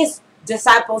 Many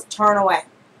disciples turn away.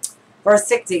 Verse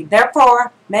 60.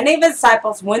 Therefore, many of his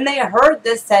disciples, when they heard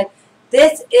this, said,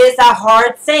 this is a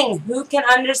hard thing. Who can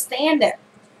understand it?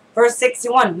 Verse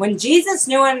 61. When Jesus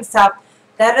knew himself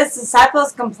that his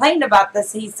disciples complained about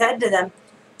this, he said to them,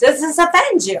 does this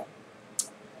offend you?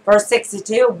 Verse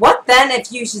 62, what then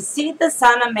if you should see the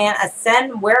Son of Man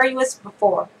ascend where he was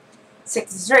before?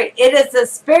 63, it is the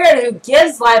Spirit who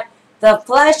gives life, the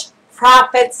flesh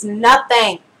profits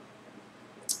nothing.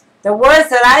 The words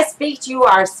that I speak to you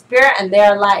are spirit and they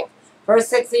are life. Verse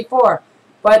 64,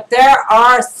 but there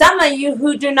are some of you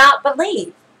who do not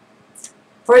believe.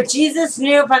 For Jesus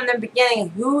knew from the beginning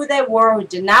who they were who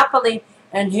did not believe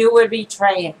and who would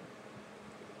betray him.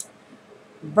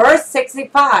 Verse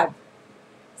 65.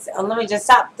 So let me just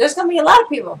stop. There's going to be a lot of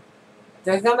people.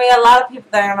 There's going to be a lot of people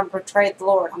that are going to betray the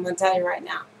Lord. I'm going to tell you right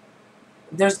now.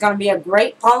 There's going to be a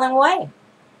great falling away.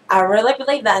 I really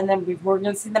believe that. And then we're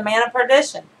going to see the man of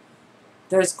perdition.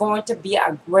 There's going to be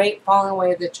a great falling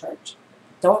away of the church.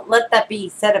 Don't let that be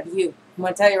said of you. I'm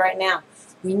going to tell you right now.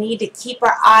 We need to keep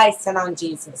our eyes set on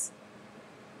Jesus.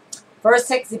 Verse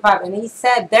 65. And he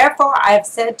said, therefore I have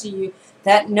said to you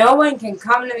that no one can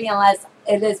come to me unless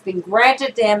it has been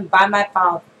granted to him by my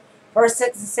Father. Verse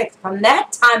 66. From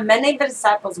that time many of the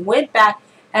disciples went back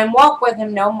and walked with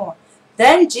him no more.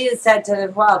 Then Jesus said to the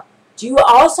 12, do you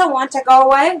also want to go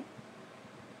away?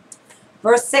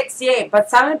 Verse 68. But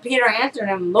Simon Peter answered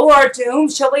him, Lord, to whom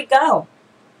shall we go?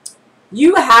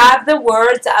 You have the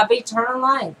words of eternal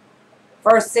life.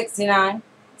 Verse 69.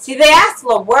 See, they asked the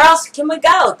Lord, where else can we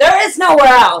go? There is nowhere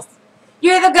else.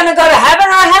 You're either going to go to heaven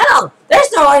or hell.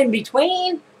 There's no in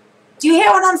between. Do you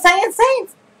hear what I'm saying,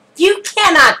 saints? You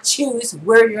cannot choose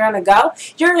where you're going to go.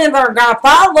 You're either going to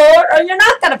follow Lord or you're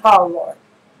not going to follow Lord.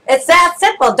 It's that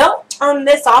simple. Don't turn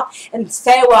this off and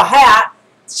say, well, hey,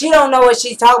 She don't know what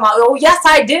she's talking about. Oh, yes,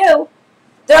 I do.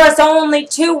 There's only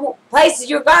two places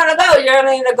you're going to go. You're going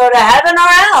to either go to heaven or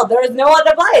hell. There's no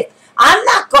other place. I'm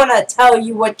not going to tell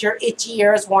you what your itchy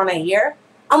ears want to hear.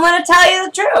 I'm going to tell you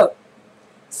the truth.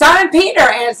 Simon Peter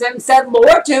answered him and said,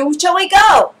 Lord, to whom shall we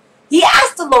go? He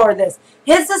asked the Lord this.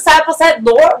 His disciples said,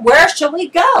 Lord, where shall we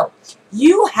go?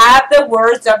 You have the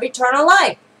words of eternal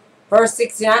life. Verse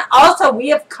 69, also we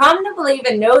have come to believe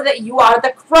and know that you are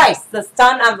the Christ, the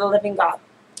Son of the living God.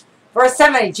 Verse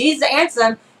 70, Jesus answered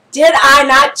them, did I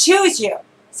not choose you?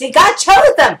 See, God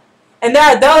chose them. And there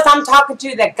are those I'm talking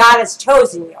to that God has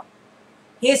chosen you.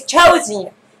 He has chosen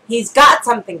you. He's got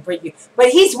something for you. But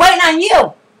He's waiting on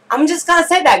you. I'm just going to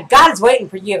say that. God is waiting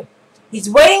for you. He's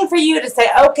waiting for you to say,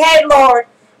 okay, Lord,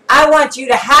 I want you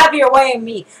to have your way in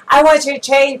me. I want you to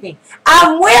change me.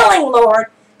 I'm willing, Lord,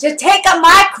 to take up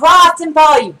my cross and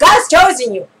follow you. God's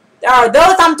chosen you. There are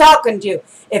those I'm talking to.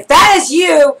 If that is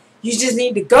you, you just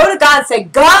need to go to God and say,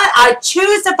 God, I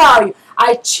choose to follow you.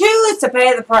 I choose to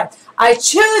pay the price. I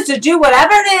choose to do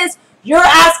whatever it is you're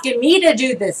asking me to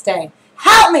do this day.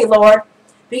 Help me, Lord,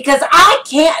 because I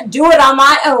can't do it on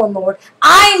my own, Lord.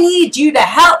 I need you to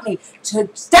help me to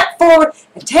step forward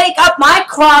and take up my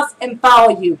cross and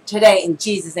follow you today in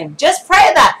Jesus' name. Just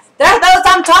pray that. There are those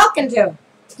I'm talking to.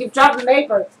 Keep dropping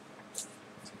papers.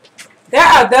 There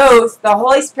are those the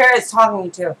Holy Spirit is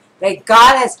talking to, that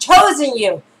God has chosen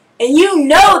you. And you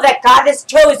know that God has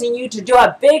chosen you to do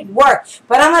a big work.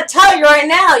 But I'm going to tell you right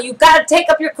now, you've got to take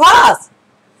up your cross.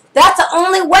 That's the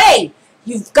only way.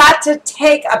 You've got to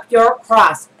take up your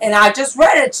cross. And I just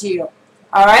read it to you.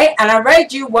 All right? And I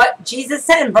read you what Jesus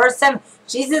said in verse 7.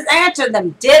 Jesus answered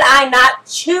them, did I not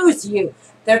choose you?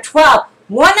 They're 12.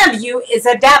 One of you is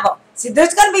a devil. See,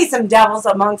 there's going to be some devils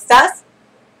amongst us.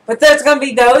 But there's going to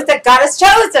be those that God has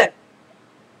chosen.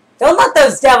 Don't let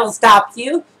those devils stop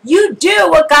you. You do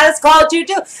what God has called you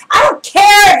to do. I don't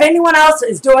care if anyone else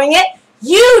is doing it.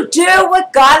 You do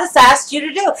what God has asked you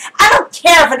to do. I don't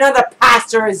care if another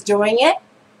pastor is doing it.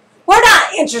 We're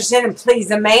not interested in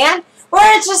pleasing man.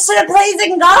 We're interested in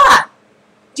pleasing God.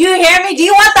 Do you hear me? Do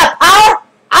you want the power?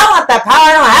 I want the power.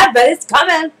 I don't have it, but it's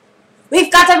coming.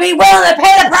 We've got to be willing to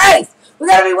pay the price. We've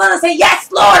got to be willing to say,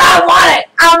 yes, Lord, I want it.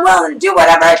 I'm willing to do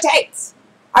whatever it takes.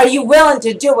 Are you willing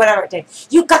to do whatever it takes?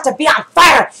 You've got to be on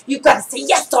fire. You've got to say,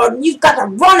 yes, Lord, and you've got to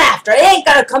run after it. It ain't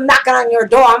going to come knocking on your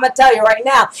door. I'm going to tell you right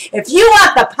now. If you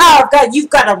want the power of God, you've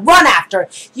got to run after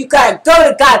it. You've got to go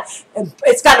to God.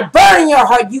 It's got to burn in your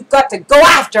heart. You've got to go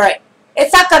after it.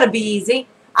 It's not going to be easy.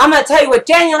 I'm going to tell you what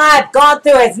Daniel and I have gone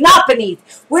through has not been easy.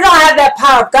 We don't have that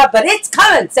power of God, but it's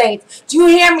coming, saints. Do you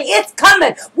hear me? It's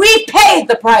coming. We paid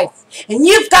the price. And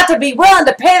you've got to be willing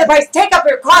to pay the price. Take up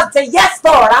your cross and say, yes,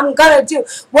 Lord, I'm going to do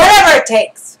whatever it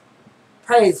takes.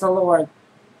 Praise the Lord.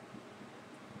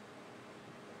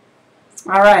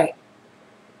 All right.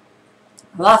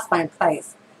 I lost my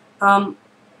place.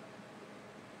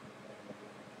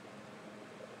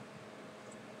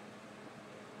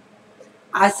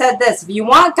 I said this, if you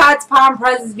want God's power and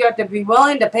presence, you have to be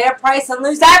willing to pay a price and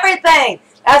lose everything.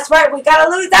 That's right, we got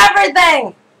to lose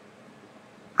everything.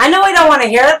 I know we don't want to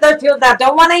hear it. There's people that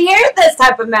don't want to hear this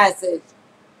type of message.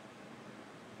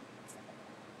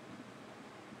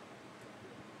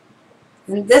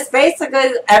 And this basically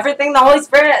is everything the Holy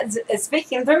Spirit is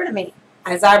speaking through to me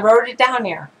as I wrote it down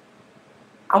here.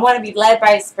 I want to be led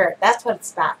by His Spirit. That's what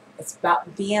it's about. It's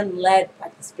about being led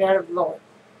by the Spirit of the Lord.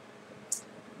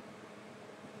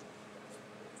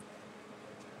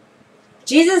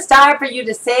 Jesus died for you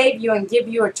to save you and give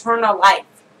you eternal life.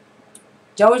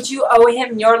 Don't you owe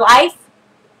Him your life?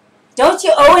 Don't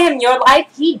you owe Him your life?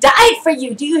 He died for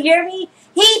you. Do you hear me?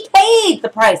 He paid the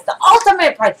price, the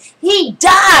ultimate price. He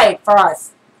died for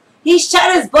us. He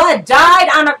shed His blood, died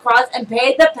on a cross, and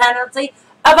paid the penalty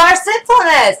of our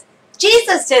sinfulness.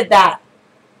 Jesus did that.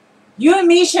 You and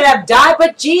me should have died,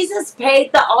 but Jesus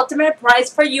paid the ultimate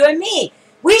price for you and me.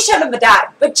 We should have died,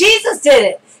 but Jesus did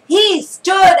it. He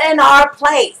stood in our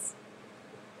place.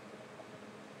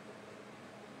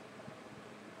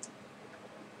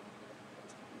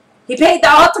 He paid the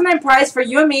ultimate price for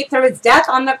you and me through His death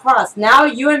on the cross. Now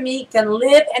you and me can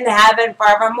live in heaven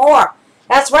forevermore.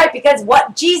 That's right, because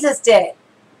what Jesus did.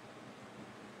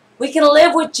 We can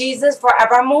live with Jesus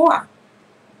forevermore.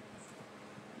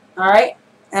 Alright?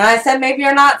 And I said maybe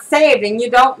you're not saved and you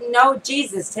don't know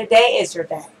Jesus. Today is your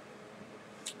day.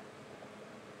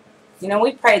 You know,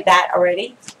 we prayed that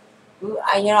already.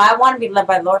 I want to be led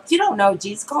by the Lord. If you don't know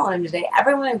Jesus, call on Him today.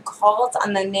 Everyone who calls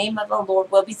on the name of the Lord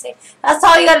will be saved. That's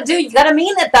all you got to do. You got to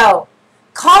mean it, though.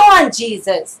 Call on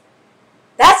Jesus.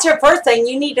 That's your first thing.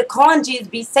 You need to call on Jesus,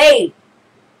 be saved.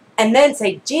 And then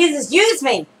say, Jesus, use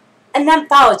me. and then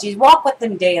follow Jesus. Walk with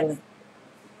him daily.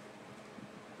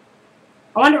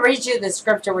 I want to read you the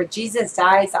scripture where Jesus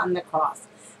dies on the cross.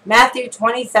 Matthew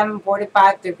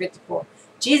 27:45-54.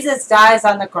 Jesus dies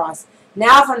on the cross.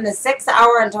 Now from the 6th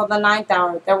hour until the 9th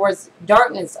hour, there was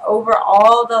darkness over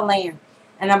all the land.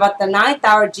 And about the 9th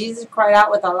hour, Jesus cried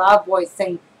out with a loud voice,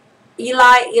 saying,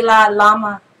 Eli, Eli,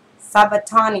 lama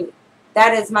sabachthani.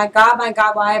 That is, my God,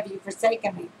 why have you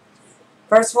forsaken me?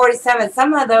 Verse 47,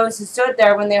 some of those who stood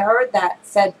there when they heard that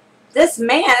said, this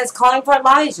man is calling for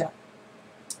Elijah.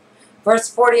 Verse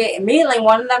 48, immediately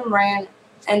one of them ran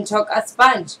and took a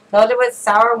sponge, filled it with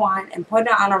sour wine, and put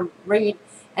it on a reed,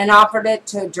 and offered it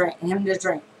to him to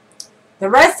drink. The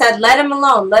rest said, let him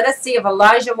alone. Let us see if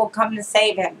Elijah will come to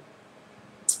save him.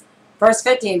 Verse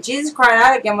 50, and Jesus cried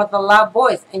out again with a loud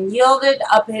voice, and yielded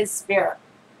up his spirit.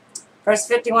 Verse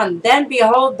 51, then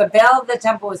behold, the veil of the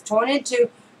temple was torn in two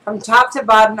from top to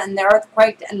bottom, and the earth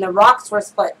quaked, and the rocks were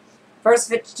split. Verse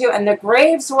 52, and the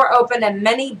graves were opened, and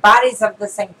many bodies of the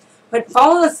saints who had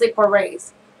fallen asleep were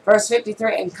raised. Verse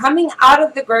 53, and coming out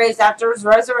of the graves after his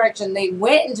resurrection, they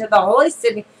went into the holy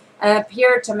city and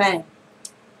appeared to many.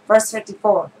 Verse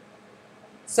 54,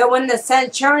 so when the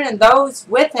centurion and those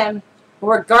with him who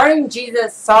were guarding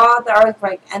Jesus saw the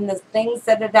earthquake and the things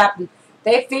that had happened,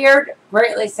 they feared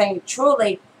greatly, saying,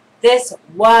 truly, this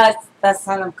was the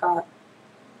Son of God.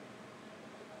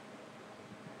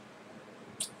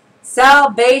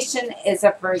 Salvation is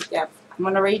a free gift. I'm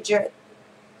going to read you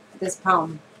this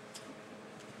poem.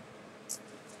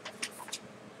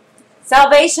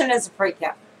 Salvation is a free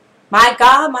gift. My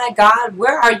God,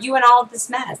 where are you in all this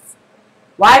mess?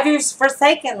 Why have you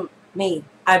forsaken me?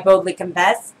 I boldly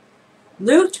confess.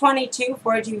 Luke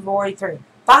 22:42-43.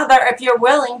 Father, if you're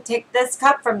willing, take this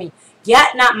cup from me.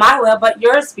 Yet not my will, but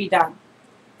yours be done.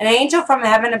 An angel from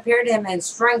heaven appeared to him and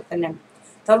strengthened him.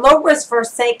 The Lord was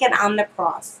forsaken on the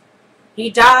cross. He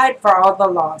died for all the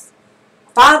lost.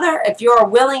 Father, if you are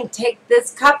willing, take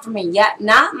this cup from me. Yet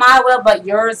not my will, but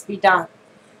yours be done.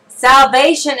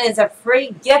 Salvation is a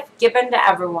free gift given to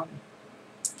everyone.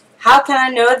 How can I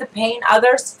know the pain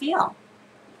others feel?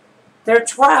 Their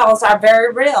trials are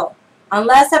very real.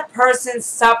 Unless a person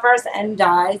suffers and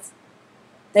dies,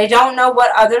 they don't know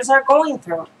what others are going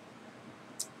through.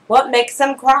 What makes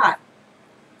them cry?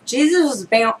 Jesus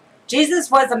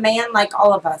was a man like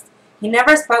all of us. He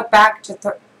never spoke back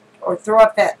or threw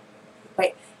a fit.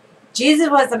 Jesus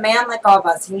was a man like all of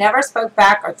us. He never spoke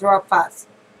back or threw a fuss.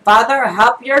 Father,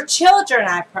 help your children,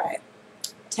 I pray.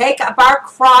 Take up our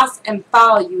cross and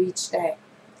follow you each day.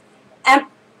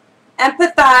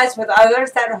 Empathize with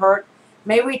others that hurt.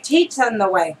 May we teach them the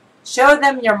way. Show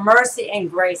them your mercy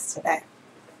and grace today.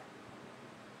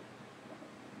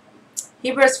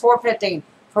 Hebrews 4:15.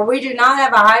 For we do not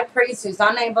have a high priest who is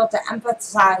unable to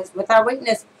empathize with our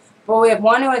weakness, but we have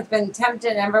one who has been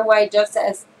tempted in every way just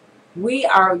as we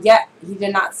are, yet he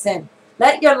did not sin.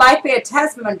 Let your life be a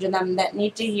testimony to them that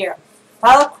need to hear.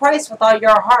 Follow Christ with all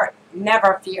your heart.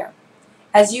 Never fear.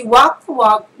 As you walk the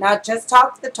walk, not just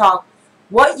talk the talk,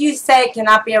 what you say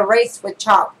cannot be erased with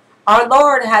chalk. Our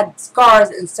Lord had scars,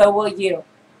 and so will you.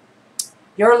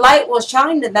 Your light will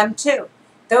shine to them too.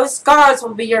 Those scars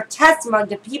will be your testimony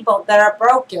to people that are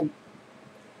broken.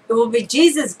 It will be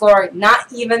Jesus' glory,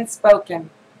 not even spoken.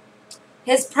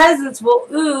 His presence will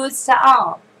ooze to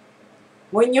all.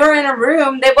 When you're in a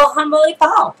room, they will humbly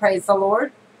fall. Praise the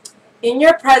Lord. In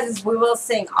your presence we will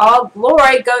sing. All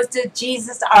glory goes to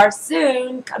Jesus, our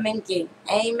soon coming King.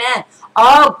 Amen.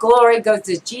 All glory goes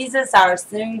to Jesus, our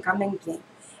soon coming King.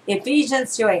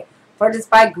 Ephesians 2:8. For it is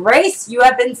by grace you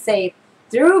have been saved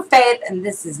through faith, and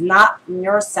this is not from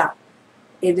yourself.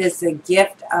 It is a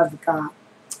gift of God.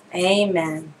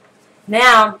 Amen.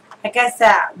 Now, like I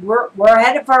said, we're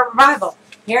headed for a revival.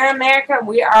 Here in America,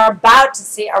 we are about to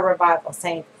see a revival,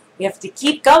 saints. We have to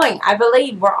keep going. I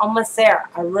believe we're almost there.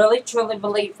 I really, truly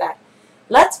believe that.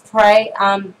 Let's pray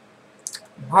for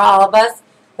all of us.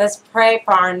 Let's pray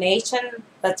for our nation.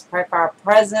 Let's pray for our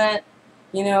president,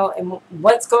 and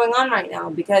what's going on right now.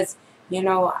 Because,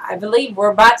 I believe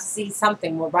we're about to see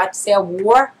something. We're about to see a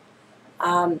war.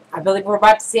 I believe we're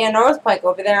about to see an earthquake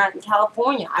over there in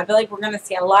California. I believe we're going to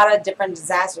see a lot of different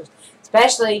disasters,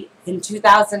 especially in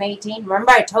 2018.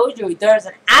 Remember I told you there's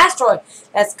an asteroid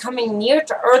that's coming near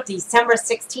to Earth December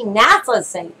 16. NASA is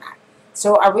saying that.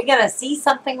 So are we going to see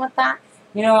something with that?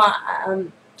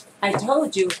 I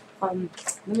told you. Let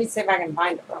me see if I can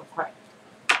find it real quick.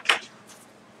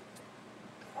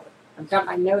 I've got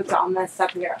my notes all messed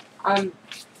up here.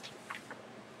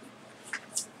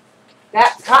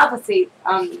 That prophecy,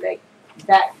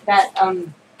 that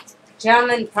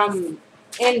gentleman from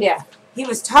India, he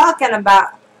was talking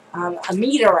about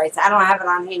meteorites. I don't have it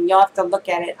on hand. You'll have to look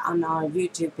at it on our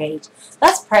YouTube page.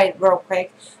 Let's pray real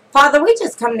quick. Father, we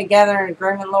just come together in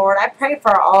agreement, Lord. I pray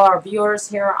for all our viewers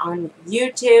here on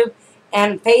YouTube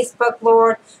and Facebook,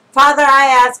 Lord. Father, I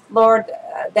ask, Lord,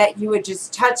 that you would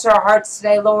just touch our hearts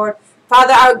today, Lord.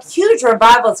 Father, our huge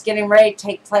revival is getting ready to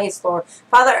take place, Lord.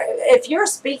 Father, if you're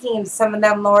speaking to some of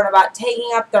them, Lord, about taking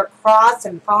up their cross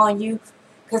and following you,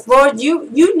 because, Lord,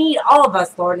 you need all of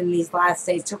us, Lord, in these last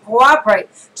days to cooperate,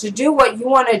 to do what you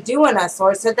want to do in us,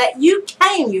 Lord, so that you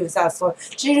can use us, Lord,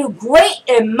 to do great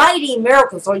and mighty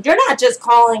miracles, Lord. You're not just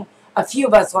calling a few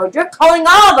of us, Lord. You're calling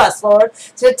all of us, Lord,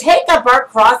 to take up our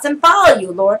cross and follow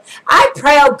you, Lord. I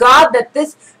pray, oh God, that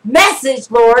this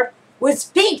message, Lord, would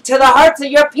speak to the hearts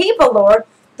of your people, Lord,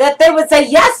 that they would say,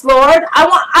 yes, Lord, I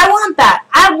want that.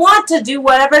 I want to do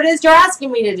whatever it is you're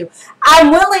asking me to do.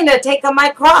 I'm willing to take up my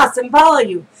cross and follow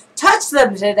you. Touch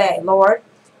them today, Lord.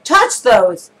 Touch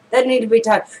those that need to be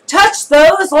touched. Touch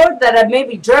those, Lord, that have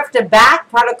maybe drifted back,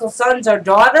 prodigal sons or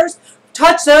daughters.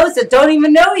 Touch those that don't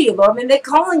even know you, Lord. May they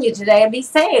call on you today and be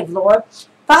saved, Lord.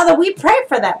 Father, we pray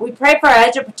for that. We pray for a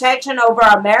hedge of protection over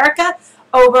America,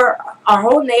 over our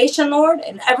whole nation, Lord,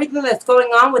 and everything that's going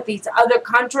on with these other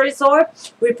countries, Lord.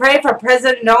 We pray for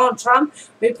President Donald Trump.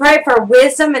 We pray for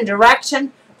wisdom and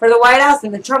direction for the White House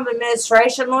and the Trump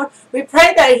administration, Lord. We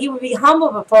pray that he would be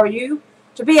humble before you,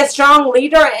 to be a strong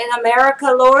leader in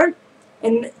America, Lord.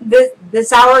 In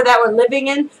this hour that we're living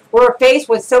in, we're faced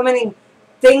with so many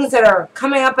things that are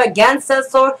coming up against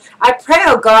us, Lord. I pray,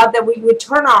 oh God, that we would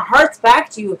turn our hearts back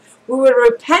to you. We would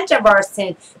repent of our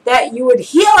sin, that you would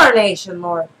heal our nation,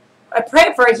 Lord. I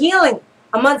pray for healing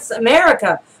amongst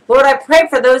America. Lord, I pray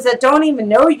for those that don't even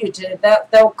know you today, that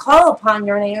they'll call upon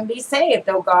your name and be saved,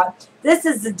 oh God. This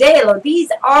is the day, Lord. These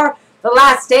are the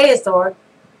last days, Lord.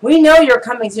 We know you're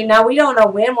coming soon. Now, we don't know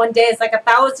when. One day is like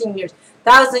 1,000 years.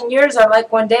 1,000 years are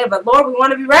like one day. But, Lord, we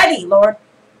want to be ready, Lord.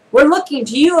 We're looking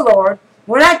to you, Lord.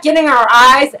 We're not getting our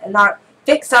eyes and our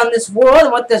fixed on this world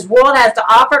and what this world has to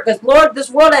offer, because, Lord, this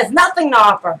world has nothing to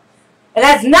offer. It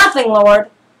has nothing, Lord.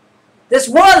 This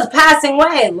world is passing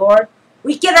away, Lord.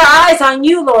 We get our eyes on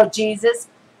you, Lord Jesus.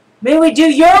 May we do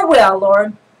your will,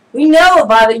 Lord. We know,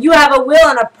 Father, you have a will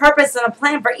and a purpose and a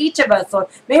plan for each of us, Lord.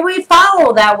 May we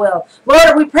follow that will.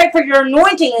 Lord, we pray for your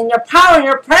anointing and your power and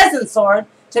your presence, Lord,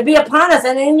 to be upon us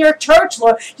and in your church,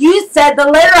 Lord. You said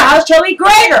the later house shall be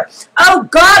greater. Oh,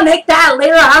 God, make that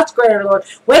later house greater, Lord.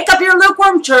 Wake up your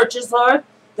lukewarm churches, Lord.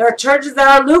 There are churches that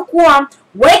are lukewarm.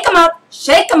 Wake them up,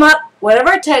 shake them up,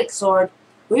 whatever it takes, Lord.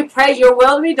 We pray your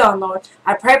will to be done, Lord.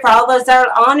 I pray for all those that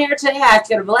are on here today. I ask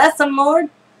you to bless them, Lord.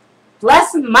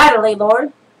 Bless them mightily,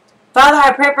 Lord. Father,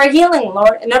 I pray for healing,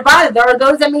 Lord, in their body. There are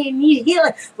those that may need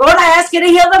healing. Lord, I ask you to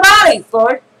heal their bodies,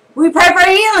 Lord. We pray for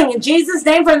healing in Jesus'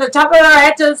 name, from the top of our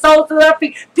head to the soles of their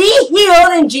feet. Be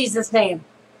healed in Jesus' name.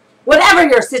 Whatever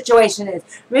your situation is.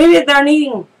 Maybe they're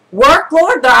needing work,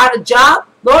 Lord. They're out of job.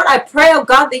 Lord, I pray, oh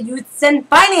God, that you would send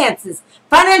finances,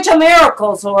 financial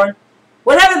miracles, Lord.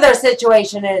 Whatever their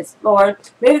situation is, Lord.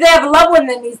 Maybe they have a loved one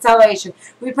that needs salvation.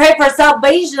 We pray for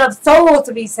salvation of souls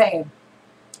to be saved.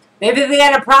 Maybe they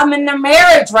had a problem in their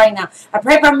marriage right now. I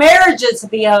pray for marriages to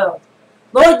be healed.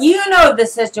 Lord, you know the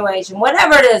situation.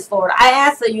 Whatever it is, Lord, I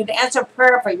ask that you'd answer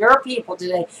prayer for your people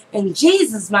today. In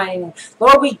Jesus' mighty name.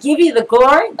 Lord, we give you the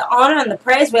glory, the honor, and the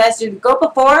praise. We ask you to go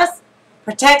before us.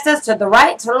 Protect us to the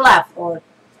right, to the left, Lord.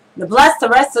 And to bless the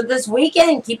rest of this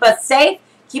weekend and keep us safe.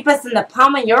 Keep us in the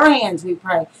palm of your hands, we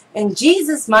pray. In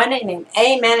Jesus' mighty name,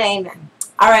 amen, amen.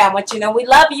 All right, I want you to know we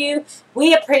love you.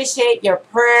 We appreciate your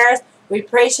prayers. We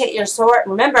appreciate your support.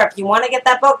 Remember, if you want to get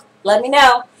that book, let me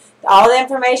know. All the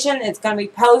information is going to be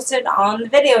posted on the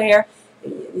video here.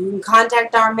 You can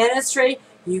contact our ministry.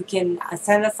 You can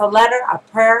send us a letter, a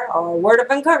prayer, or a word of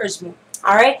encouragement.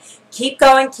 All right? Keep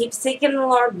going. Keep seeking the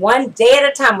Lord one day at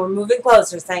a time. We're moving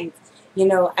closer, saints. You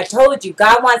know, I told you,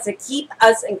 God wants to keep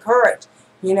us encouraged.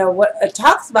 You know, what it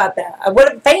talks about that. I would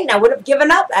have fainted. I would have given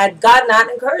up had God not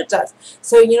encouraged us.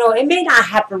 So, you know, it may not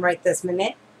happen right this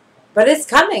minute, but it's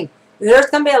coming. There's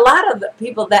going to be a lot of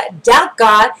people that doubt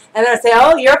God, and they'll say,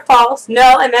 oh, you're false.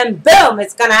 No, and then boom,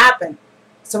 it's going to happen.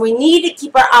 So we need to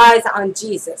keep our eyes on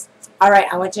Jesus. All right,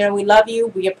 I want you to know we love you.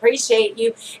 We appreciate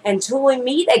you. Until we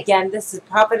meet again, this is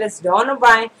Prophetess Dawn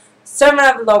O'Brien, Servant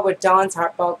of the Lord with Dawn's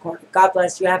Heartfelt Corner. God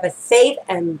bless you. Have a safe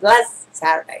and blessed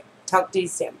Saturday. Talk to you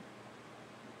soon.